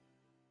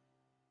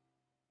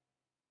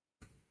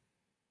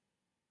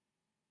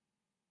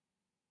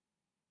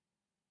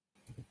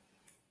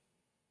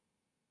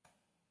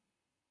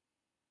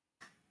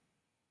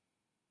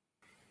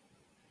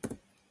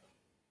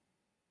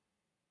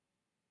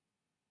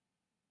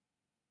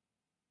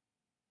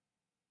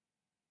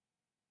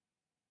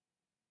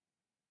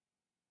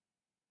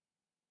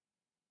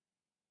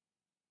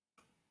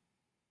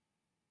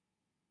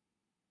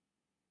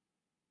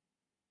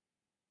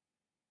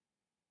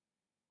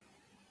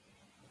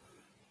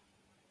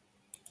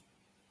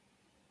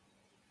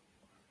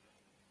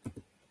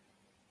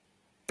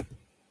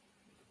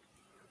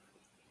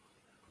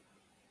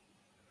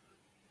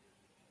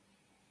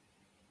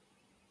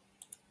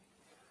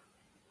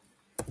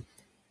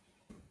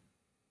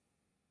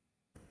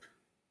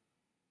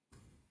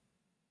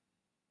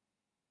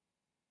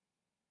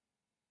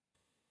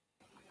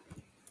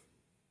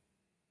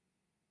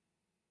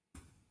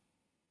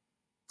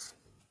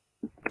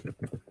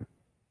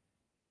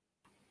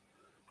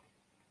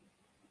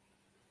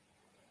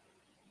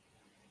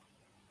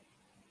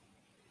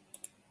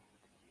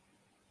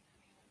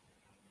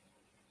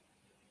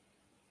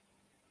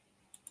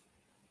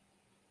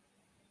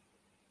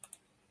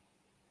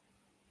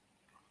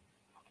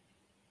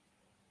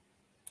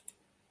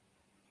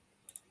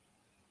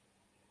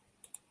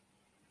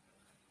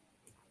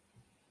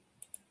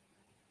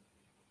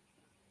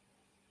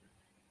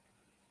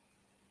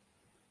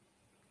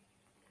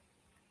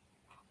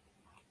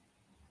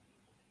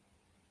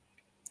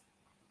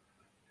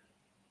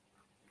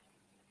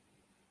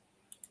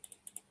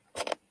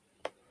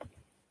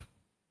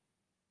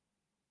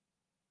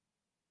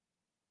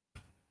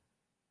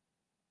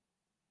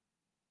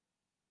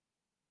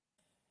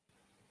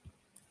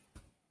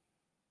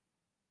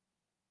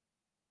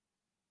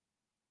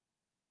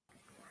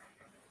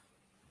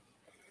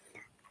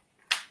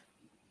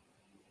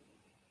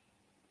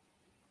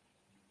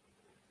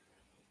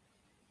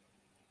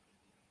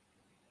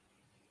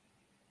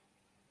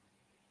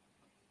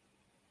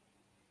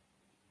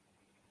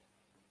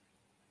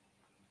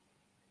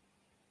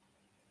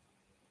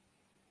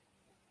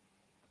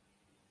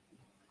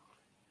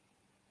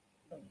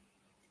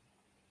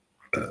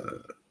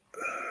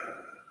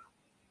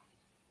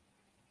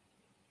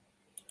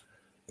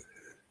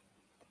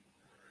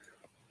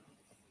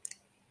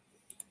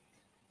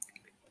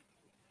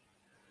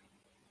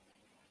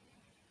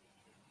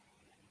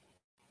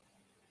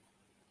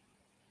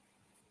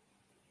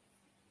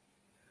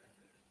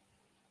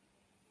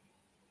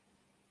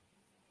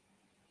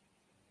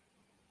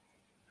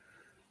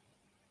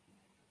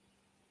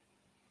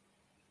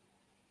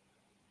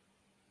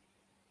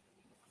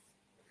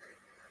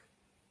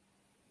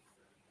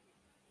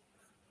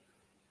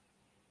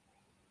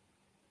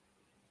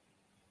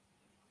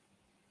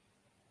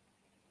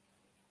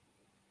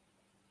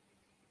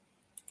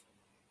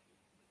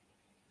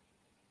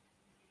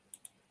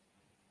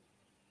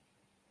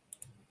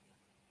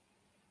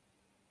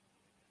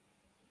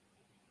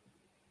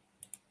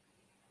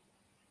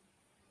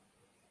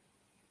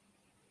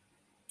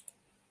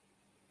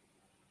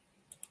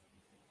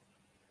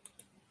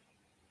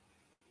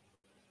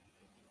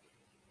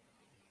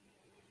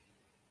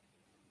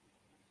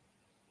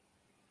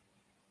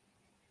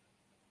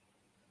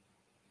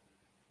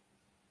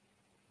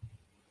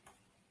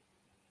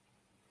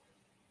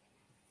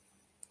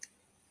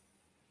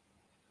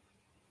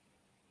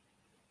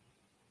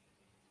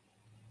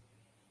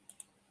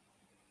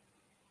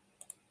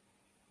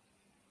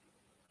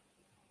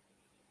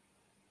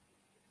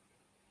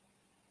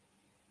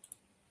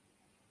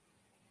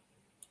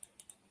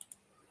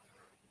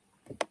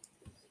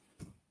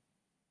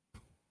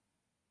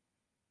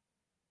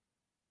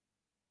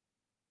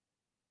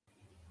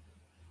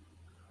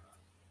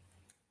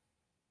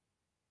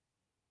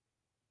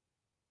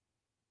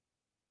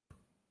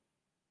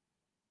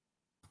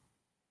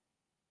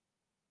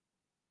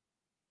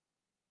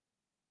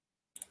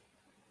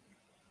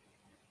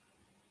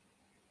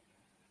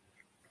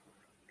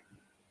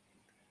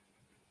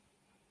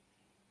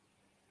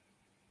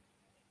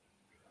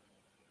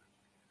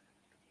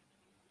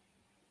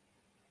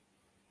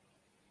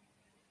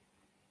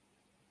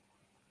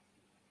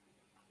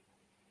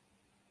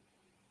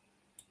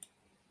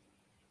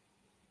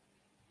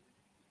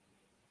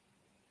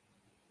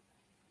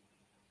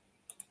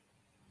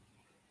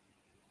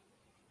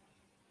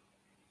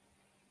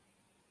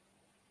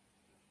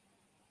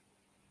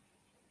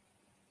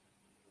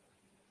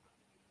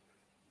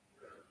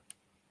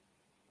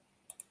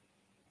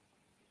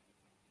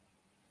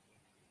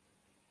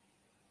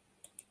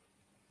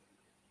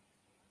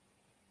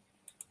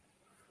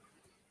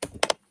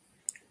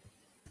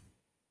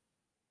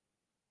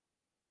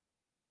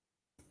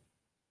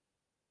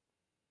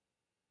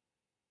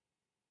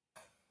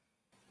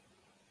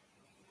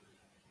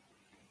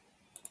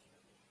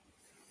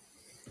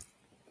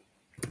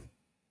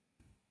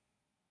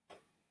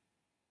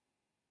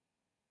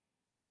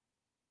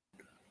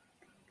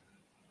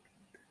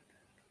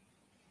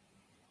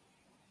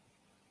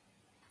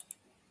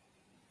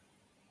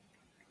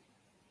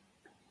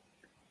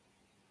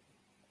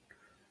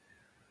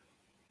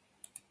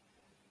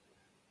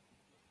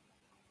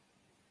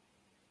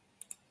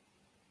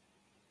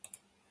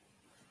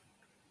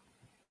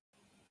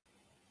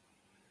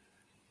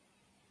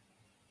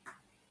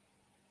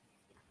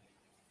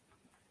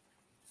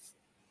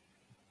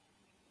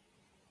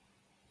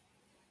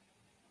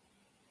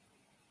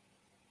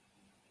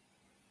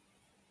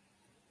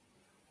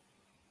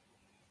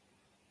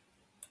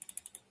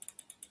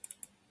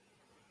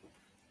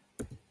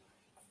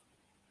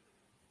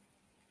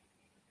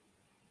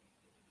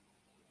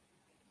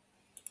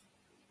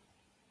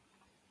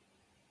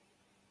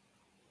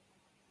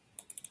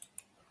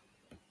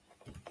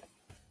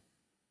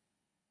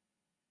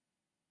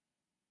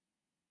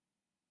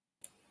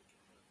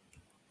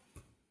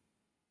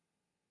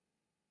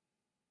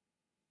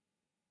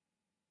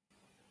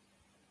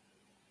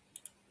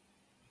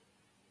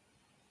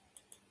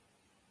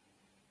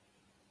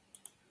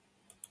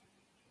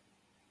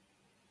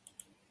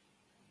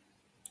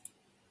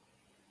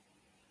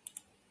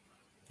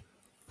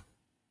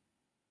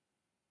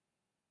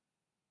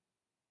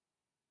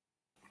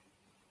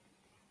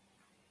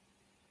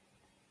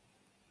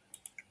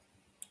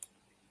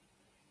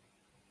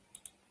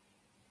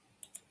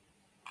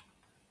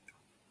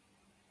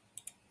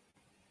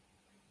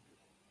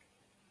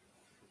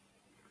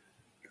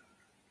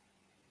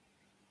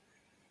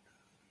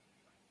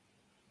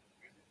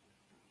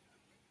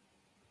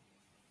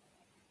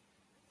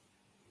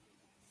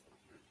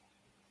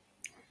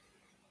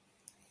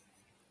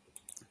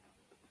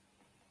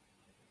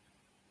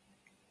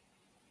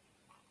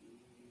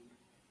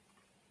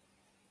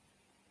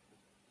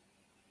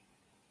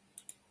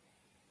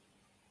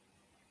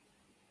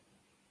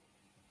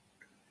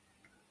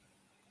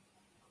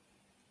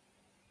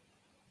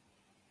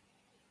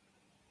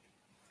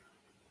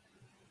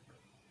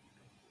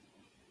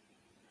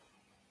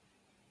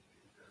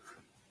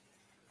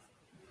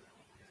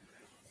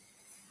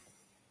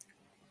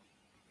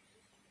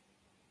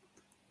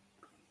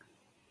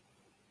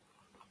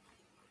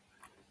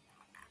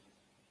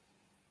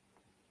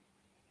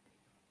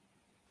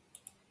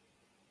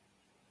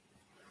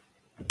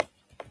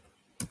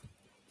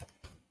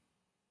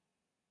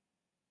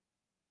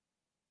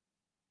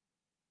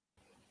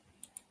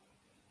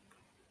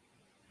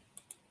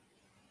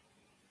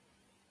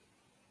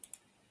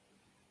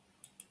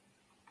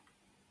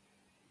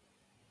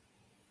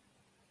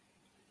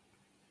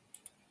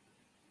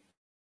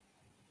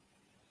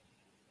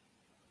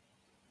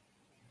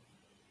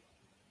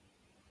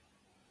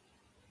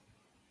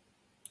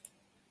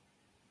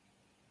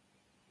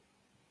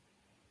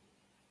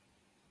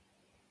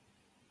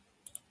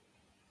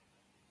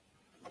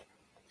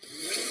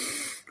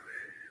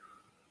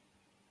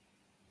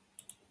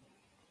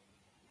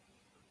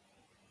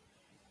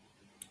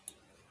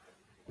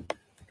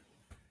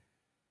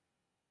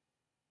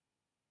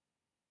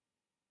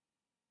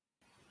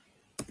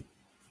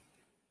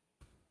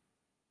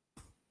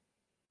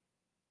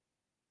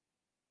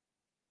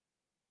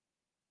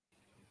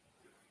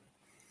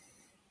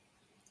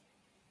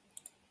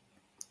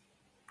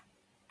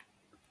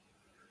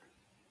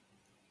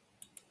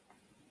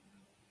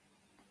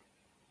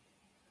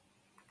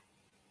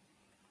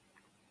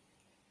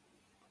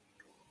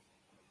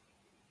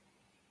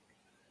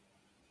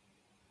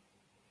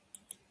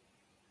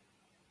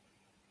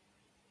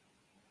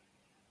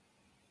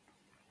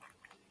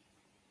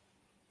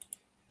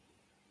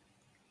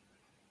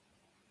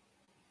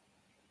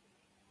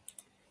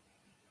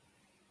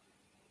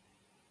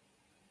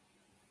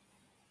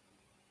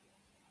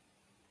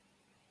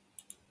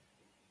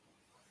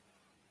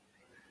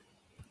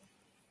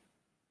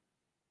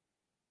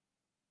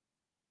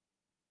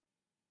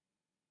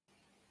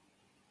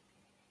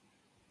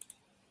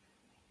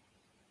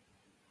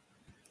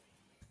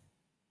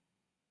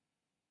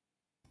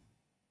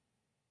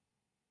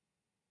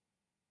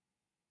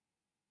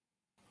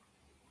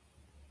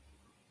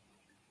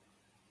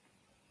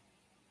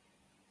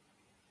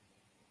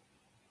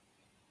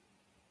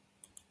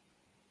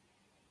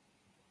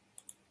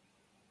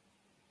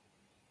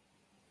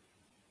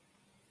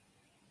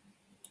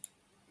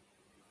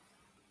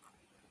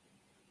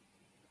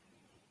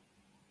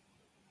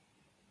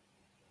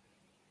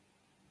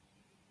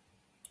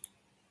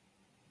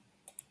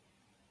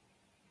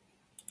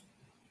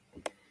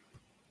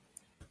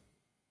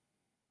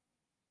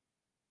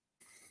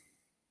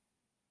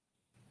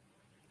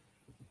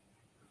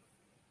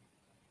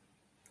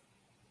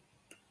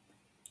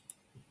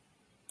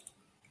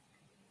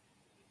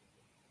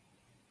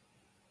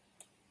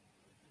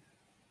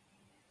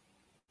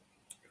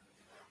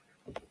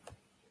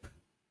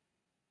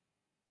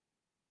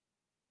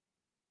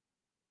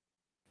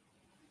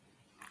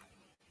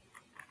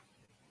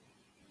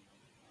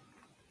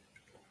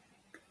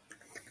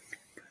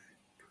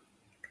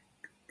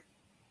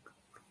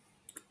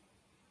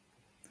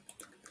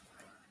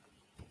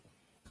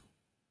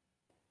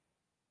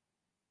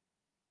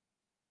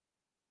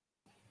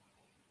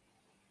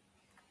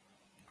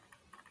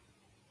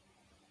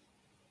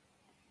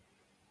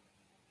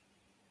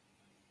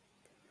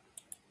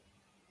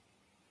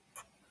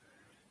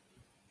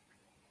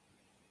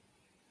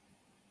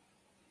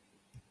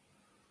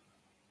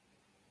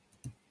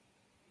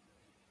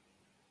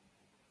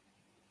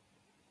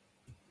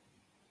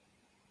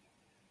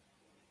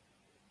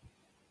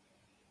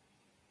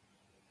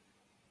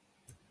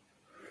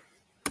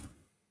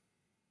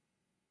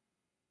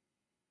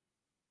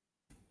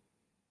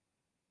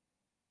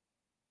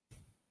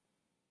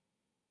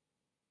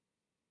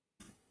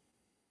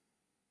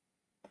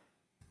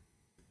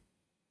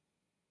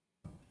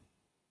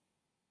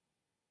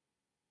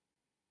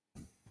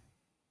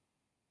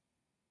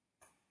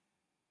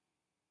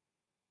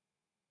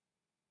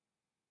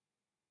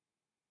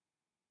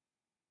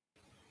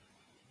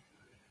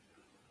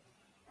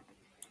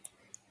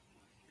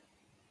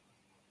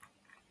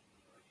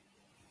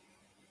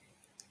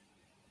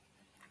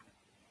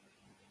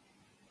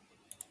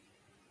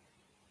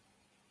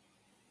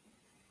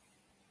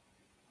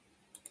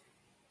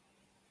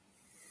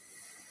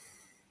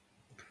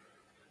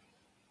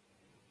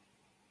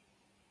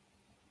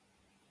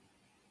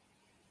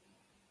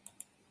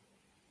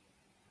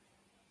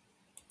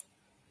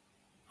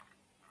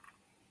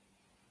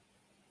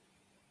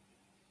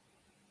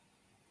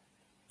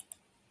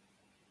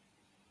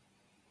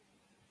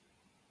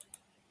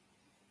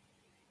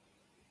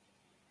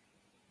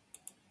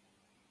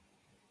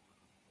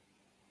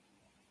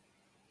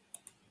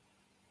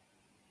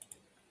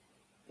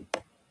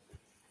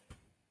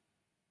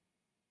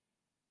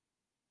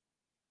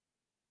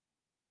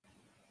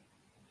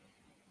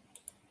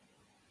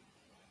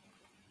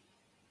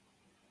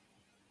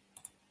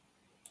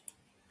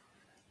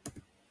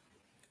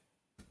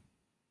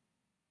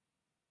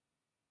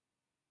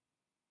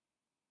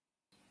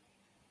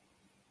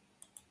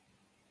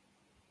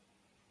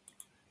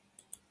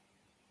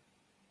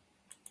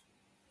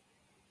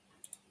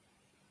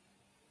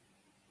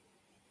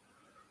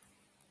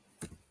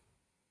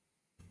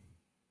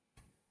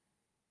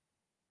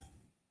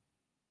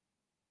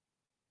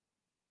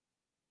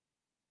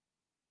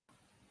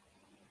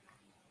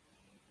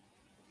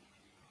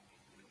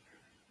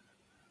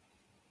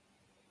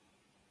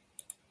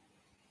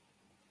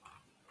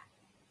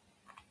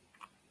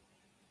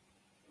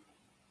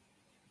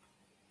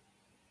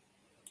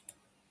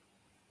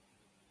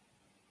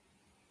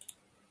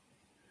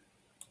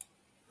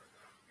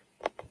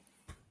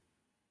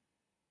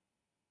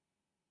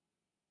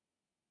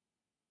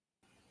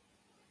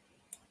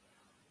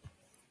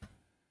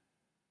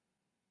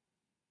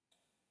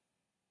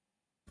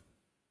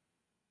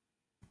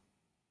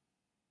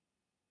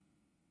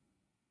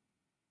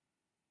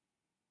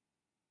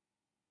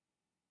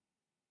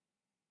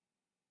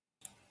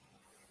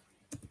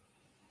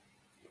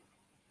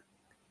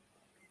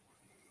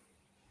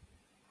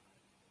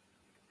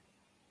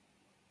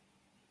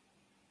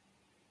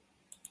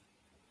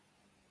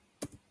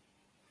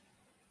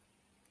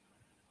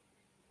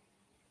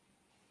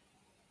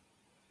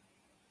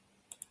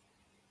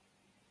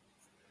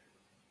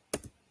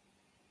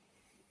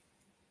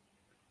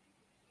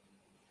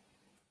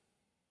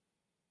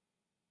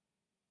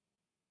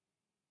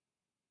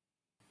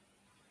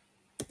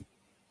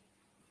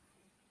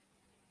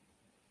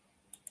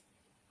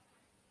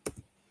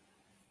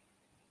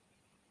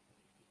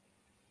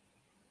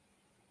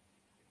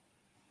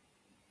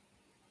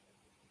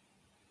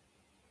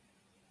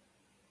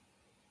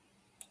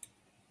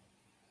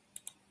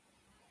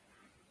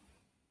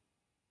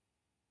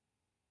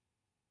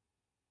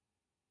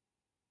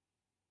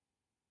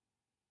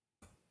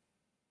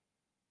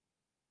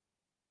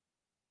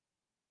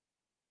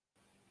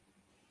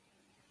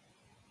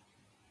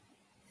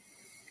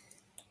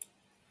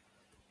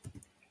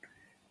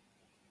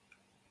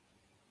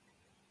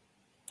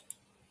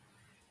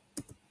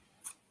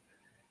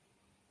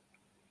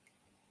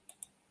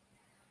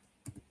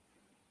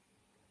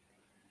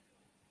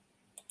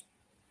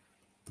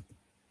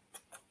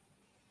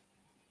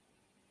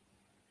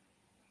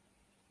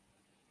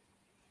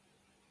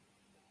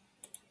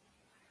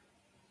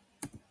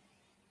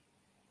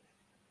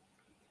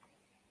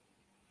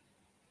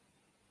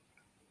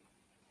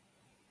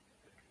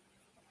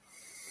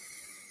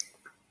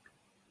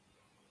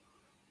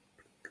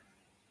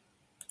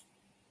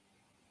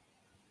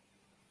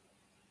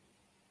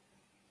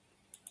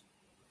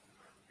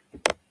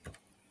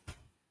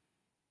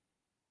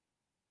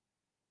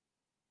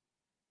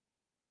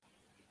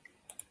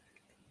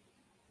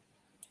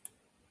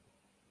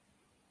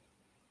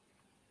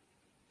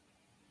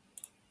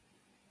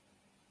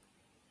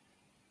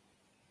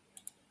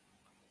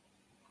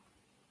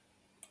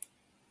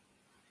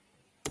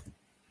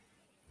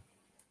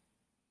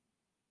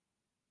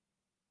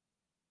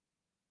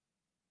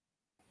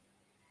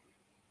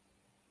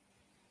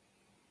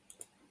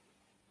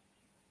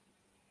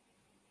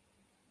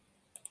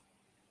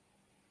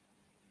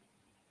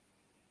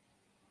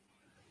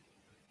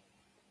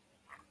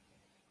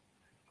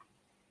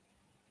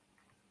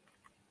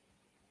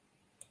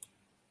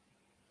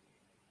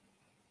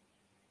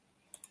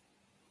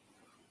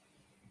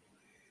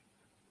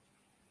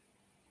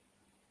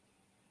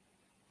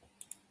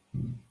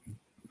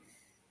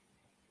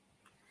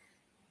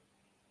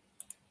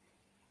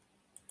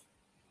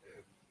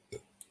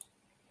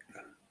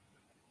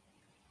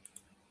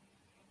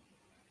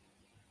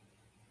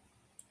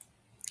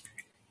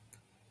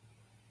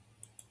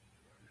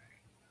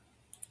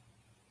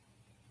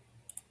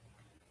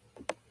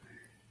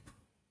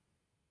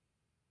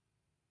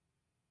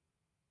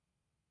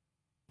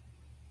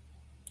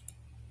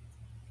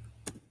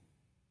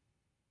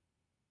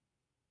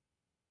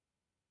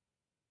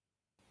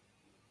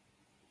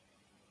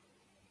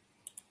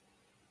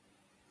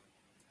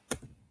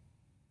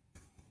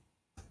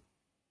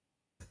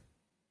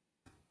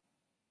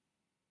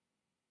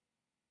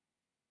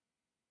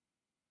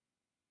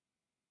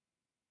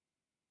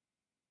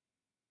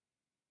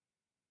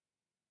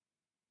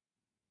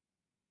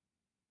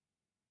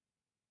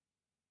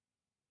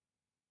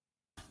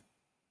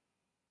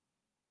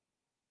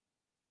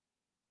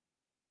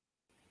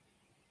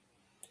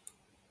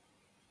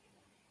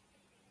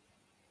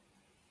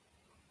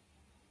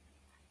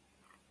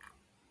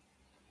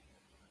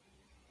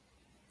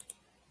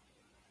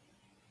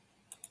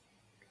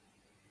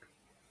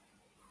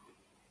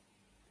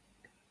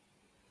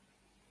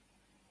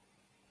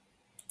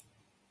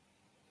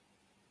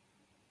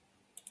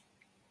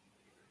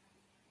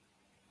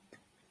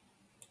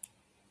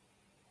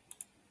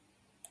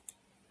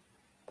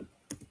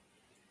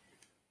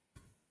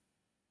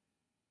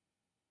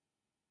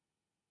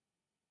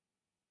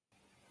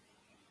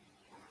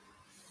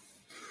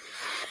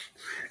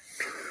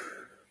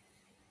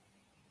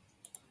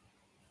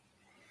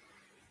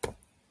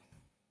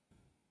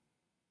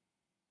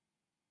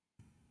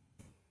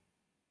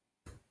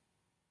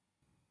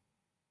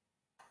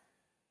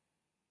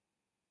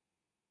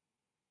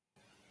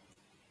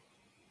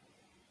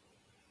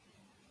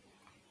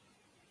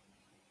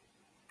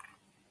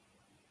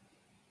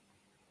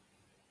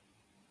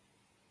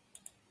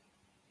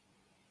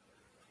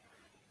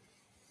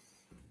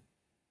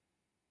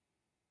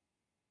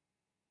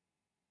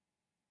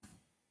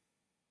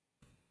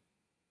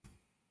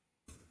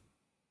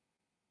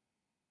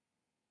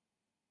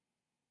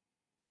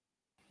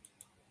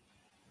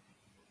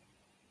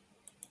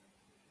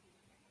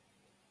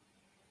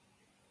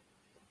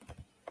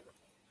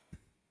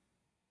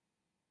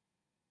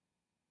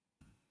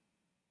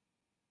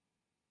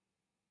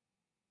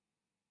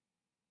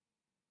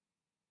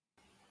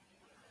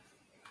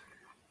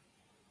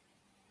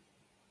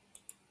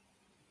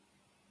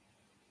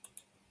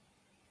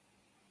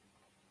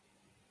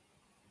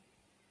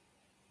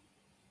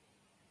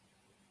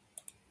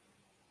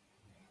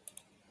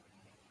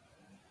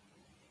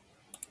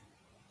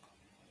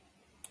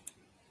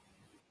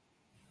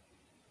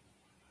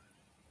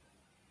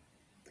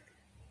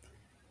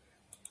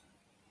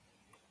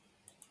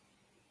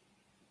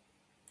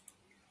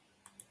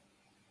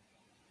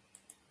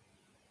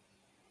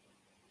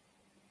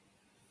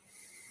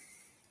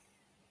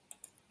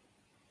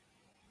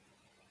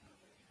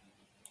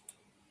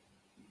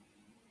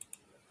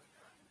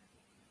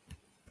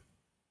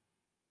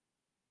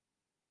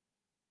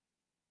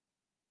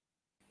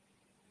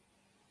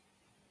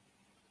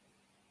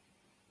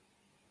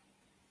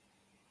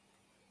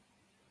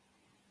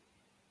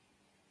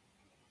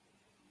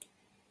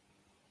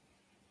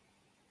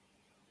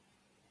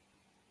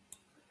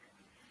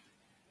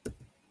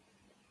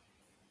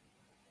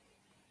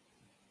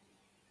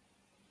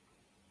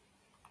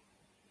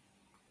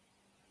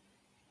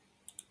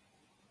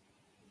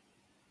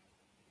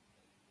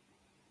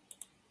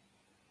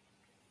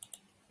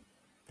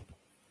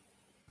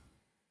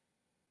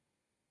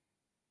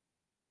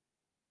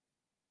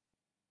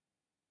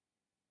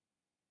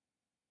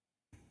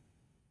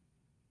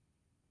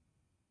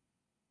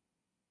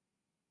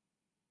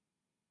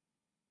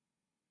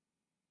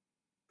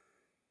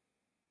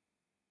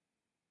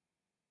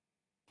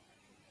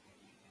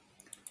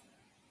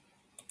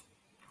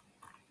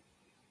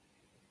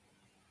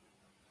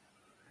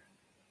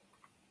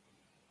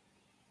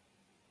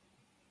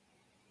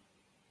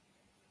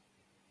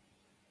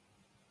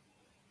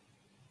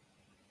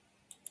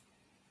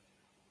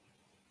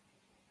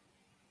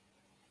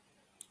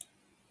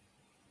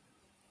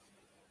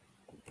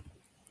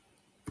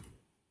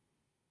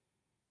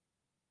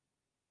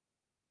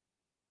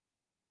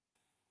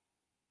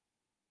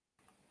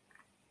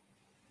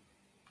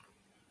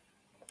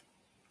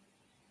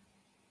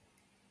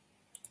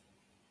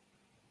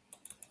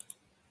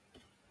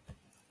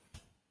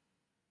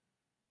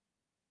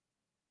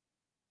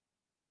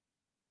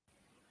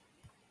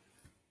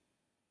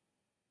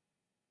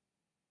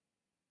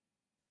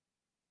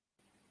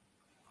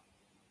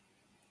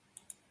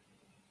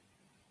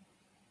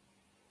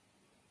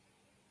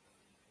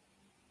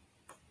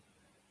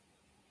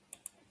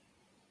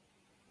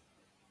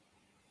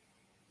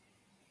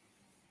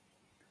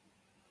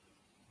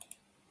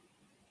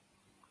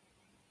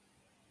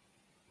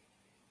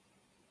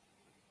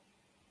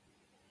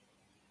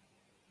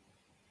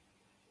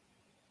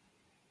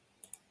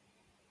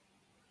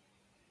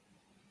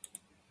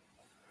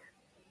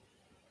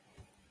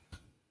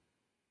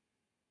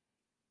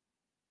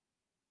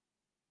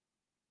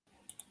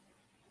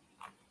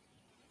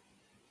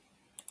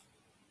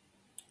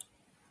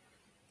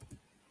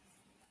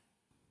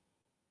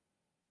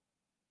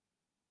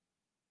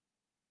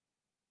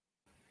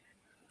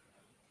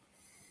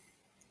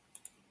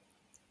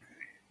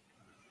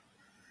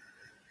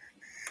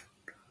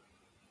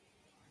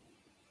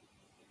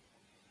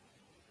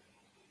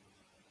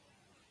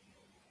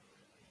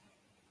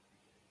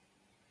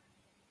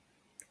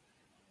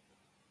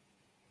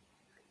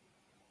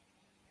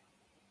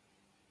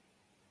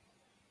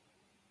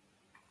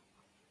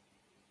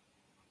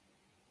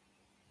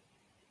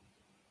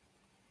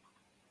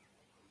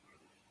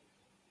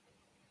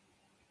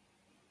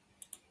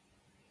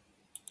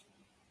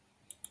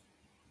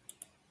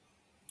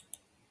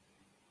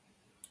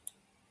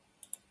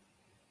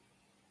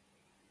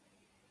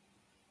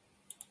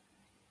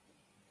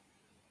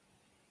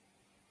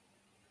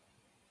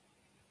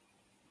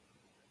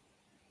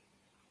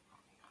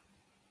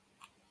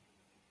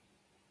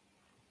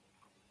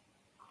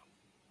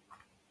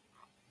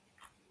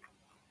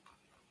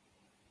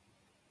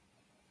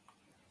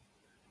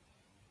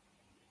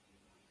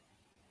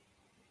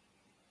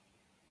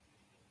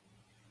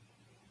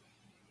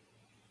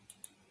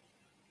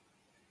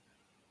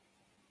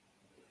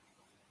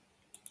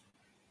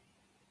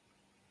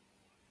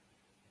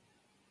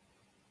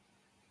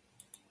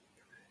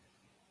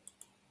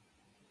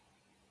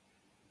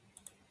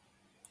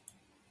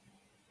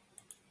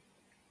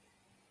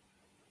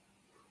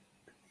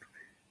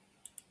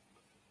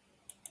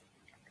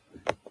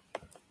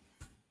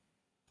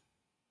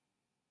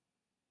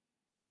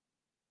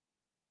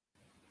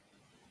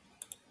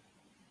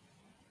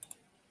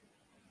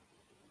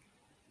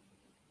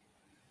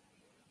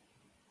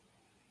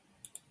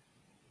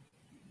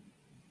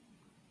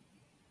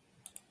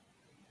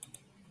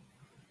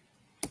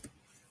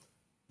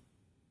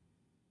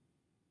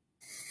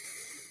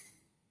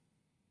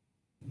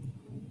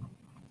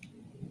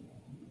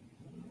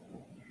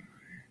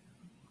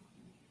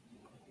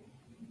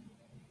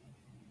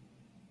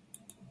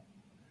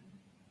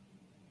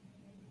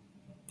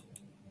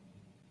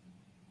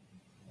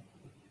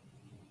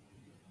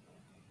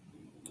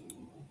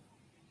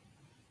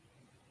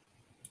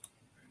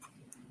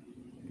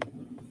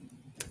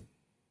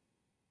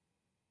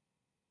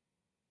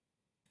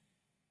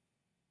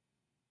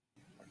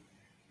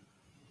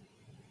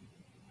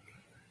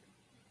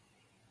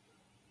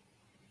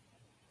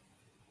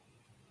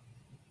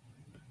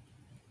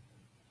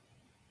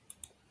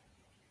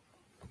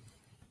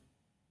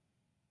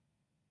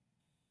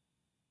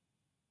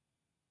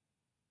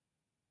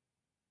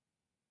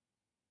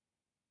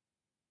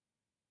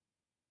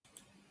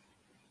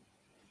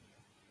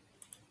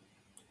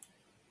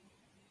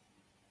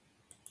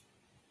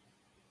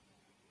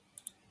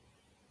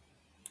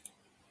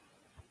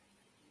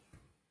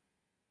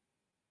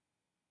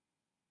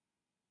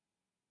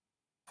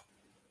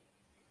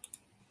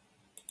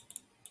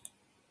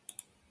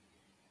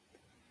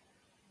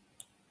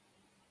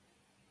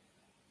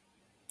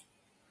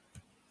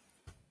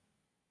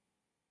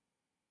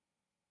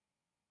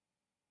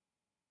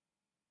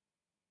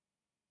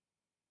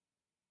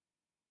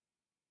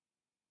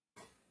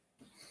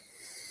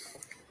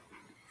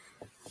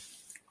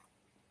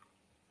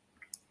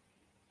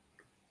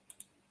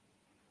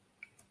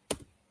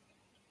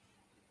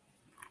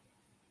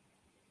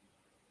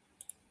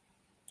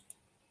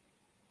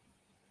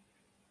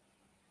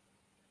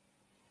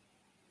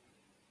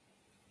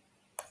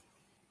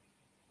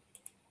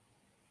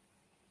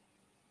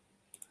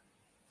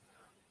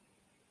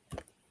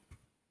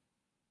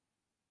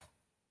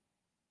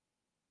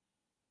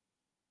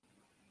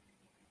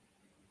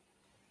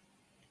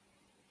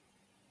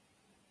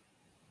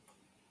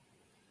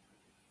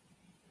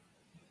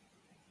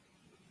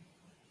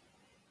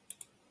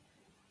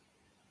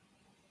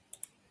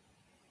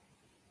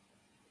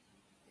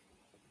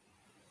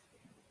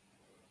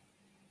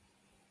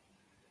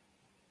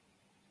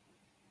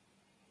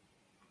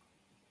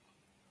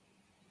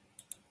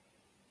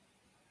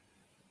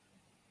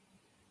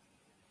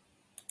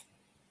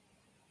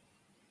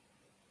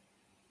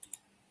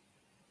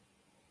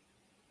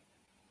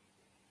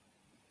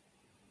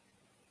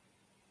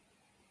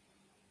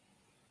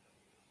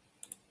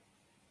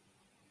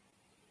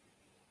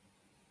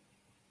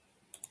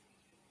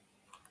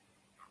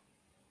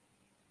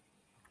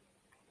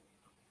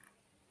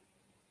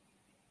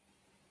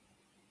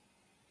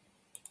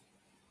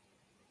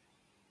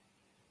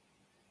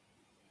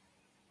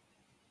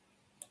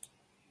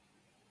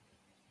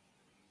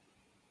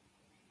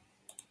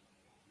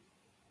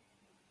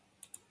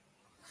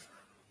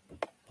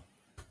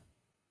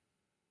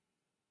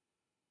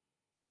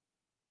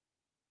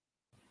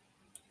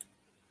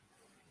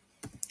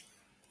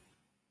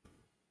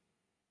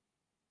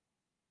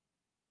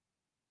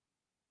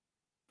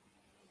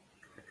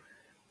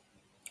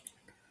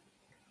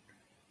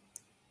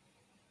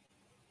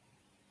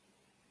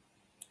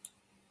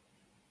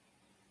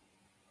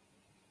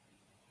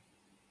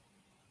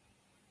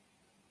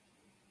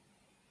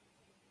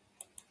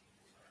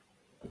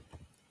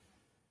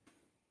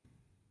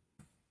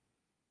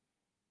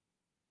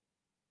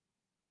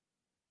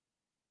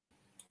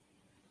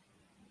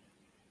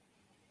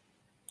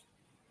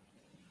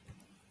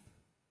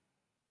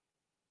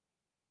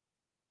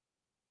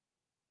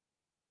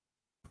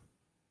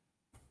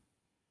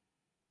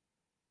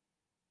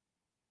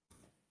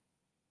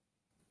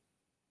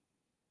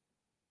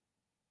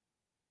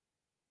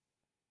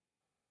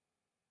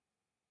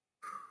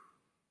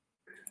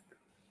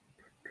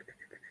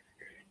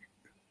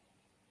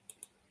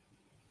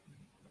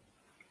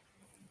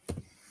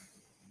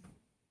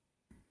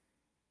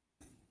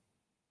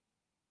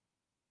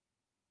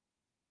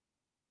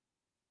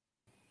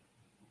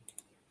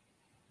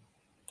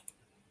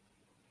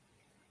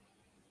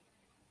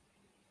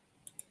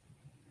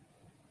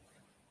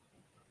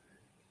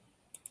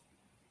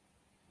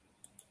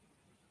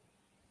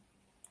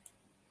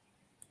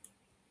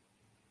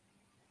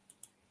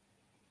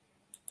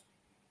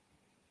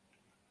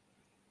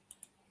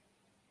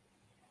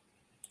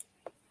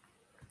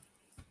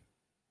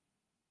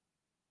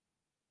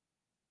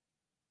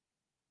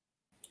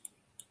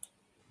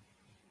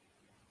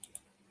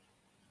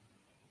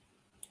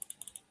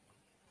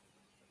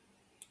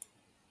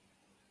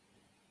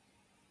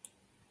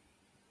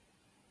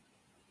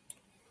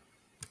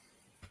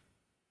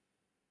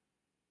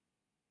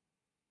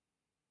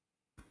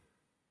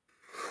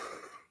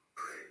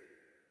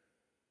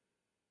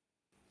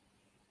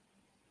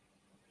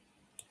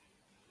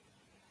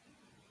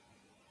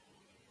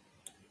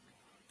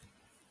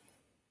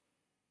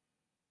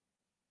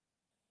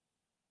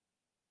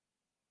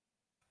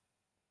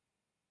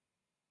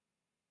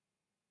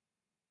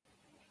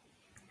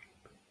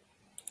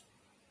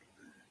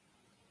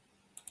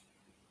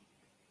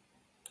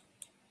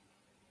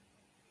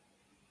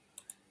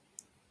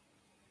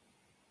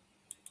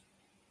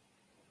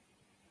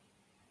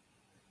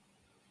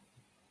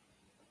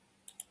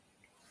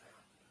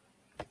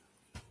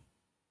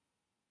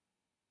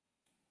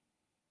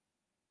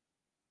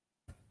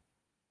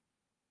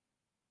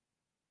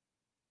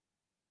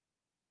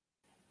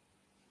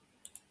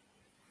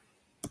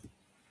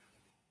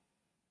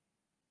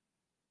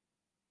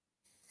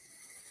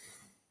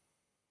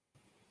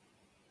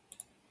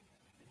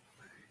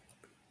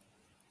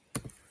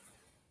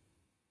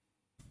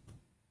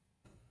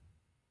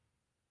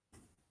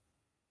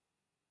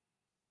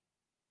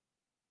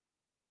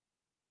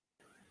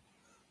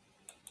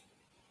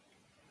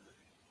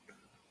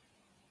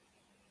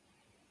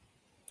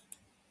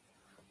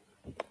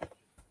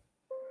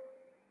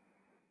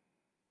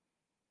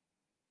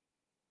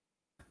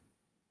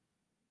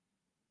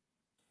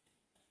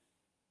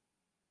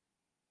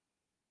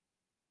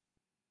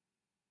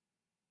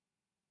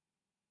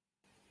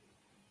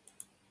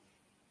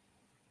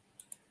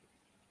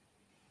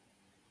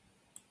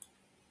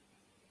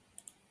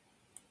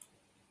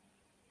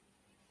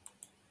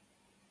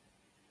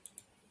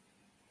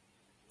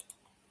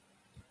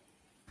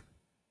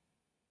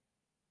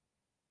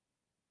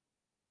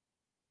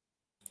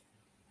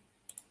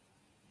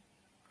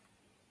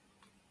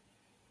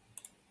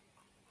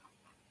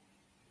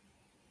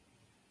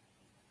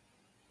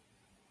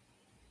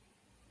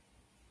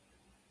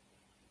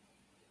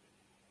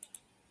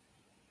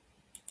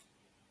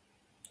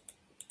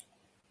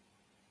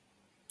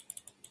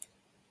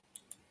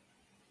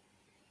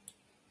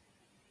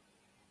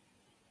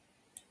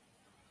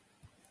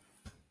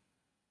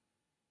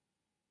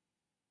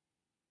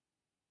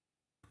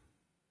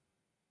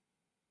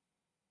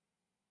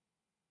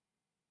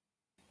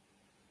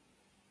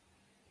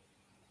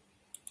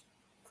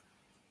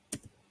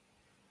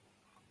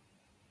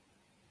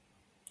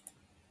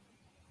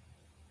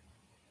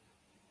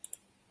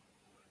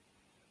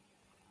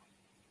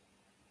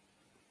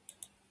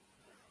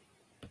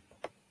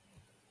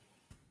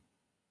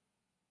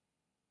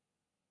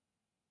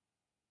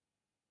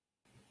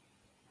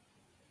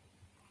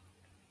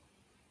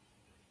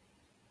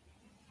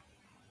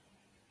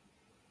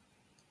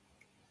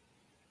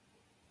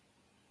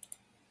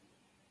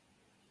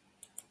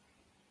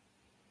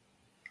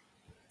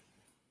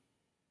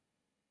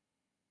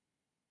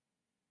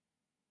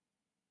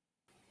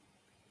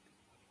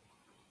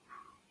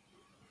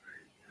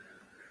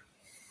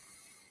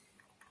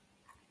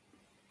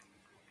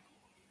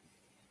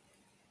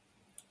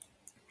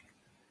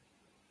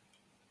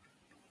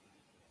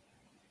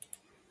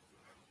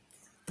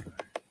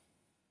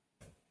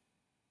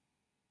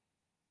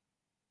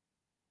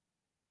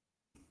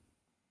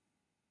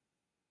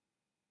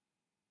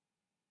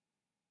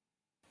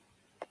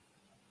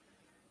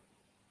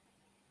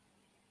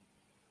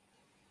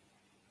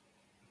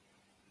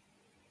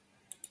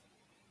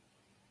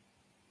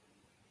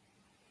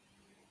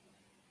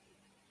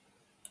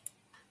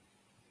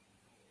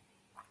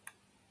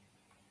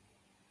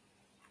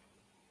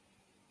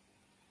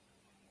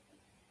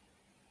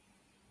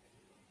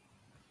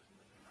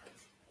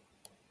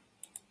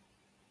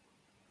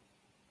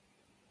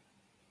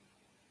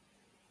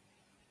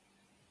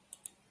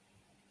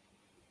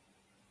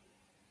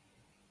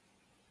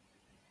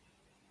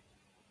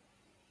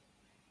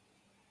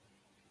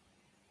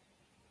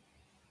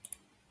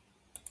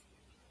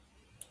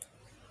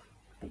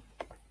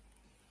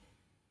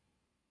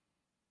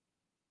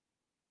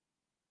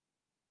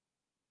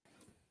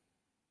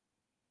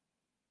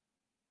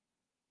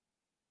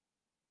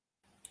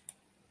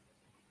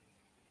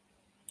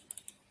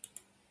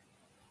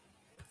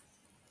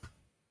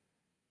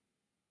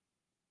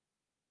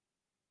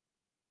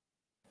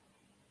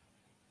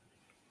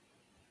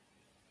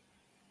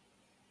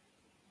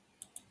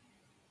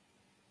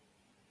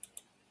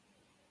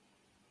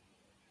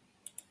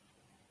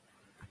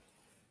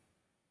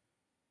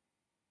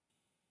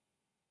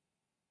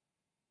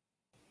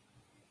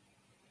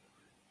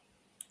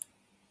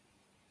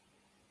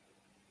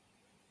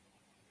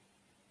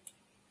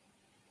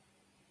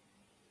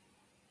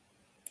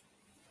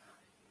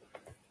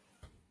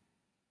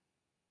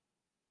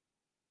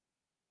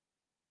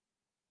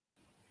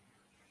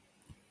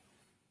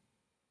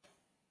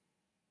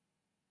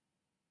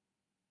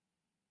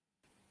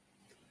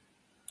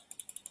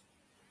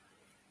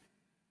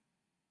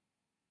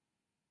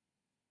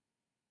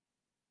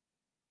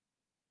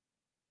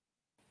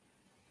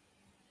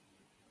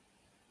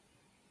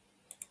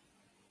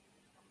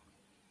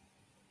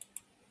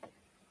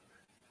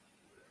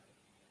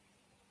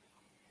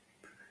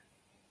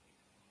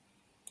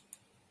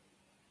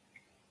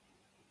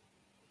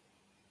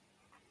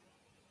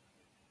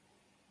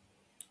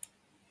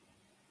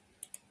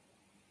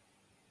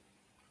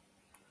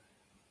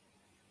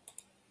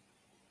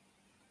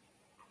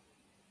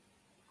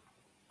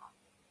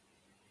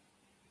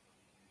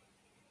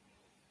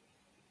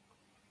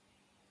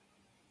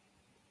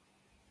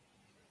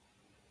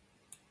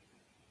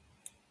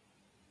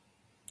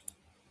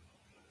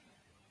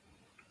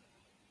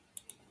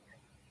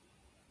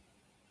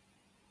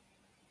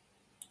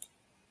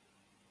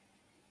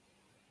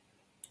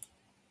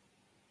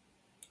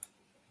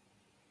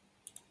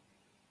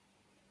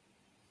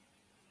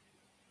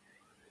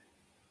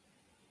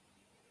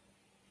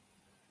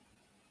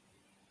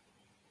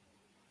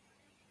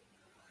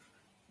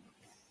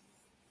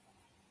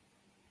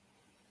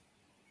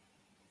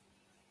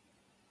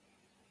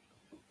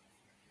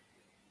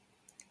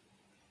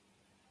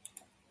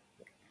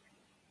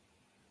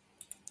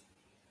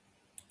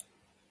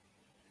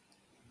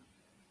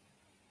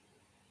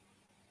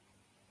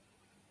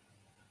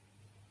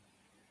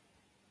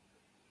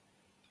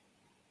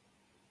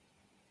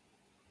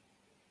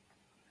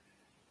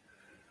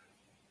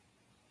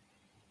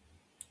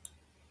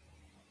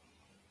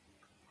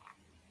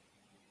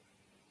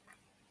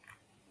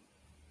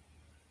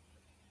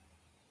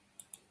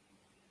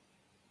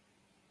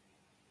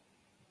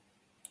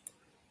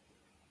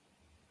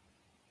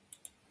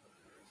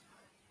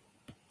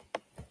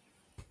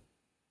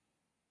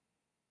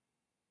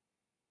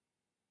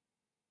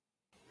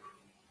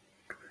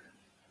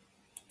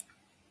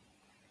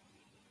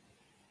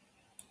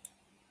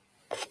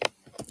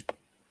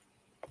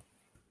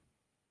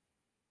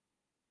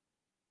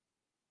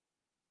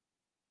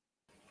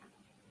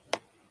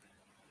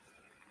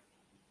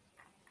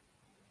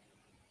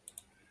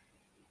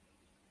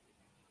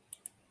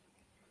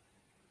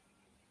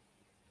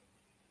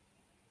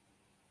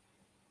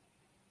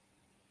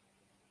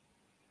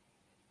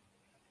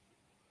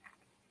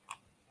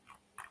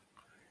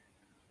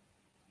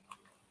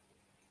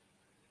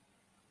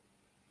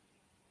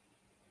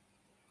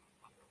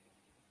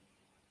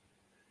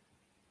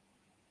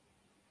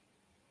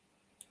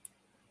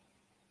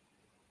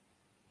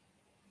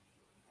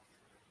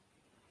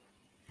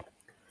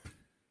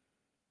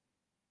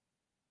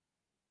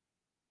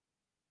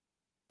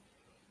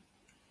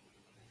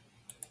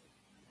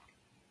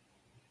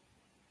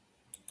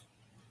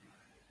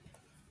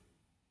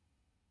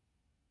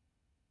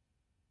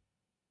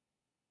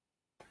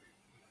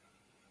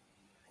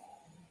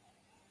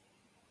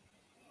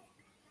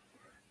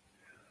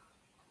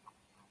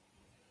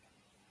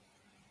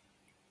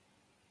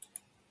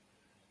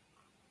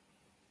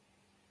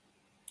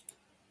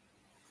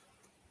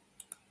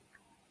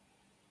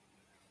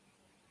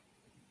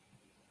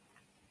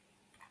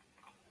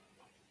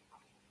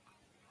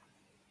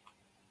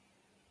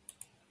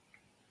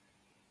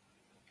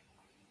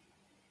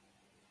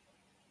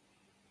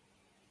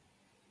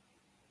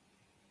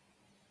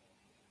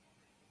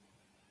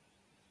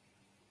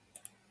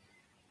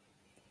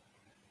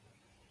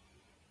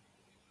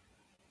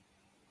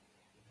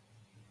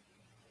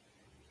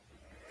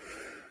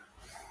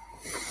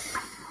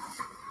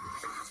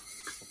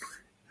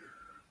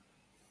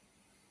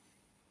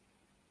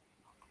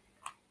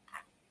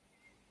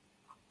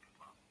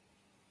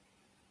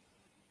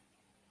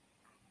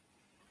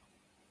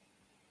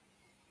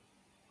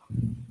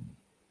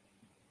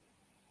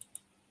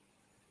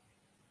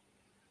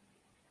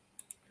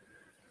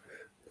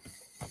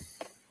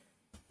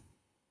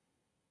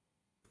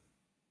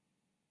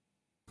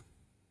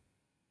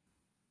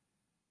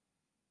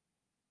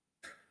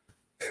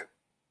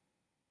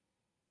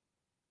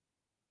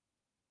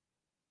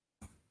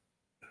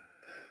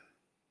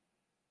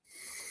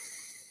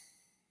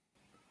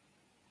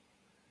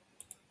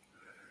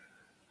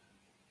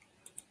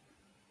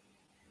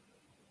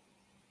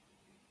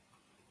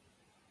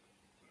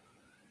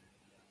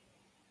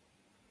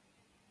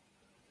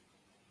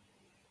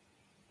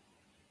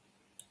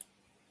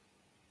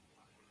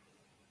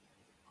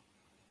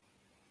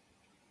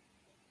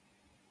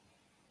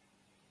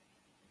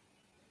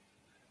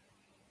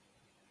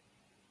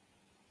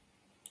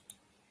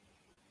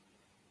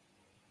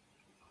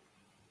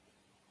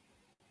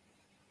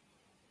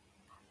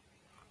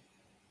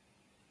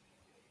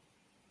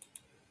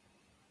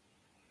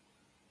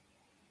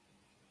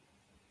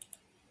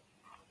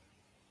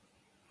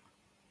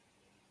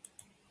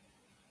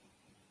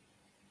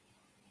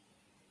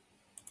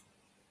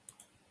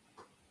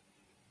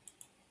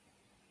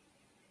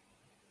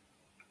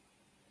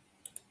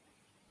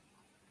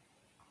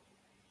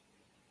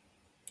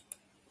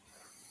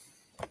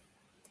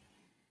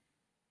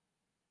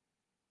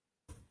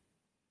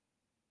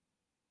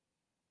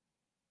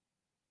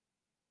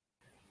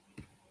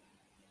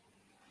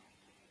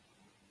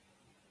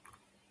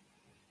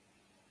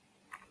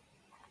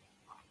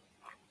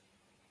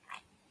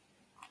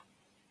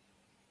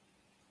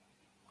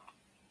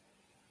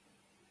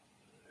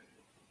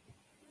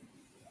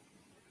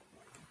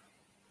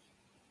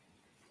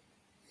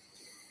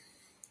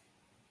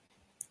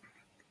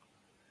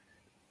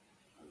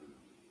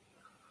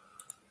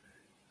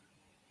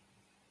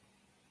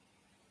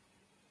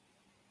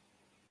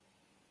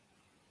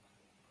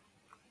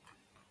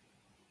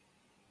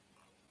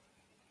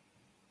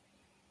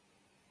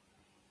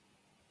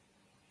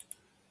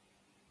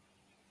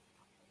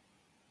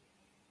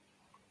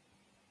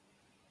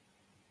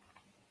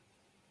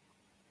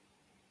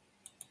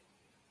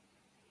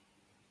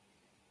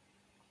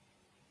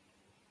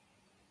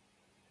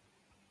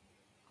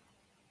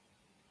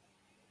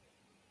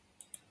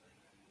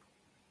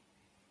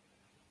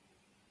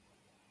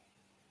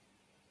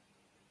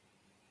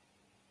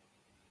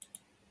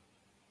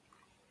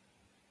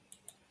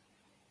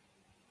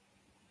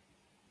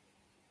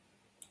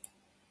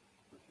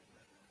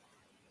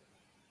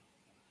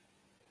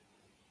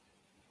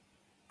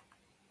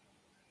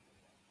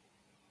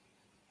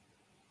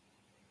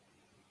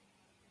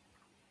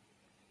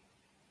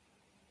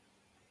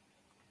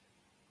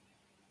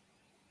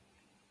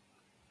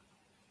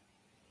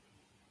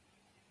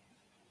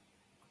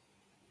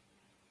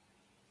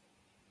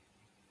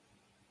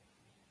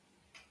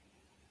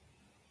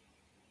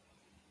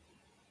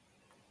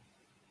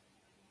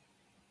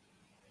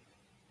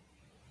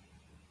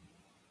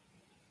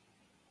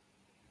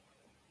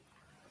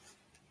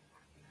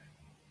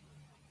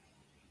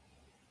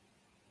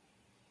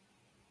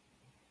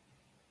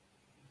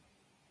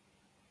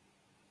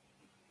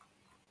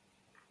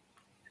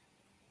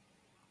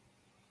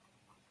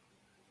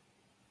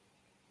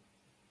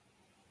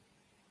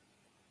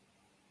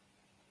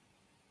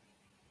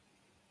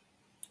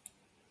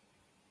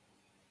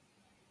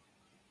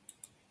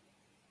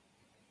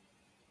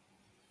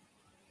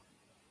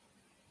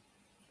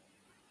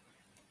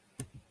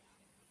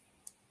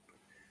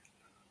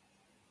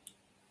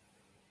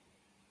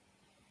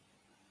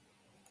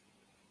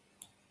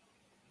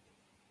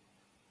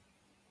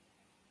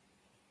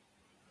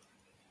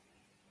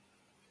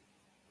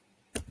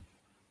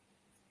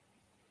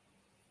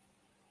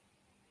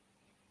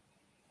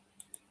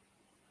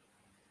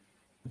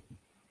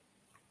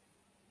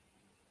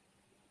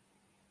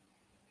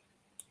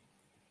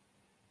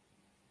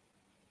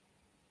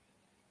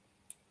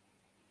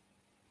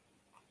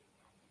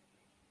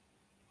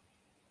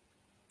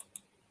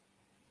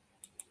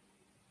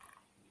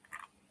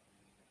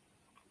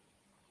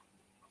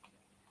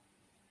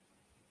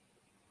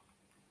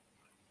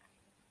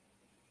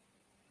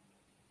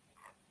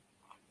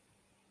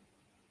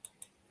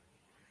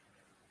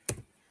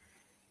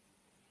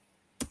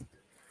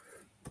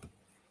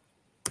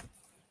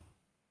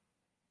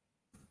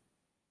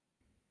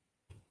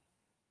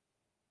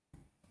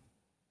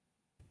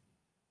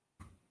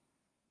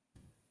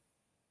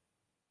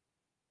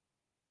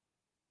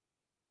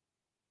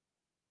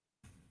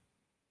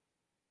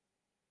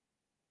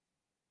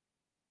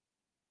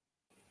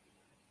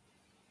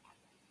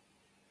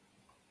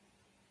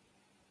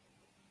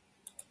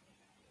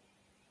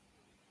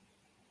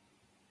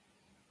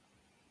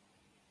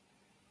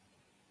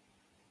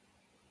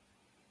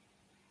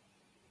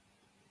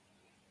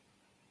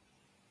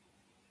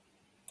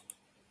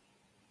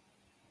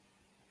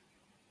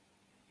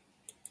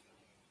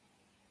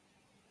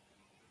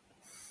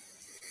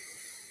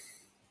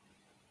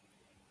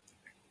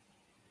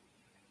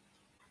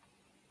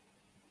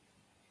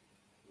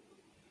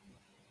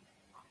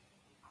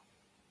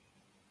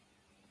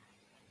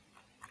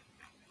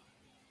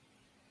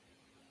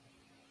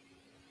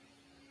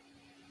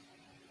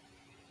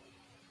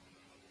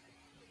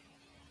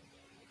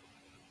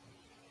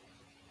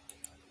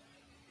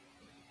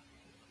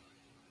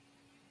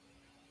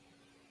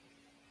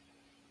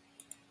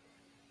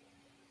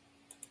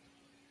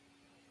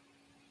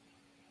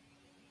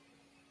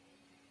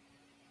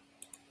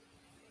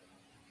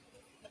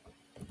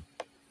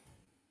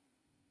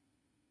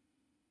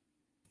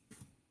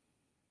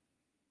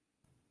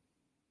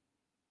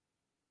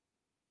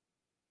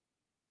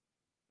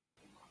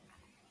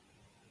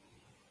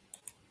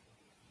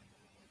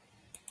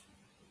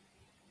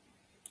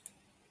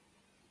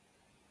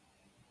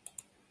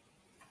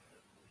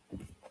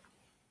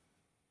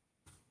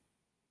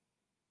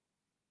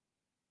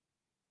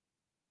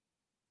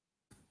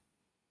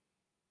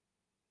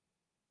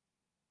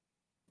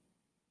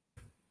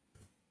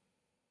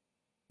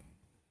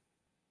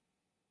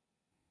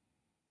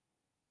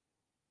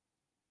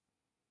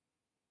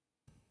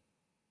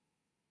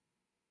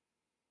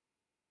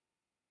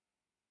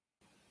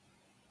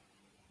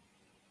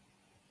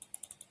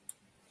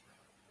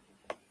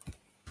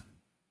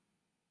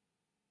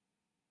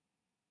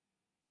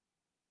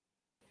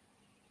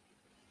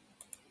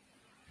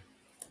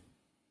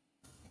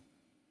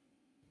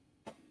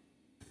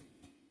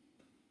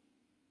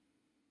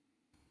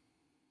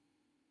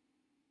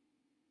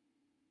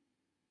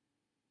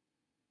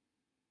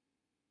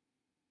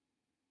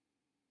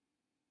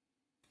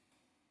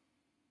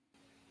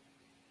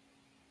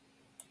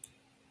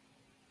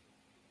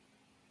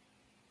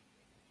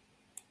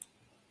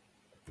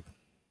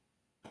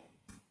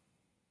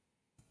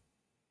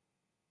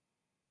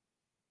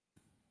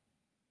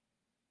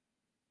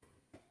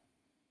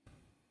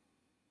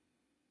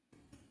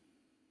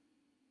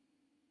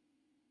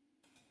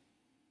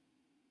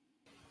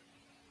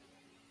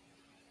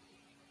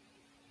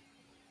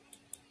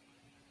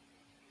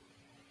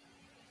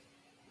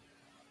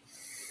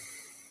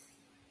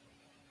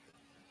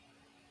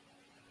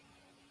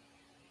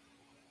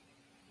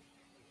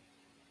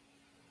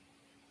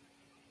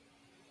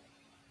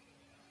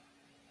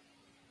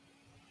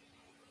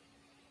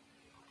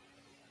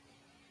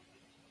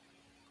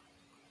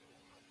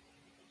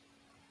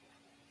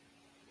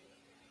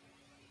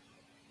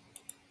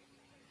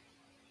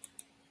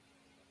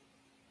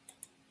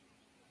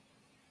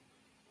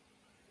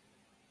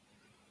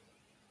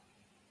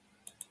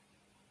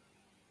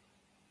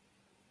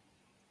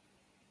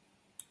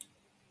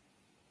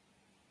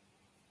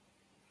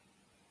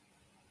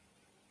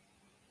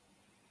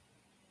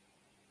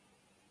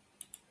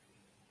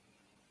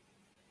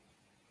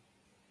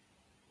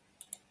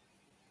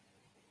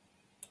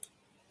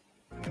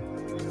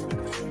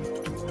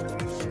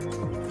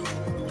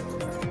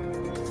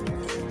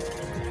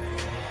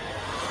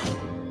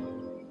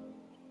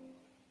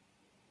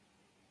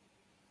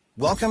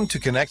 Welcome to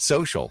Connect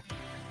Social.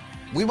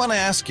 We want to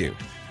ask you,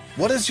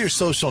 what is your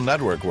social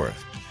network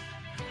worth?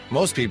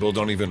 Most people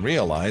don't even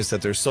realize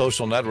that their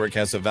social network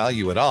has a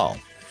value at all.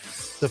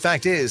 The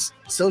fact is,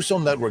 social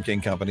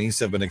networking companies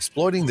have been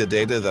exploiting the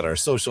data that our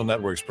social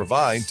networks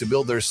provide to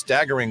build their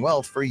staggering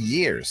wealth for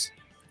years.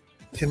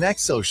 Connect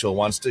Social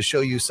wants to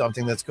show you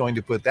something that's going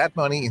to put that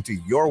money into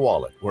your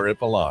wallet where it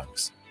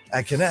belongs.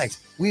 At Connect,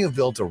 we have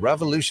built a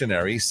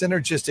revolutionary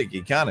synergistic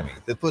economy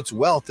that puts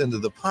wealth into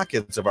the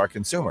pockets of our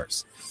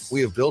consumers.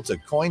 We have built a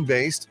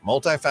coin-based,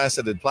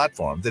 multifaceted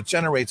platform that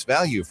generates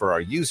value for our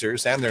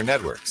users and their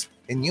networks,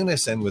 in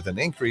unison with an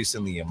increase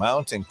in the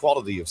amount and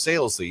quality of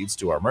sales leads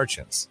to our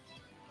merchants.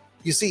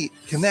 You see,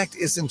 Connect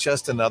isn't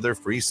just another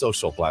free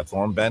social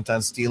platform bent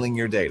on stealing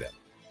your data.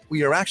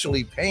 We are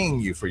actually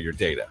paying you for your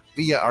data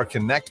via our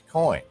Connect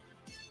coin.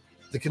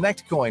 The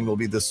Connect coin will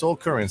be the sole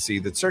currency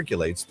that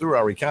circulates through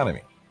our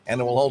economy, and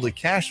it will hold a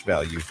cash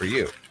value for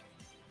you.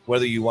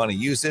 Whether you want to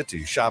use it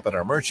to shop at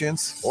our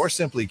merchants or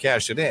simply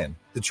cash it in,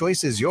 the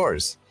choice is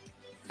yours.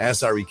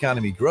 As our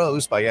economy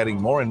grows by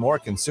adding more and more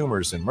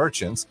consumers and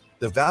merchants,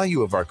 the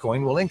value of our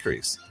coin will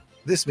increase.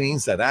 This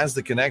means that as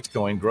the Connect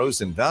coin grows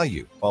in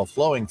value while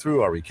flowing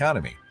through our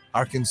economy,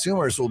 our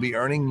consumers will be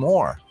earning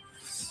more.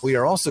 We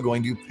are also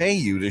going to pay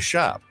you to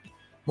shop.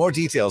 More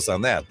details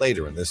on that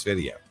later in this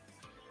video.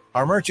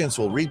 Our merchants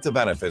will reap the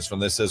benefits from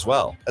this as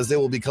well, as they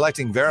will be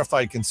collecting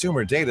verified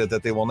consumer data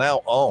that they will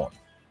now own.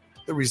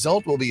 The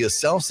result will be a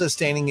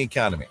self-sustaining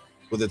economy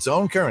with its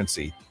own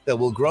currency that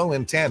will grow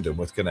in tandem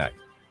with Connect.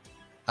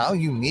 How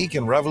unique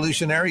and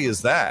revolutionary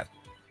is that?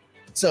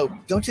 So,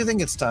 don't you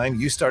think it's time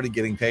you started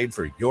getting paid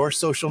for your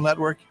social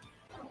network?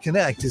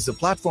 Connect is a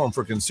platform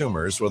for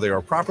consumers where they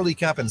are properly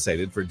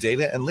compensated for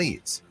data and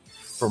leads.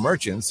 For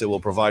merchants, it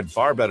will provide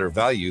far better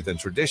value than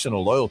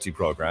traditional loyalty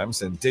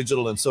programs and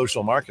digital and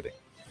social marketing.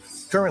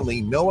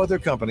 Currently, no other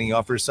company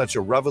offers such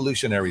a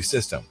revolutionary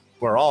system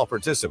where all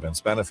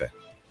participants benefit.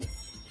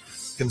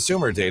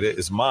 Consumer data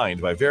is mined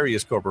by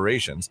various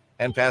corporations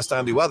and passed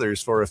on to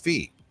others for a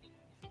fee.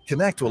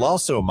 Connect will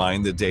also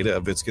mine the data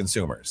of its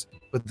consumers,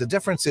 but the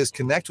difference is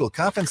Connect will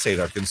compensate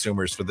our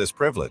consumers for this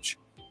privilege.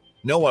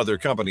 No other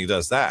company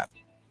does that.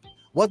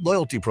 What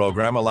loyalty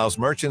program allows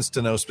merchants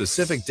to know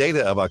specific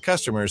data about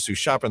customers who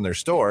shop in their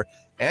store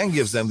and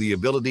gives them the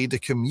ability to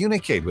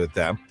communicate with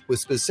them with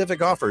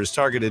specific offers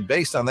targeted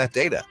based on that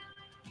data?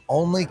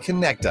 Only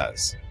Connect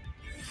does.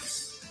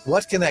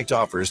 What Connect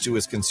offers to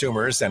its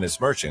consumers and its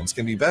merchants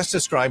can be best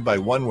described by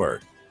one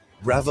word: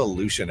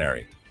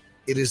 revolutionary.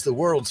 It is the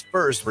world's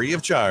first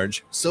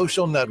free-of-charge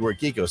social network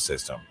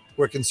ecosystem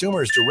where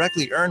consumers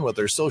directly earn what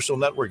their social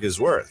network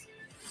is worth.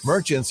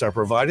 Merchants are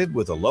provided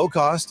with a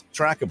low-cost,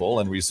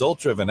 trackable, and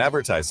result-driven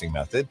advertising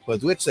method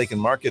with which they can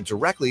market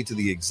directly to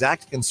the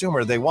exact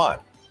consumer they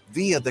want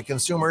via the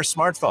consumer's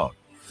smartphone.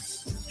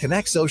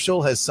 Connect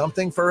Social has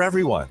something for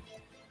everyone.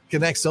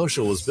 Connect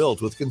Social was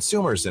built with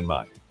consumers in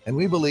mind, and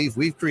we believe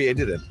we've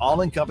created an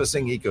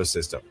all-encompassing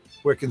ecosystem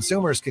where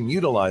consumers can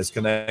utilize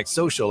Connect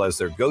Social as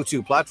their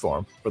go-to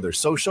platform for their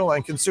social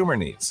and consumer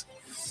needs.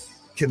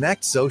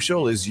 Connect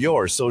Social is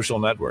your social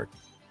network.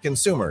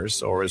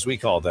 Consumers, or as we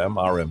call them,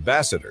 our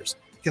ambassadors,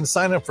 can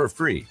sign up for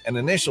free and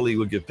initially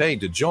will get paid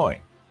to join,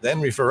 then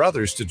refer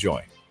others to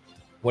join.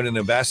 When an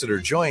ambassador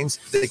joins,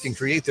 they can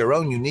create their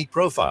own unique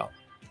profile.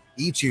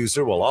 Each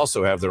user will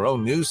also have their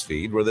own news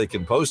feed where they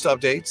can post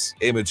updates,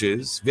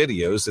 images,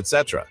 videos,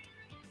 etc.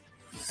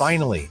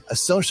 Finally, a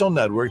social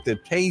network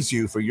that pays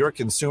you for your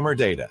consumer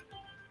data.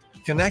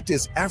 Connect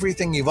is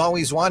everything you've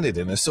always wanted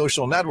in a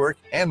social network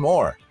and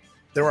more.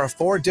 There are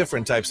 4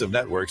 different types of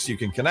networks you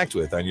can connect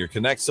with on your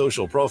Connect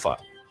Social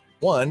profile.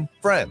 1.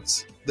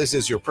 Friends. This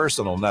is your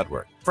personal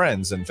network,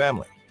 friends and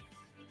family.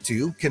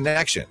 2.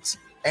 Connections.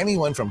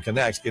 Anyone from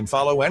Connect can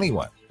follow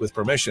anyone with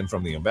permission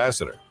from the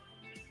ambassador.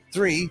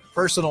 3.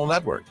 Personal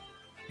network.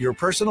 Your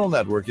personal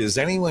network is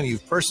anyone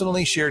you've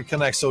personally shared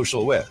Connect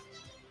Social with.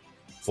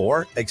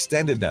 4.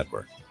 Extended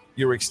network.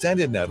 Your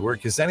extended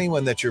network is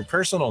anyone that your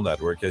personal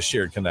network has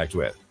shared Connect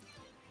with.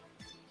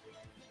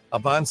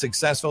 Upon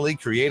successfully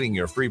creating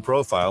your free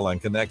profile on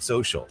Connect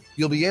Social,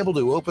 you'll be able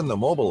to open the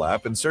mobile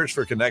app and search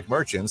for Connect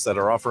merchants that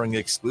are offering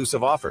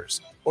exclusive offers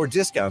or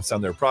discounts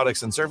on their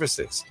products and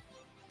services.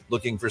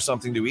 Looking for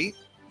something to eat?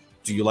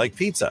 Do you like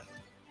pizza?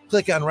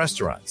 Click on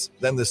Restaurants,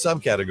 then the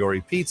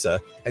subcategory Pizza,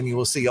 and you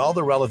will see all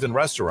the relevant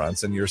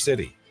restaurants in your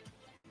city.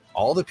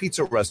 All the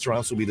pizza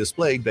restaurants will be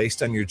displayed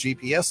based on your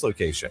GPS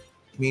location,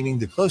 meaning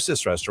the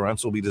closest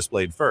restaurants will be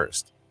displayed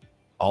first.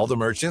 All the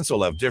merchants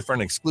will have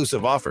different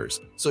exclusive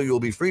offers, so you'll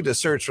be free to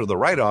search for the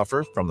right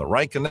offer from the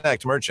right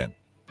Connect merchant.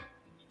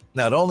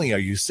 Not only are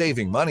you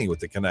saving money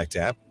with the Connect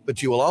app,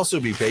 but you will also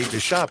be paid to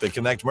shop at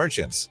Connect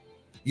merchants.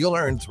 You'll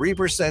earn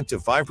 3% to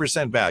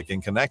 5% back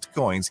in Connect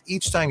coins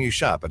each time you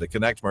shop at a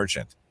Connect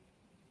merchant.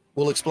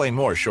 We'll explain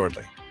more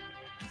shortly.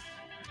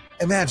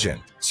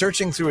 Imagine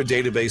searching through a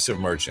database of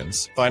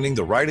merchants, finding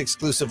the right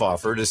exclusive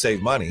offer to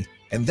save money,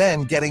 and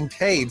then getting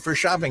paid for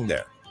shopping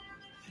there.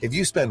 If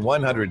you spend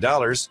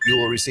 $100, you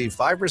will receive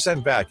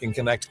 5% back in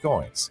Connect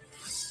coins.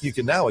 You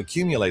can now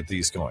accumulate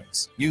these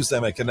coins, use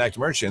them at Connect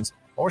merchants,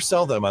 or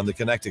sell them on the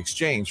Connect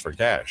exchange for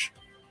cash.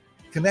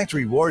 Connect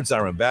rewards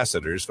our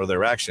ambassadors for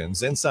their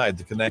actions inside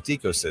the Connect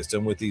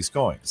ecosystem with these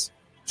coins.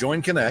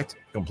 Join Connect,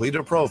 complete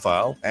a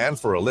profile, and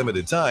for a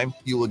limited time,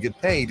 you will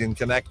get paid in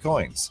Connect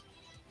coins.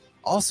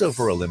 Also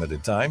for a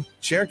limited time,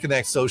 share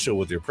Connect Social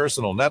with your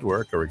personal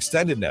network or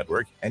extended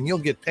network, and you'll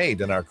get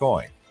paid in our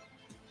coin.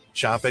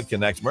 Shop at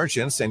Connect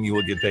merchants, and you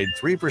will get paid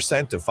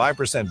 3% to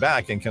 5%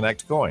 back in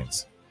Connect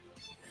coins.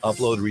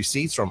 Upload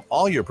receipts from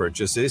all your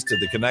purchases to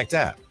the Connect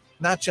app,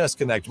 not just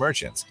Connect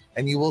merchants,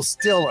 and you will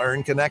still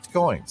earn Connect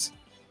coins.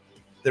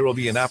 There will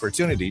be an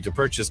opportunity to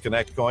purchase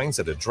Connect coins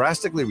at a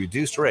drastically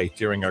reduced rate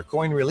during our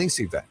coin release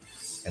event,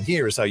 and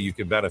here's how you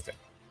can benefit.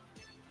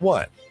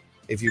 1.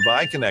 If you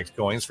buy Connect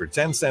coins for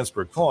 10 cents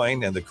per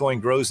coin and the coin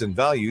grows in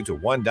value to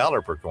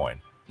 $1 per coin,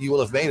 you will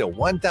have made a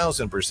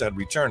 1,000%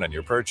 return on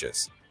your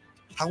purchase.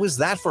 How is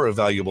that for a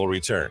valuable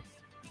return?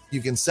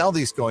 You can sell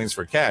these coins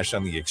for cash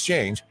on the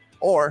exchange,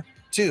 or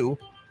 2,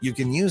 you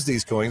can use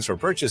these coins for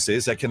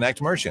purchases at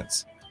Connect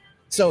merchants.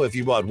 So if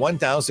you bought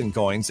 1,000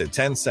 coins at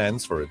 10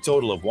 cents for a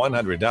total of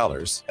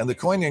 $100 and the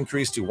coin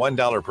increased to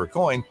 $1 per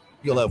coin,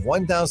 you'll have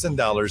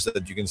 $1,000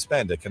 that you can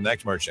spend at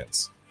Connect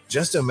merchants.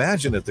 Just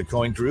imagine if the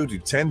coin grew to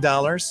 $10,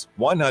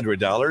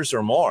 $100,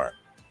 or more.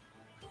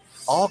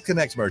 All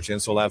Connect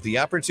merchants will have the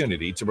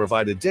opportunity to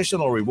provide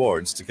additional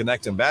rewards to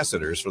Connect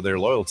ambassadors for their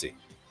loyalty.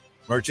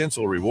 Merchants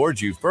will reward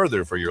you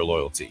further for your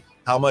loyalty,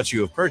 how much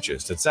you have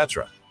purchased,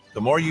 etc.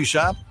 The more you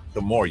shop,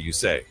 the more you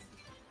save.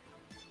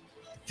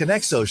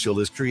 Connect Social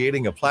is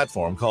creating a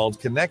platform called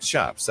Connect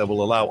Shops that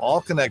will allow all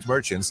Connect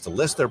merchants to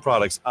list their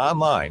products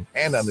online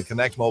and on the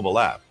Connect mobile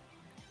app.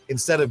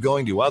 Instead of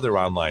going to other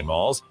online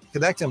malls,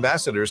 Connect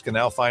ambassadors can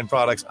now find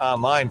products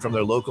online from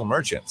their local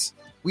merchants.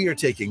 We are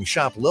taking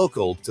Shop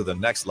Local to the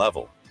next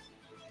level.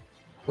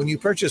 When you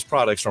purchase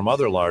products from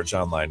other large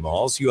online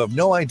malls, you have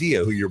no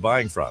idea who you're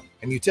buying from,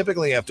 and you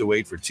typically have to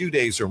wait for 2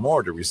 days or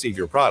more to receive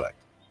your product.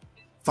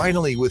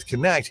 Finally, with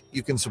Connect,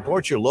 you can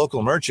support your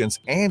local merchants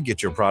and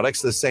get your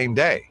products the same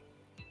day.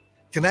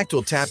 Connect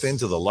will tap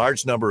into the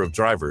large number of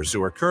drivers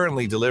who are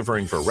currently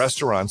delivering for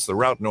restaurants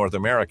throughout North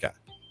America.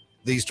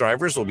 These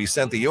drivers will be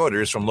sent the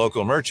orders from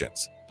local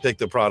merchants, pick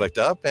the product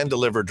up, and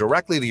deliver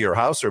directly to your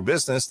house or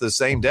business the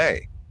same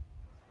day.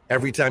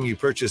 Every time you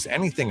purchase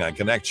anything on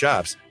Connect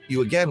Shops,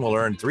 you again will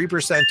earn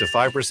 3% to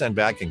 5%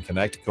 back in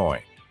Connect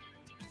coin.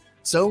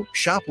 So,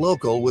 shop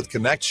local with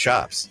Connect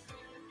Shops.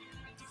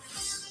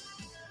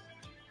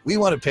 We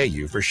want to pay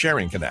you for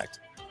sharing Connect.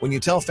 When you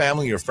tell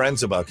family or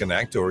friends about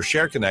Connect or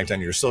share Connect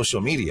on your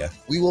social media,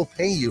 we will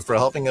pay you for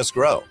helping us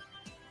grow.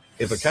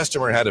 If a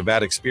customer had a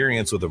bad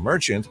experience with a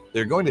merchant,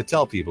 they're going to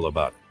tell people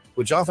about it,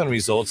 which often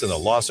results in a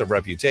loss of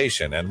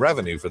reputation and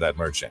revenue for that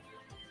merchant.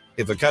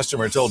 If a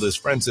customer told his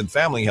friends and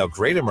family how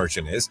great a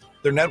merchant is,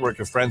 their network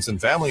of friends and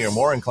family are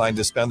more inclined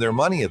to spend their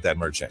money at that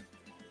merchant.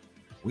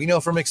 We know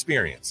from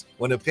experience,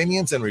 when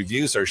opinions and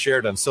reviews are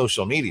shared on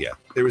social media,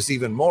 there is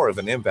even more of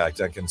an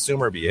impact on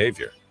consumer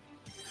behavior.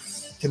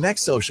 Connect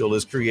Social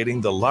is creating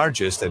the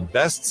largest and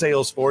best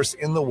sales force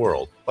in the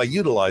world by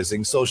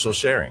utilizing social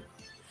sharing.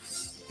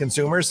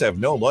 Consumers have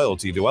no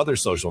loyalty to other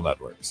social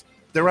networks.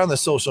 They're on the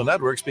social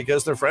networks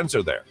because their friends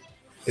are there.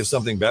 If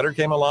something better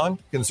came along,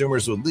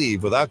 consumers would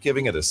leave without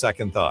giving it a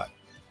second thought.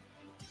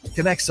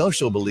 Connect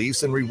Social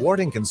believes in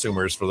rewarding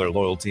consumers for their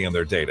loyalty and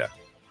their data.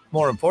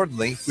 More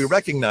importantly, we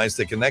recognize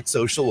that Connect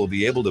Social will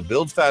be able to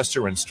build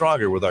faster and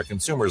stronger with our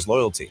consumers'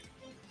 loyalty.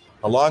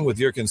 Along with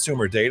your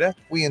consumer data,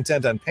 we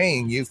intend on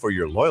paying you for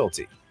your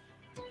loyalty.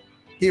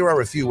 Here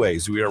are a few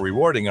ways we are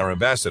rewarding our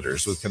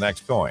ambassadors with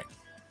Connect Coin.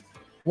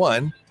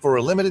 1. For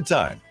a limited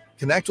time,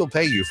 Connect will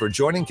pay you for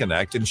joining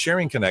Connect and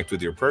sharing Connect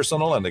with your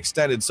personal and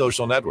extended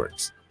social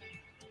networks.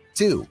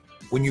 2.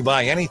 When you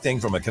buy anything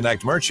from a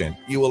Connect merchant,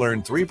 you will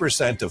earn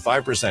 3% to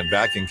 5%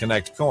 back in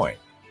Connect Coin.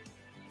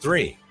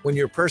 3. When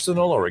your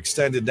personal or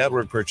extended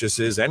network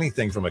purchases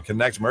anything from a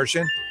Connect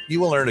merchant, you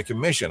will earn a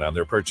commission on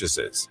their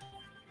purchases.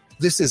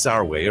 This is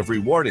our way of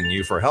rewarding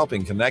you for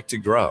helping Connect to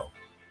grow.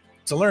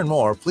 To learn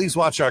more, please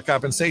watch our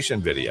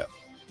compensation video.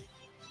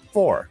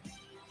 4.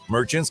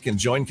 Merchants can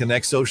join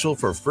Connect Social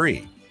for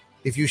free.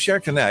 If you share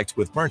Connect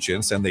with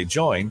merchants and they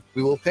join,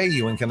 we will pay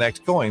you in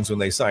Connect coins when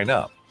they sign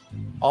up.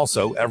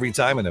 Also, every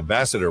time an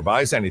ambassador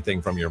buys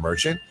anything from your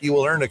merchant, you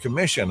will earn a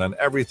commission on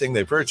everything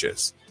they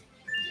purchase.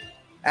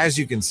 As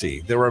you can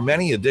see, there are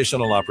many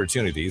additional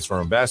opportunities for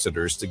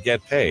ambassadors to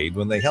get paid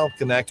when they help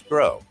Connect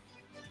grow.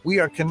 We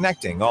are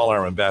connecting all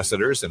our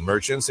ambassadors and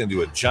merchants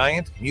into a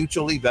giant,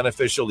 mutually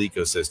beneficial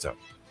ecosystem.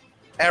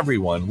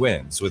 Everyone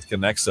wins with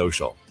Connect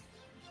Social.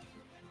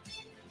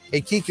 A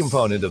key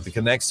component of the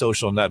Connect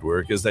Social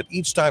network is that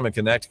each time a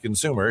Connect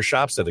consumer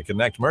shops at a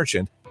Connect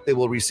merchant, they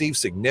will receive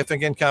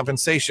significant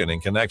compensation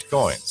in Connect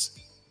coins.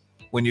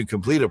 When you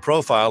complete a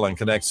profile on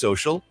Connect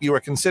Social, you are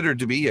considered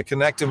to be a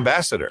Connect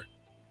ambassador.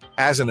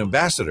 As an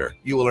ambassador,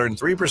 you will earn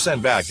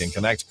 3% back in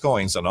Connect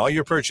coins on all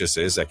your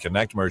purchases at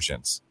Connect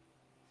merchants.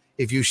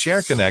 If you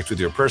share Connect with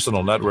your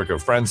personal network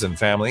of friends and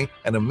family,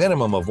 and a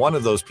minimum of one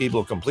of those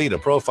people complete a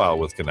profile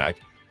with Connect,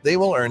 They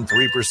will earn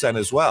 3%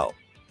 as well.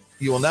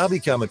 You will now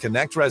become a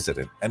Connect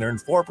resident and earn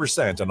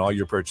 4% on all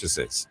your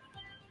purchases.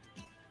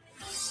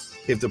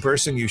 If the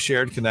person you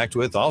shared Connect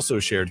with also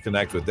shared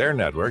Connect with their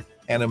network,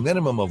 and a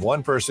minimum of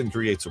one person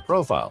creates a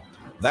profile,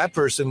 that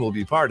person will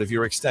be part of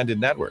your extended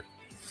network.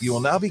 You will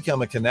now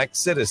become a Connect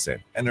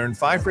citizen and earn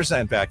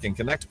 5% back in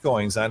Connect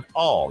coins on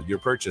all your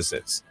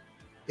purchases.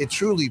 It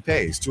truly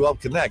pays to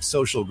help Connect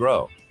Social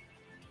grow.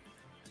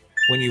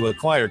 When you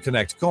acquire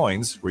Connect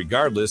coins,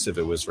 regardless if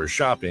it was for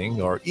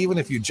shopping or even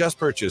if you just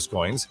purchase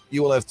coins,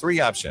 you will have 3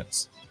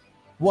 options.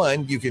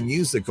 1, you can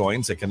use the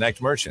coins at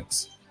Connect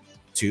merchants.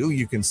 2,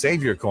 you can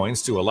save your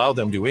coins to allow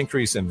them to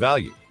increase in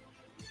value.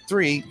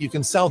 3, you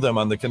can sell them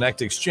on the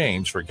Connect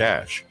exchange for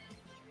cash.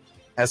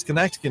 As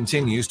Connect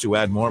continues to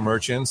add more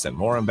merchants and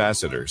more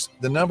ambassadors,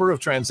 the number of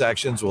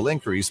transactions will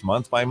increase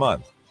month by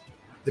month.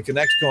 The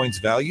Connect coins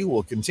value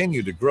will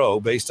continue to grow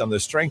based on the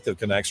strength of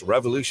Connect's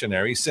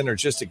revolutionary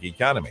synergistic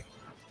economy.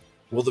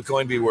 Will the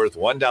coin be worth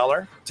 $1,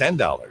 $10,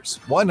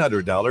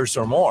 $100,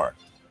 or more?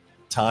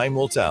 Time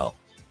will tell.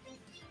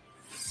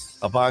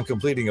 Upon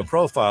completing a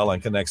profile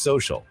on Connect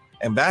Social,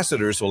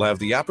 ambassadors will have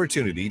the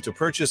opportunity to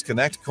purchase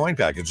Connect coin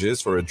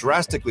packages for a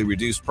drastically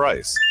reduced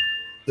price.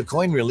 The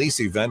coin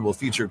release event will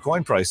feature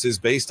coin prices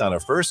based on a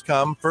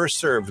first-come,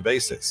 first-served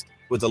basis,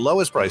 with the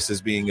lowest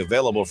prices being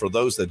available for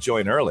those that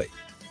join early.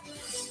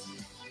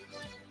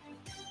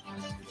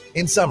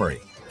 In summary,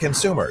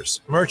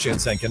 consumers,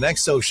 merchants, and Connect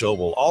Social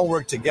will all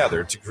work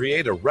together to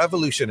create a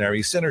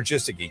revolutionary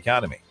synergistic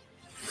economy.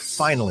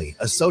 Finally,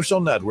 a social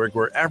network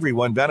where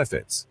everyone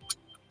benefits.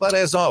 But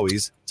as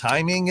always,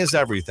 timing is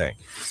everything.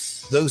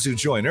 Those who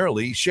join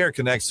early share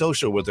Connect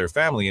Social with their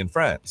family and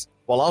friends,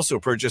 while also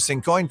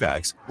purchasing coin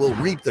packs will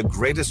reap the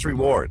greatest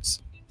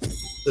rewards.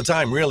 The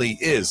time really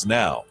is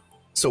now.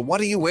 So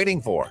what are you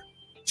waiting for?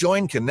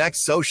 Join Connect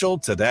Social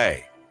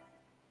today.